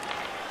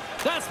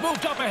 That's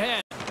moved up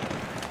ahead.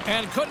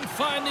 And couldn't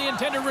find the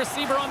intended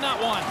receiver on that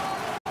one.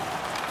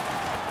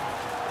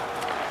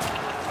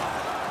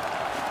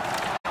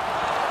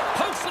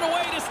 Pokes it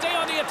away to stay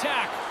on the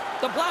attack.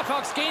 The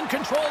Blackhawks gain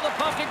control of the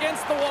puck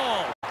against the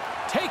wall.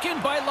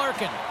 Taken by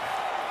Larkin.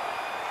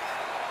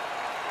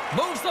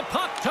 Moves the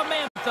puck to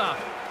Mantha.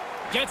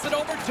 Gets it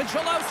over to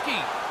Chalowski.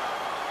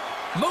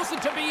 Moves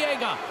it to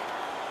Viega.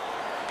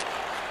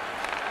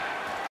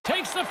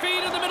 Takes the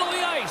feed in the middle of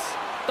the ice.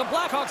 The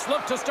Blackhawks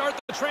look to start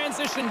the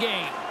transition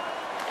game.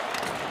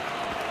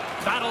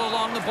 Battle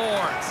along the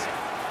boards.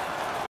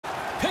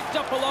 Picked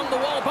up along the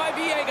wall by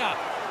Viega.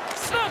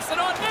 Snaps it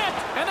on net,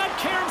 and that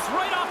caroms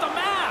right off the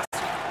mask.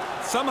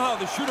 Somehow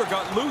the shooter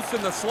got loose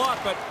in the slot,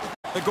 but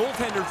the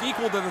goaltender's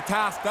equal to the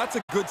task. That's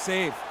a good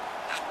save.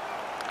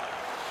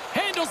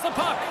 Handles the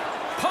puck.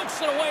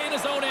 Pokes it away in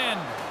his own end.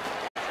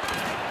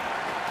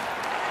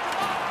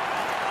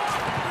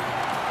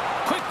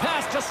 Quick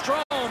pass to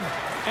Strome.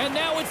 And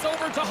now it's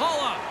over to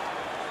Holla.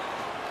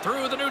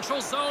 Through the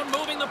neutral zone,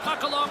 moving the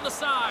puck along the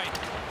side.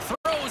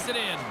 Throws it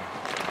in.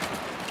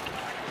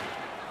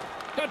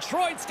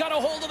 Detroit's got a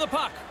hold of the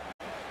puck.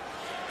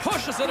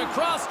 Pushes it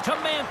across to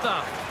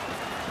Mantha.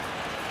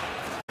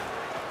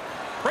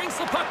 Brings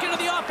the puck into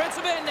the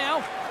offensive end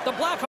now. The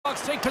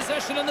Blackhawks take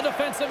possession in the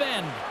defensive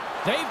end.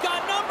 They've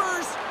got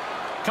numbers.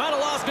 Kind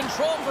of lost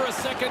control for a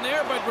second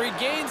there, but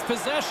regains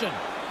possession.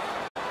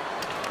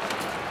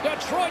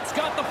 Detroit's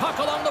got the puck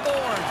along the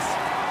boards.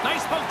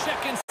 Nice poke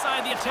check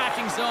inside the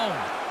attacking zone.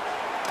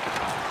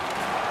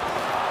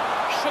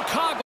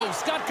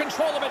 Chicago's got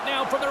control of it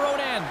now from their own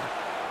end.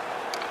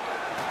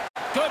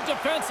 Good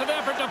defensive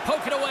effort to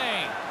poke it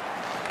away.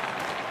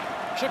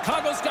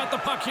 Chicago's got the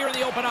puck here in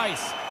the open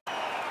ice.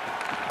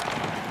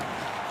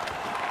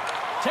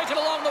 Taken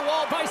along the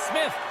wall by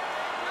Smith.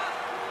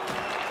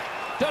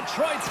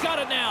 Detroit's got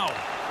it now.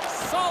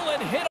 Solid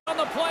hit on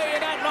the play,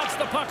 and that knocks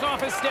the puck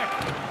off his stick.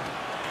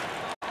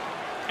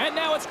 And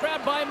now it's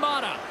grabbed by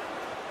Mata.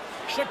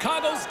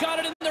 Chicago's got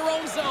it in their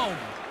own zone.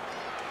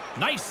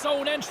 Nice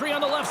zone entry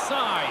on the left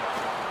side.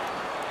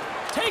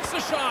 Takes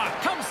a shot.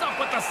 Comes up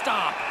with the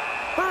stop.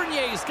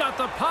 Bernier's got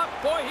the puck.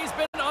 Boy, he's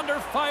been under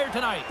fire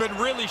tonight. Been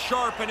really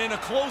sharp, and in a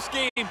close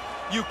game,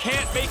 you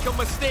can't make a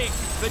mistake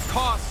that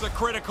costs a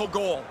critical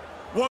goal.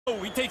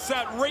 Whoa, he takes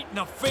that right in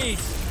the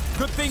face.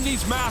 Good thing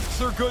these masks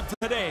are good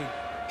today.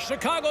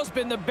 Chicago's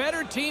been the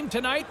better team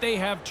tonight. They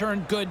have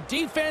turned good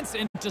defense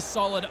into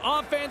solid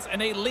offense,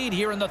 and they lead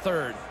here in the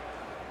third.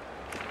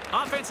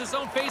 Offensive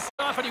zone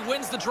face-off, and he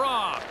wins the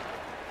draw.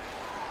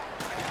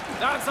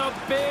 That's a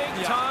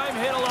big-time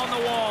hit along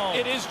the wall.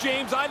 It is,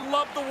 James. I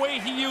love the way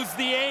he used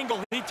the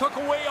angle. He took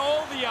away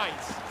all the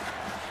ice.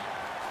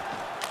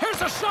 Here's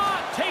a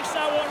shot. Takes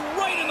that one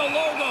right in the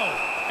logo.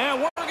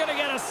 And we're going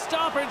to get a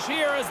stoppage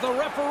here as the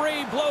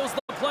referee blows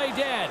the play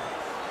dead.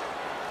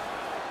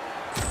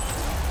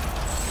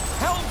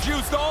 Helms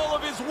used all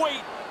of his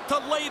weight to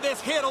lay this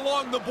hit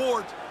along the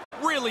board.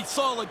 Really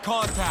solid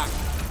contact.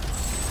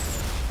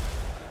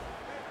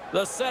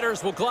 The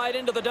setters will glide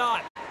into the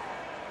dot.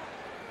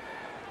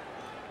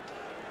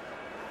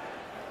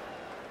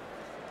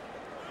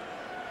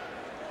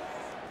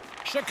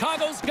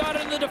 Chicago's got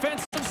it in the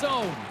defensive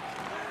zone.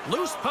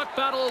 Loose puck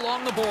battle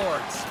along the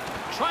boards.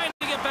 Trying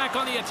to get back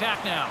on the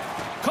attack now.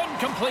 Couldn't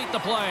complete the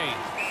play.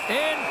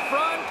 In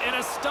front, and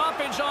a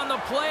stoppage on the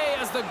play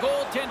as the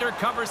goaltender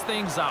covers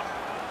things up.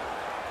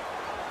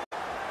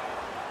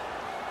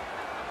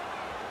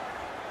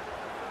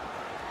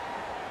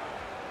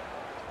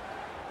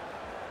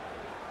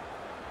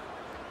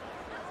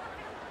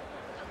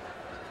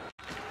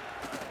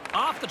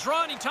 Off the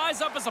draw, and he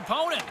ties up his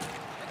opponent.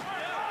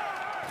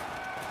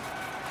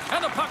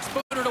 And the puck's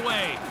booted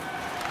away.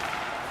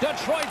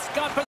 Detroit's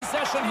got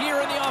possession here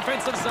in the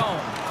offensive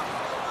zone.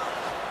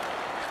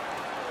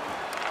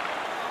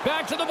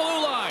 Back to the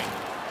blue line.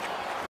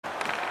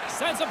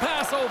 Sends a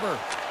pass over.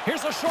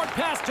 Here's a short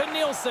pass to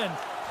Nielsen.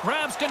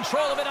 Grabs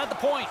control of it at the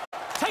point.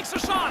 Takes a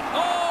shot.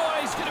 Oh,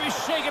 he's going to be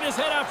shaking his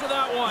head after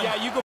that one.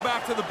 Yeah, you go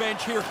back to the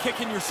bench here,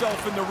 kicking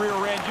yourself in the rear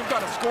end. You've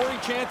got a scoring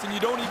chance, and you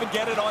don't even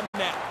get it on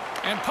net.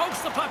 And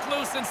pokes the puck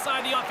loose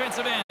inside the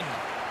offensive end.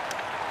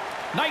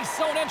 Nice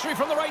zone entry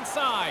from the right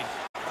side.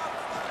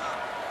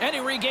 And he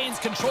regains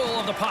control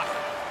of the puck.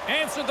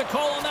 Answered the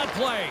call on that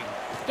play.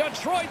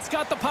 Detroit's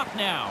got the puck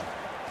now.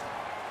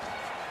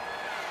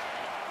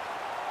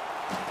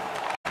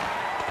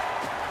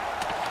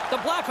 The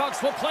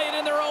Blackhawks will play it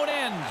in their own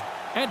end.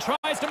 And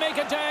tries to make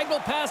a diagonal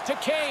pass to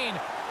Kane.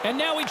 And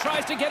now he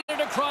tries to get it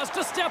across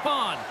to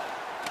Stepan.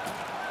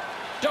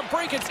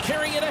 DeBrincat's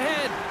carrying it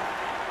ahead.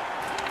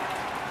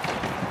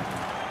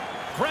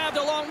 Grabbed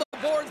along the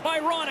boards by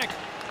Ronick.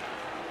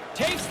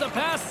 Takes the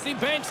pass as he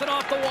banks it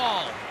off the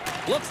wall.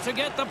 Looks to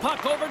get the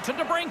puck over to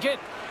DeBrincat.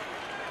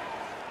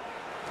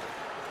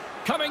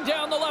 Coming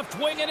down the left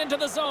wing and into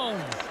the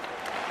zone.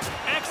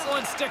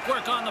 Excellent stick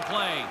work on the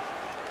play.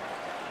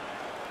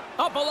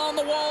 Up along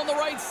the wall on the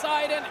right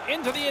side and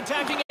into the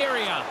attacking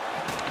area.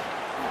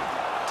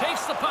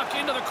 Takes the puck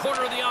into the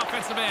corner of the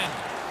offensive end.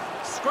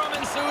 Scrum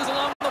ensues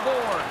along the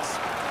boards.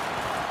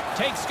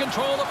 Takes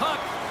control of the puck.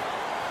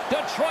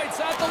 Detroit's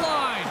at the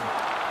line.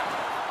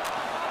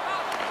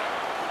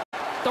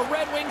 The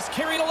Red Wings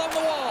carried along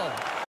the wall.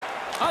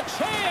 A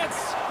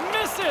chance!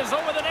 Misses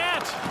over the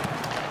net.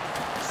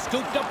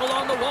 Scooped up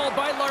along the wall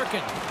by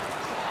Larkin.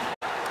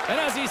 And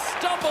as he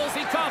stumbles,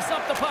 he coughs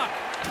up the puck.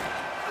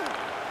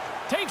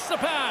 Takes the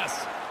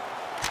pass.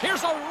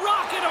 Here's a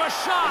rocket of a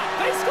shot.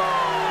 They score!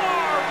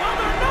 Well,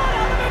 they're not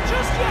out of it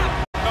just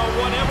yet. Now,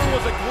 whatever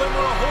was a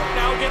glimmer of hope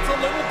now gets a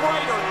little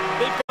brighter.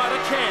 They've got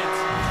a chance.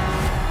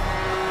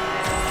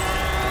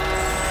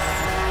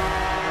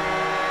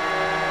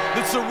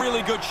 This is a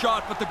really good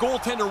shot, but the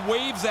goaltender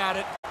waves at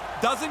it,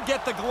 doesn't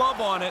get the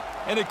glove on it,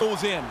 and it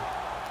goes in.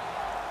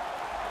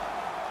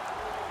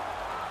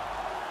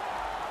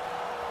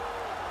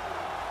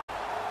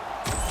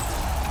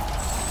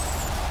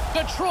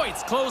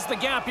 Detroit's closed the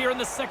gap here in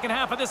the second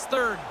half of this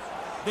third.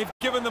 They've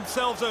given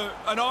themselves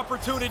an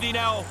opportunity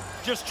now,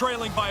 just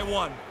trailing by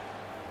one.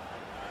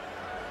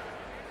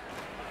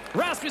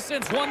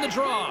 Rasmussen's won the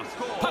draw.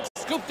 Puck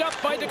scooped up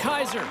by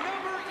DeKaiser.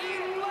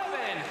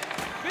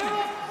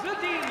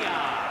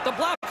 The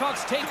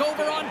Blackhawks take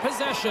over on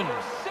possession.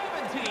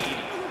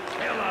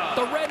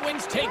 The Red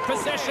Wings take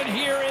possession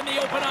here in the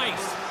open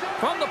ice.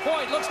 From the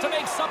point, looks to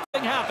make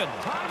something happen.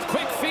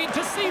 Quick feed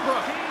to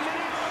Seabrook.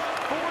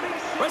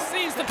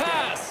 Receives the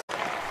pass.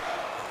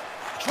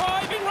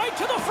 Driving right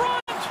to the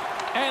front.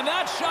 And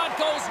that shot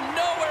goes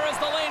nowhere as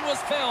the lane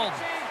was filled.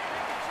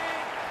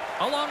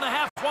 Along the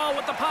half wall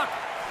with the puck.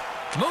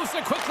 Moves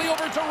it quickly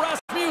over to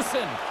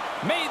Rasmussen.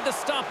 Made the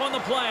stop on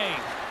the play.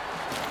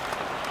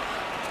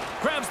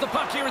 Grabs the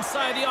puck here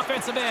inside the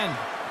offensive end.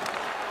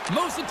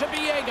 Moves it to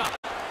Biega.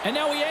 And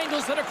now he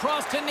angles it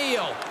across to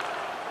Neal.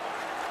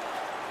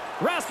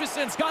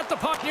 Rasmussen's got the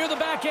puck near the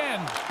back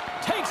end.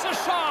 Takes a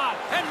shot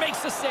and makes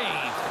the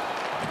save.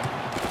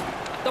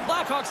 The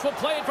Blackhawks will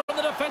play it from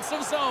the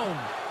defensive zone.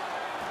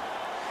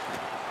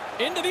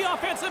 Into the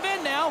offensive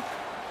end now.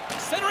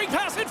 Centering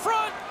pass in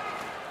front.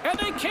 And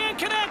they can't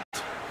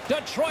connect.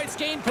 Detroit's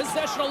gained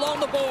possession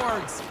along the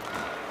boards.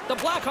 The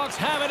Blackhawks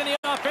have it in the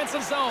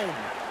offensive zone.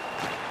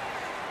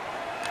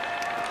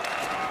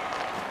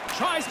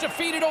 Tries to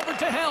feed it over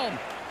to Helm.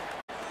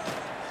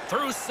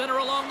 Through center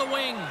along the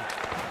wing.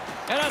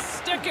 And a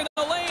stick in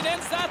the lane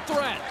ends that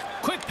threat.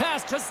 Quick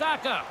pass to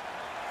Zaka.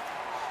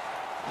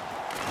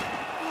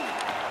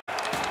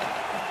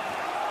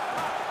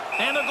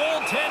 And the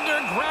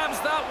goaltender grabs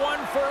that one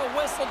for a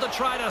whistle to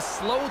try to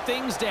slow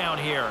things down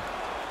here.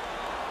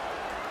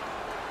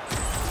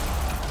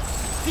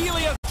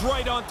 Delia's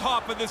right on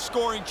top of this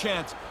scoring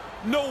chance.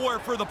 Nowhere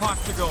for the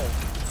puck to go.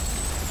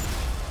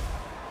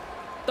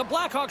 The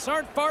Blackhawks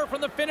aren't far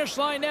from the finish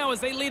line now as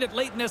they lead it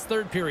late in this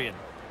third period.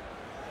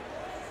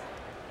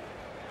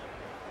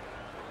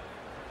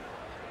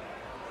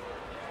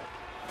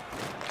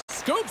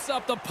 Scoops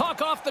up the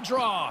puck off the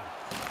draw.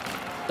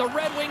 The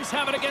Red Wings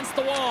have it against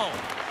the wall.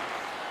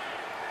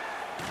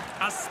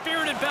 A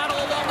spirited battle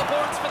along the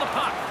boards for the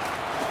puck.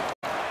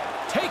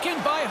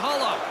 Taken by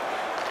Hulla.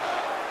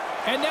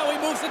 And now he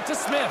moves it to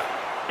Smith.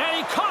 And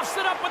he coughs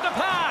it up with the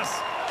pass.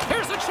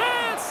 Here's a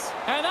chance.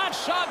 And that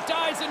shot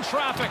dies in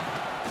traffic.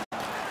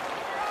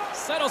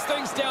 Settles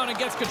things down and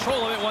gets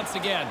control of it once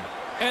again.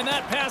 And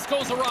that pass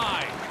goes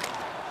awry.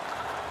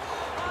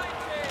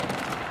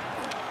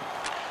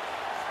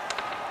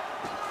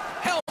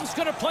 Helm's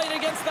going to play it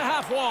against the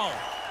half wall.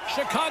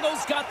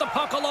 Chicago's got the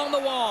puck along the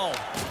wall.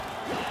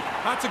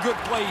 That's a good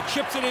play. He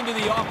chips it into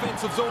the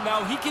offensive zone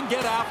now. He can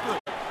get after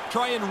it.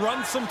 Try and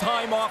run some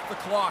time off the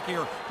clock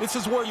here. This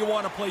is where you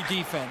want to play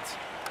defense.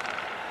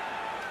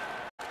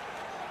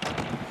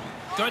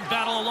 Good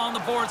battle along the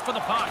boards for the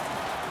puck.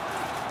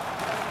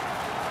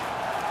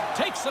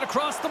 Takes it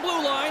across the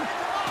blue line.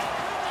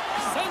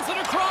 Sends it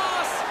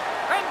across.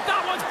 And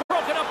that one's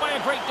broken up by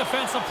a great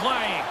defensive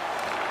play.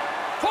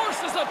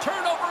 Forces a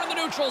turnover in the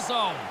neutral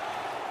zone.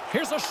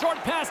 Here's a short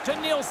pass to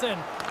Nielsen.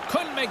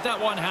 Couldn't make that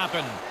one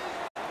happen.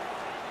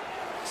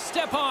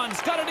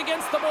 Stepan's got it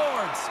against the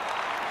boards.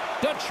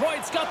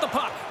 Detroit's got the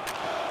puck.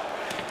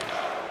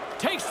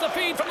 Takes the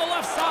feed from the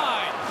left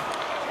side.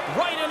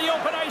 Right in the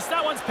open ice.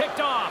 That one's picked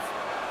off.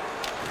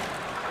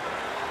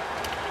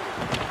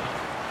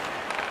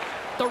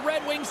 The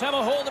Red Wings have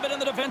a hold of it in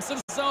the defensive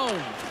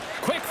zone.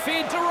 Quick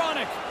feed to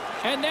Ronick.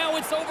 And now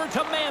it's over to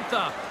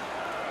Mantha.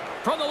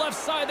 From the left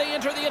side, they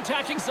enter the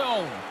attacking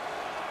zone.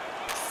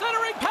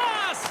 Centering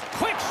pass.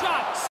 Quick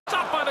shot.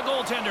 Stopped by the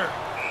goaltender.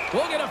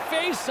 We'll get a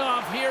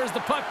face-off here as the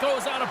puck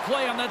goes out of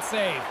play on that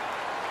save.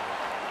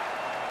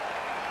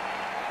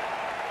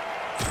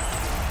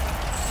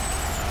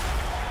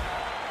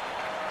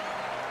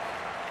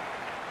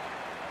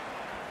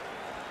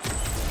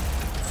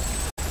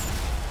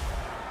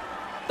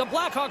 The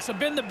Blackhawks have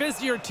been the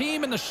busier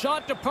team in the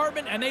shot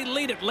department, and they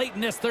lead it late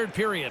in this third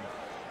period.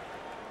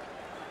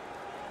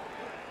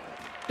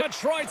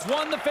 Detroit's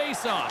won the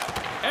faceoff,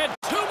 and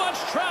too much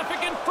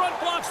traffic in front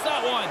blocks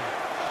that one.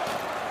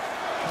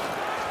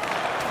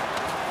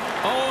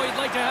 Oh, he'd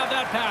like to have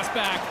that pass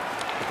back.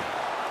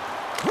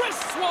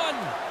 Wrists one.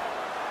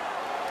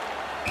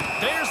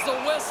 There's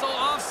the whistle.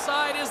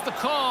 Offside is the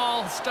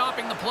call,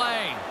 stopping the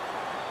play.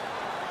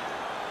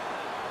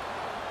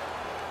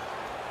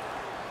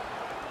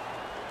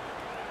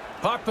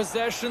 Puck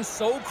possession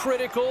so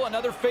critical.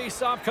 Another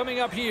face-off coming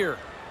up here.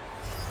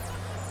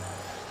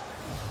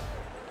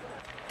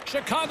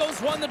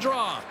 Chicago's won the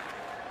draw.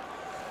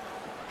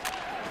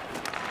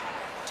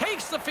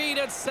 Takes the feed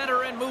at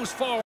center and moves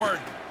forward.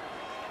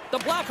 The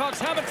Blackhawks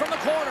have it from the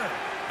corner.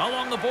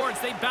 Along the boards,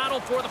 they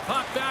battle for the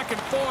puck back and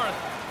forth.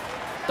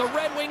 The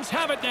Red Wings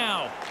have it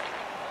now.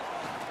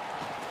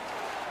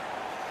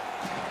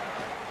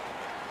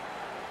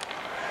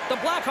 The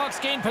Blackhawks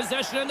gain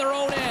possession in their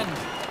own end.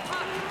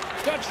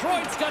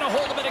 Detroit's got a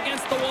hold of it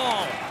against the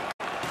wall.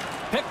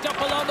 Picked up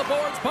along the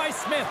boards by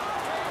Smith.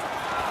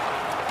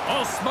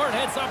 Oh, smart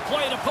heads-up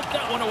play to put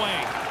that one away.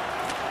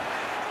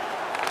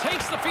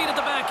 Takes the feed at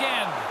the back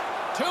end.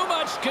 Too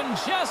much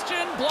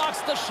congestion,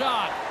 blocks the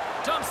shot.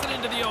 Dumps it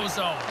into the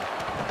O-zone.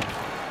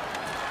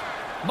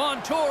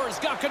 Montour's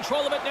got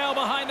control of it now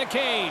behind the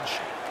cage.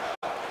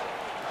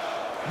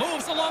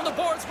 Moves along the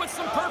boards with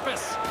some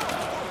purpose.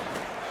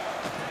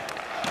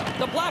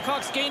 The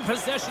Blackhawks gain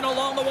possession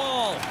along the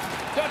wall.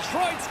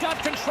 Detroit's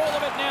got control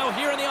of it now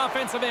here in the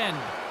offensive end.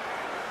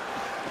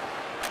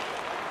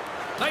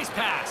 Nice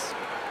pass.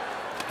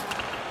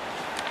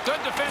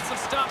 Good defensive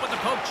stop with the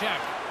poke check.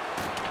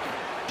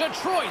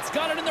 Detroit's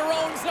got it in their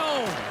own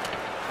zone.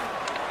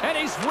 And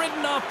he's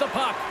ridden off the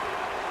puck.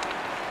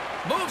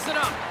 Moves it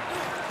up.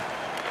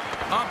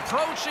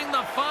 Approaching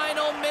the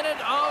final minute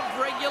of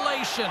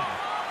regulation.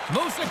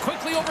 Moves it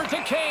quickly over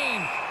to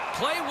Kane.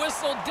 Play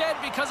whistle dead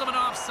because of an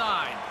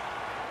offside.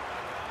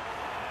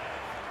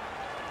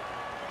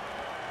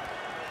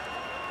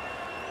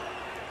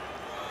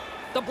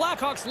 The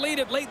Blackhawks lead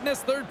it late in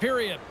this third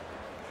period.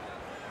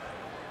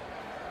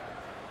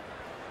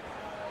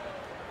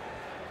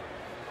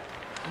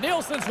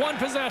 Nielsen's won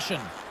possession.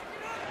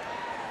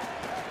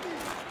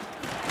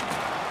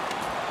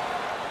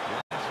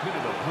 Last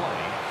minute of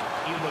play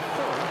in the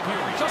third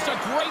period. Just a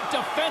great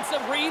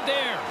defensive read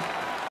there.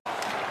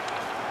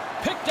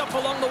 Picked up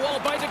along the wall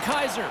by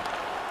DeKaiser.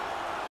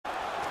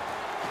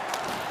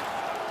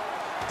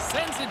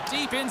 Sends it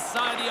deep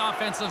inside the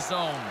offensive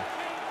zone.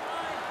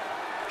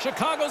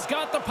 Chicago's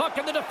got the puck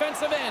in the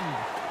defensive end.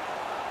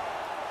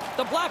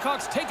 The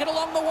Blackhawks take it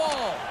along the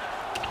wall.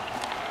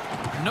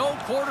 No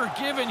quarter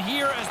given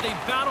here as they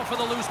battle for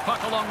the loose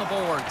puck along the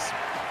boards.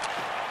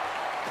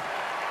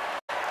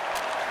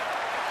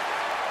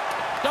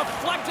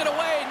 Deflected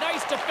away.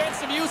 Nice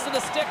defensive use of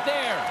the stick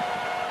there.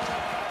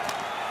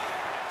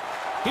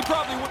 He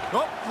probably would.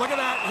 Oh, look at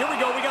that. Here we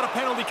go. We got a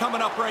penalty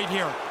coming up right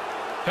here.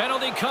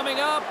 Penalty coming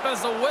up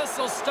as the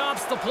whistle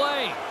stops the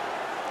play.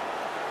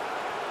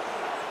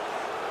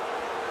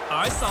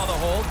 I saw the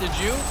hold, did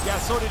you? Yeah,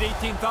 so did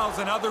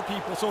 18,000 other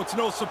people, so it's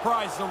no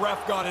surprise the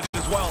ref got it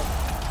as well.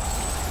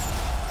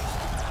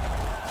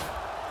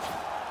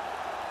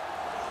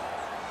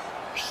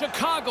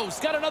 Chicago's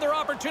got another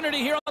opportunity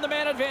here on the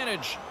man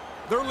advantage.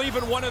 They're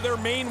leaving one of their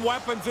main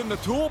weapons in the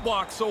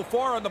toolbox so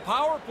far on the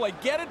power play.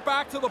 Get it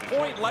back to the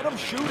point. Let them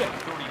shoot it.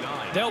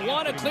 They'll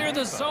want to clear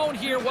the zone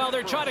here while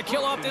they're trying to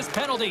kill off this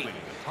penalty.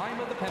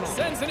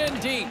 Sends it in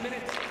deep.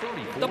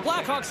 The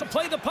Blackhawks will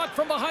play the puck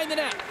from behind the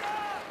net.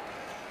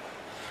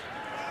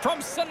 From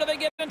center, they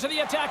get into the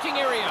attacking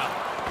area.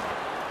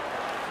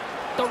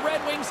 The Red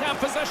Wings have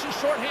possession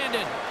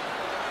shorthanded.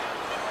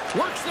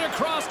 Works it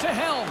across to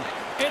Helm.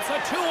 It's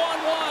a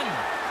 2-on-1.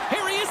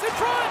 Here he is in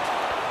front.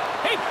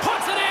 He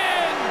puts it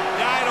in.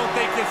 Yeah, I don't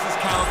think this is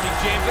counting,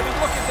 James. I mean,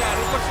 look at that.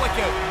 It looks like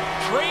a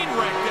train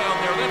wreck down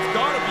there. That's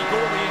got to be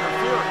goalie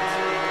interference.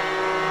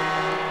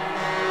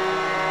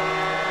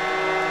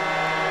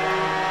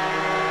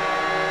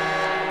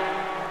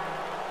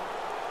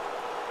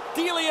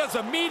 Garcia's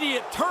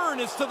immediate turn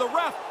is to the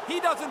ref. He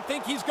doesn't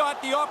think he's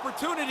got the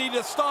opportunity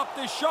to stop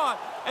this shot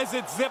as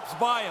it zips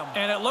by him.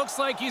 And it looks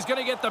like he's going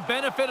to get the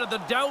benefit of the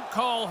doubt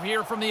call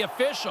here from the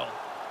official.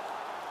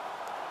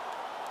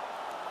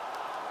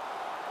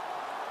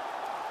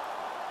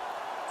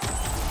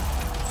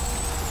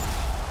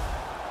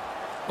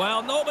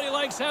 Well, nobody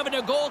likes having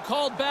a goal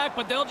called back,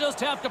 but they'll just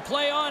have to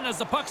play on as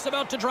the puck's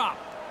about to drop.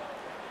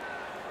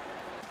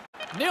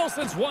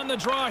 Nielsen's won the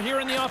draw here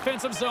in the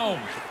offensive zone.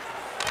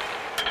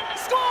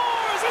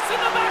 Scores! It's in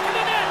the back of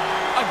the net!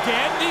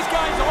 Again, these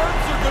guys'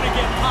 arms are going to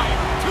get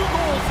tired. 2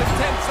 goals in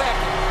 10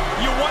 seconds.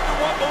 You wonder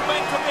what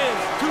momentum is.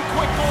 2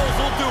 quick goals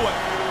will do it.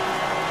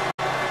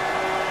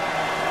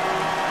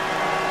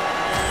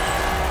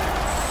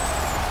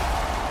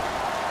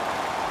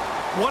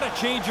 What a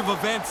change of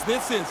events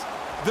this is.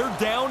 They're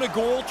down a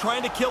goal,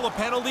 trying to kill a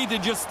penalty to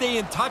just stay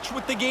in touch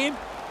with the game.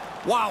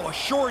 Wow, a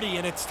shorty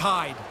and it's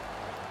tied.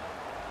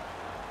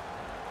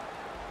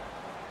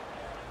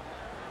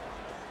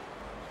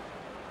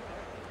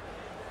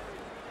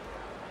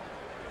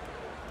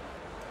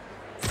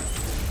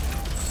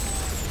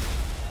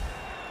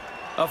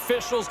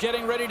 Officials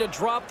getting ready to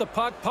drop the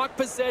puck. Puck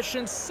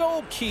possession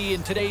so key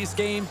in today's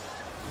game.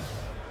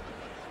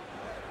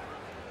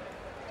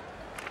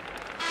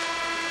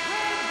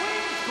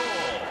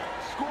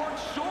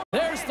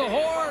 There's the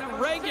horn.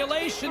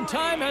 Regulation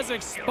time has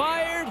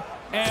expired,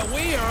 and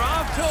we are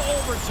off to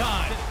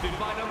overtime.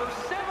 By number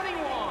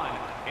 71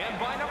 and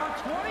by number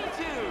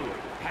 22,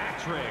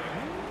 Patrick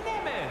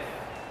Nemeth.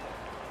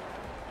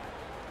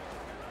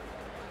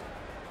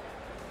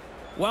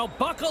 Well,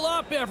 buckle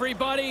up,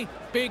 everybody,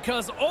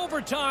 because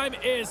overtime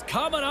is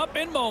coming up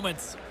in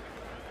moments.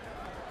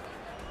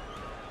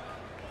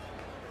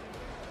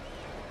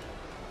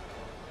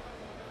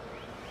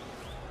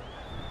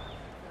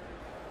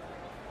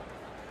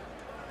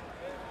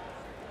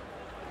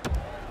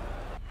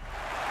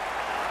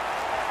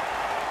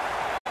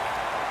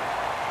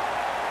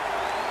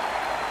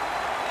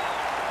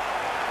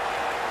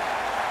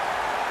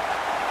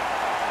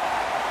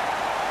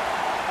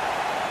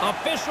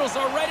 Officials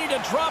are ready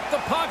to drop the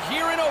puck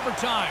here in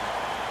overtime.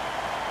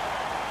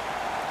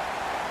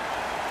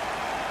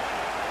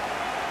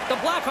 The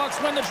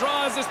Blackhawks win the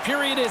draw as this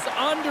period is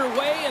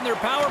underway and their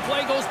power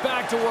play goes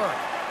back to work.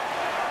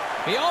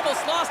 He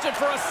almost lost it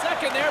for a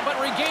second there, but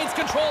regains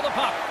control of the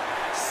puck.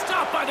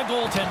 Stopped by the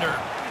goaltender.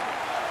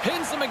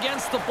 Pins him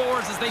against the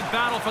boards as they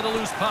battle for the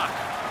loose puck.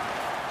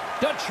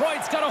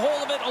 Detroit's got a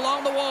hold of it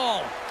along the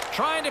wall.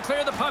 Trying to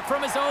clear the puck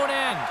from his own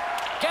end.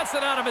 Gets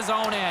it out of his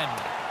own end.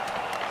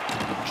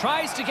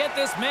 Tries to get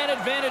this man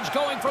advantage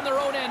going from their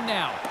own end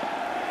now.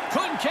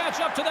 Couldn't catch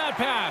up to that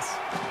pass.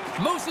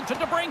 Moves it to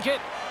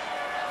DeBrincat.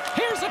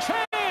 Here's a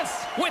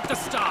chance with the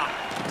stop.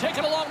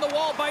 Taken along the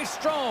wall by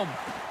Strome.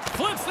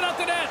 Flips it up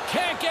the net.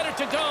 Can't get it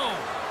to go.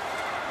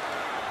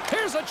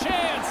 Here's a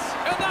chance,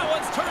 and that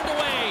one's turned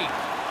away.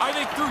 I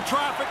think through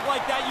traffic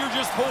like that, you're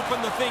just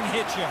hoping the thing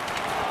hits you.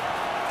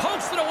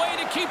 Pokes it away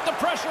to keep the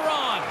pressure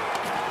on.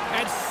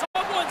 And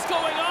someone's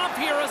going off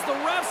here as the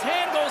ref's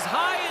hand goes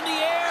high in the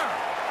air.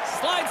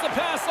 Slides the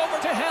pass over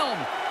to Helm.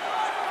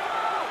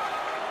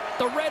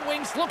 The Red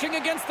Wings looking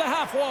against the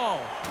half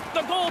wall. The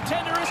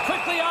goaltender is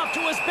quickly off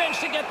to his bench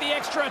to get the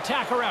extra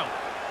attacker out.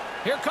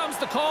 Here comes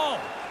the call.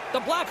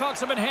 The Blackhawks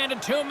have been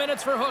handed 2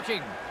 minutes for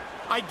hooking.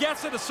 I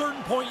guess at a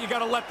certain point you got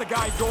to let the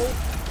guy go,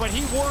 but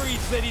he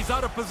worries that he's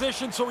out of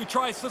position, so he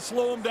tries to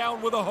slow him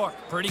down with a hook.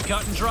 Pretty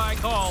cut and dry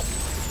call.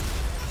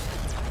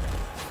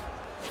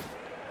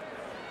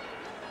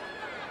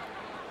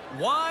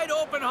 Wide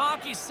open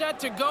hockey set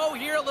to go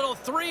here. A little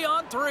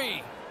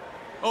 3-on-3.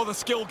 Oh, the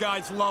skill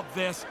guys love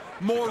this.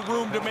 More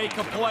room to make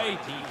a play.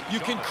 You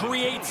can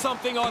create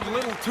something on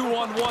little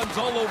 2-on-1s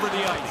all over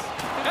the ice.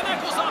 And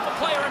that goes off a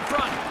player in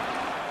front.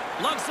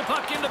 Lugs the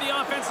puck into the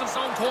offensive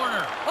zone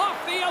corner. Off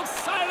the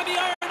outside of the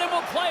iron and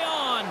will play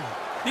on.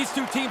 These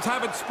two teams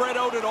haven't spread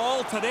out at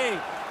all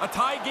today. A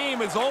tie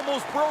game is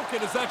almost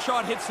broken as that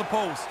shot hits the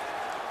post.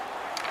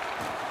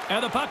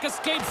 And the puck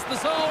escapes the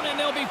zone, and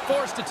they'll be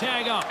forced to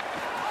tag up.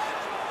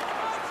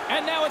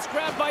 And now it's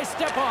grabbed by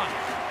Stepan.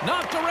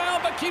 Knocked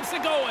around, but keeps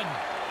it going.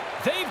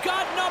 They've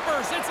got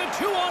numbers. It's a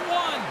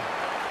 2-on-1.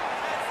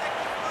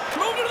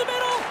 Move to the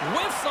middle.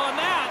 Whiffs on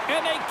that,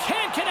 and they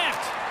can't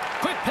connect.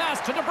 Quick pass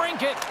to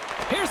DeBrincat.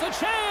 Here's a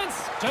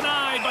chance.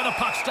 Denied by the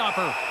puck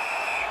stopper.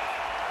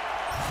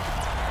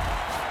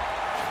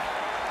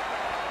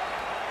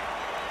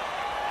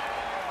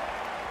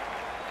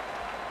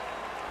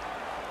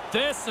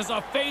 This is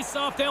a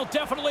face-off they'll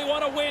definitely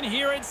want to win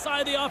here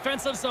inside the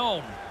offensive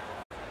zone.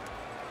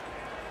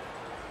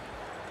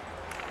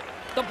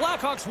 The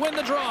Blackhawks win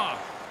the draw.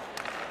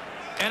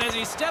 And as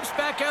he steps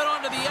back out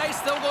onto the ice,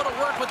 they'll go to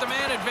work with the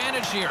man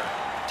advantage here.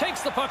 Takes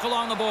the puck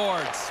along the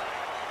boards.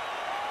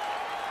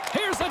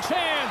 Here's a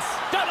chance.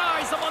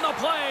 Denies him on the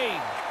play.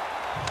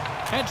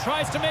 And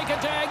tries to make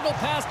a diagonal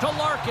pass to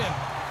Larkin.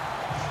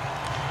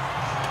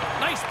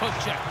 Nice poke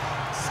check.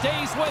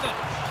 Stays with it.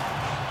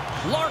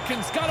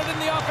 Larkin's got it in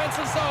the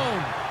offensive zone.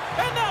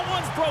 And that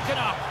one's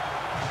broken up.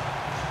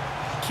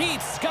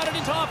 Keith's got it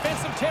into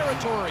offensive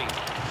territory.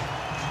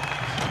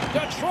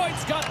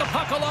 Detroit's got the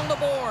puck along the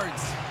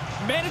boards.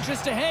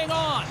 Manages to hang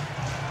on.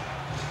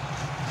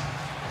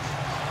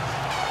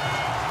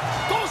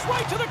 Goes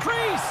right to the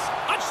crease.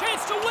 A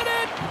chance to win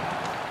it.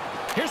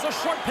 Here's a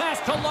short pass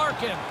to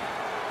Larkin.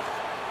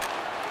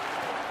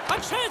 A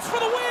chance for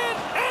the win,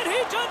 and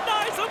he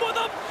denies him with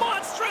a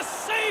monstrous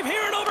save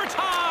here in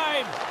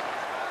overtime.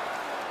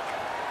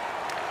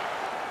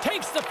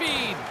 Takes the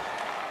feed.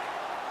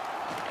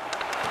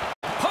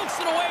 Pokes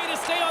it away to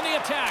stay on the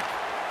attack.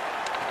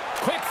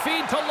 Quick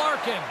feed to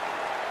Larkin.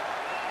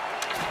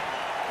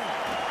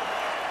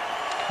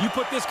 You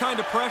put this kind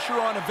of pressure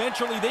on,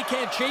 eventually they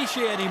can't chase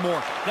you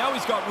anymore. Now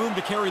he's got room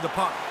to carry the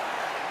puck.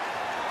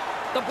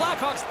 The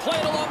Blackhawks play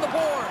it along the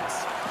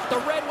boards. The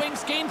Red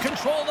Wings gain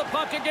control of the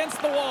puck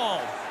against the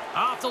wall.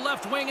 Off the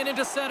left wing and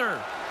into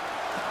center.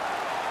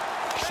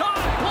 Shot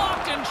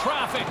blocked in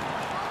traffic.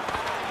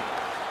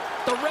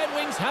 The Red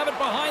Wings have it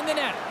behind the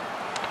net.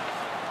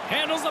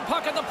 Handles the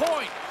puck at the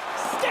point.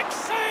 Stick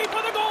save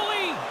by the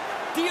goalie.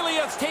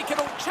 Delia's taken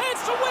a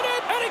chance to win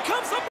it, and he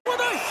comes up with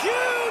a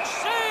huge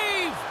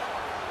save.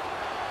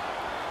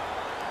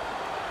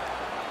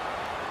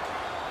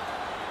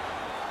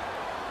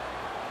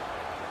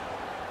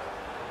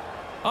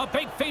 A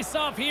big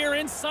face-off here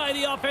inside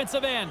the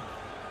offensive end.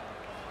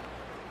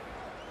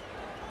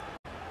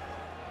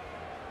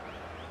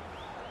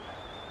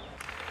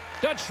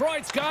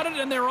 Detroit's got it,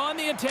 and they're on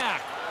the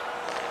attack.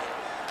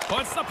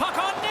 Puts the puck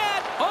on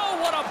net. Oh,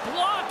 what a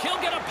block.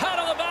 He'll get a pat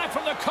on the back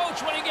from the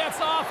coach when he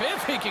gets off,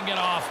 if he can get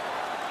off.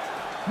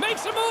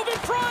 Makes a move in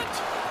front,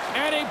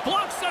 and he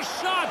blocks the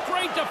shot.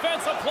 Great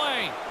defensive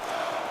play.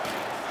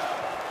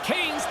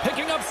 Kane's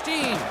picking up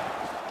steam.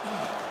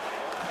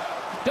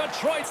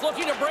 Detroit's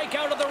looking to break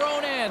out of their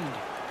own end.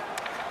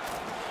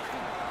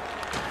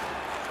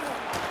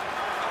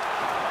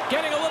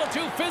 Getting a little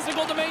too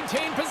physical to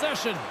maintain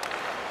possession.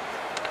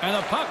 And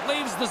the puck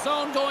leaves the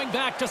zone going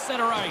back to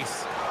center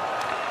ice.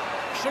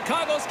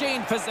 Chicago's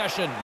gained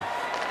possession.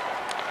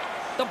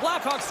 The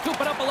Blackhawks scoop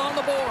it up along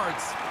the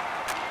boards.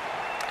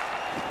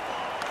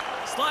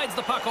 Slides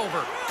the puck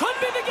over. Could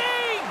be the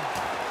game!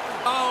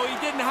 Oh, he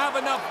didn't have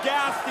enough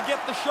gas to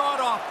get the shot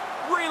off.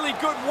 Really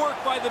good work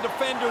by the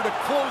defender to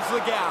close the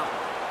gap.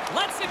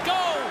 Lets it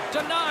go.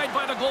 Denied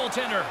by the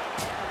goaltender.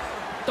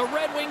 The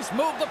Red Wings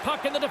move the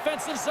puck in the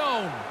defensive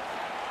zone.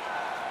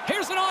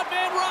 Here's an odd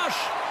man rush.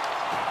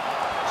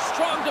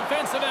 Strong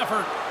defensive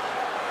effort.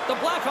 The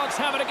Blackhawks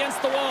have it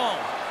against the wall.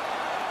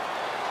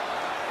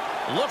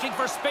 Looking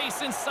for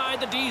space inside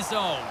the D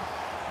zone.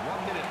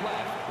 1 minute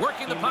left.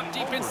 Working the puck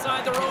deep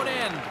inside their own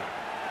end.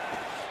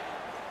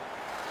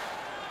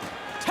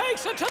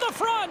 Takes it to the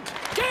front.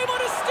 Game on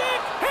his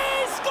stick.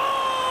 He scores!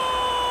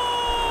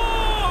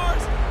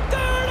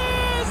 There it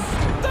is!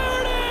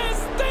 There it is!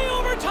 The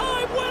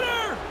overtime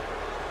winner!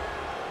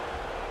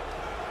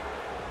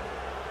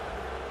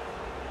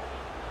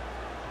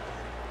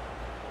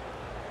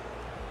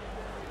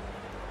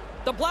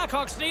 The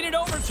Blackhawks needed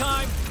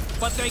overtime,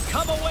 but they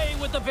come away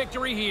with the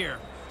victory here.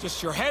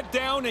 Just your head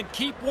down and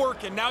keep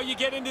working. Now you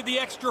get into the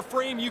extra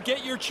frame, you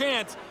get your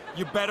chance.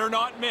 You better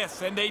not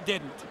miss, and they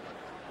didn't.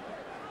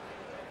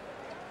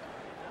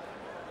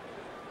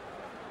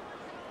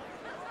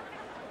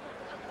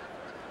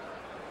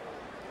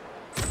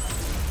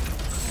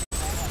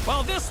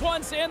 Well, this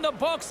one's in the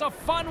books. A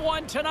fun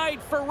one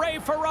tonight for Ray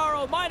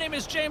Ferraro. My name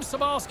is James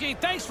Cybulski.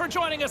 Thanks for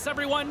joining us,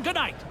 everyone. Good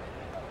night.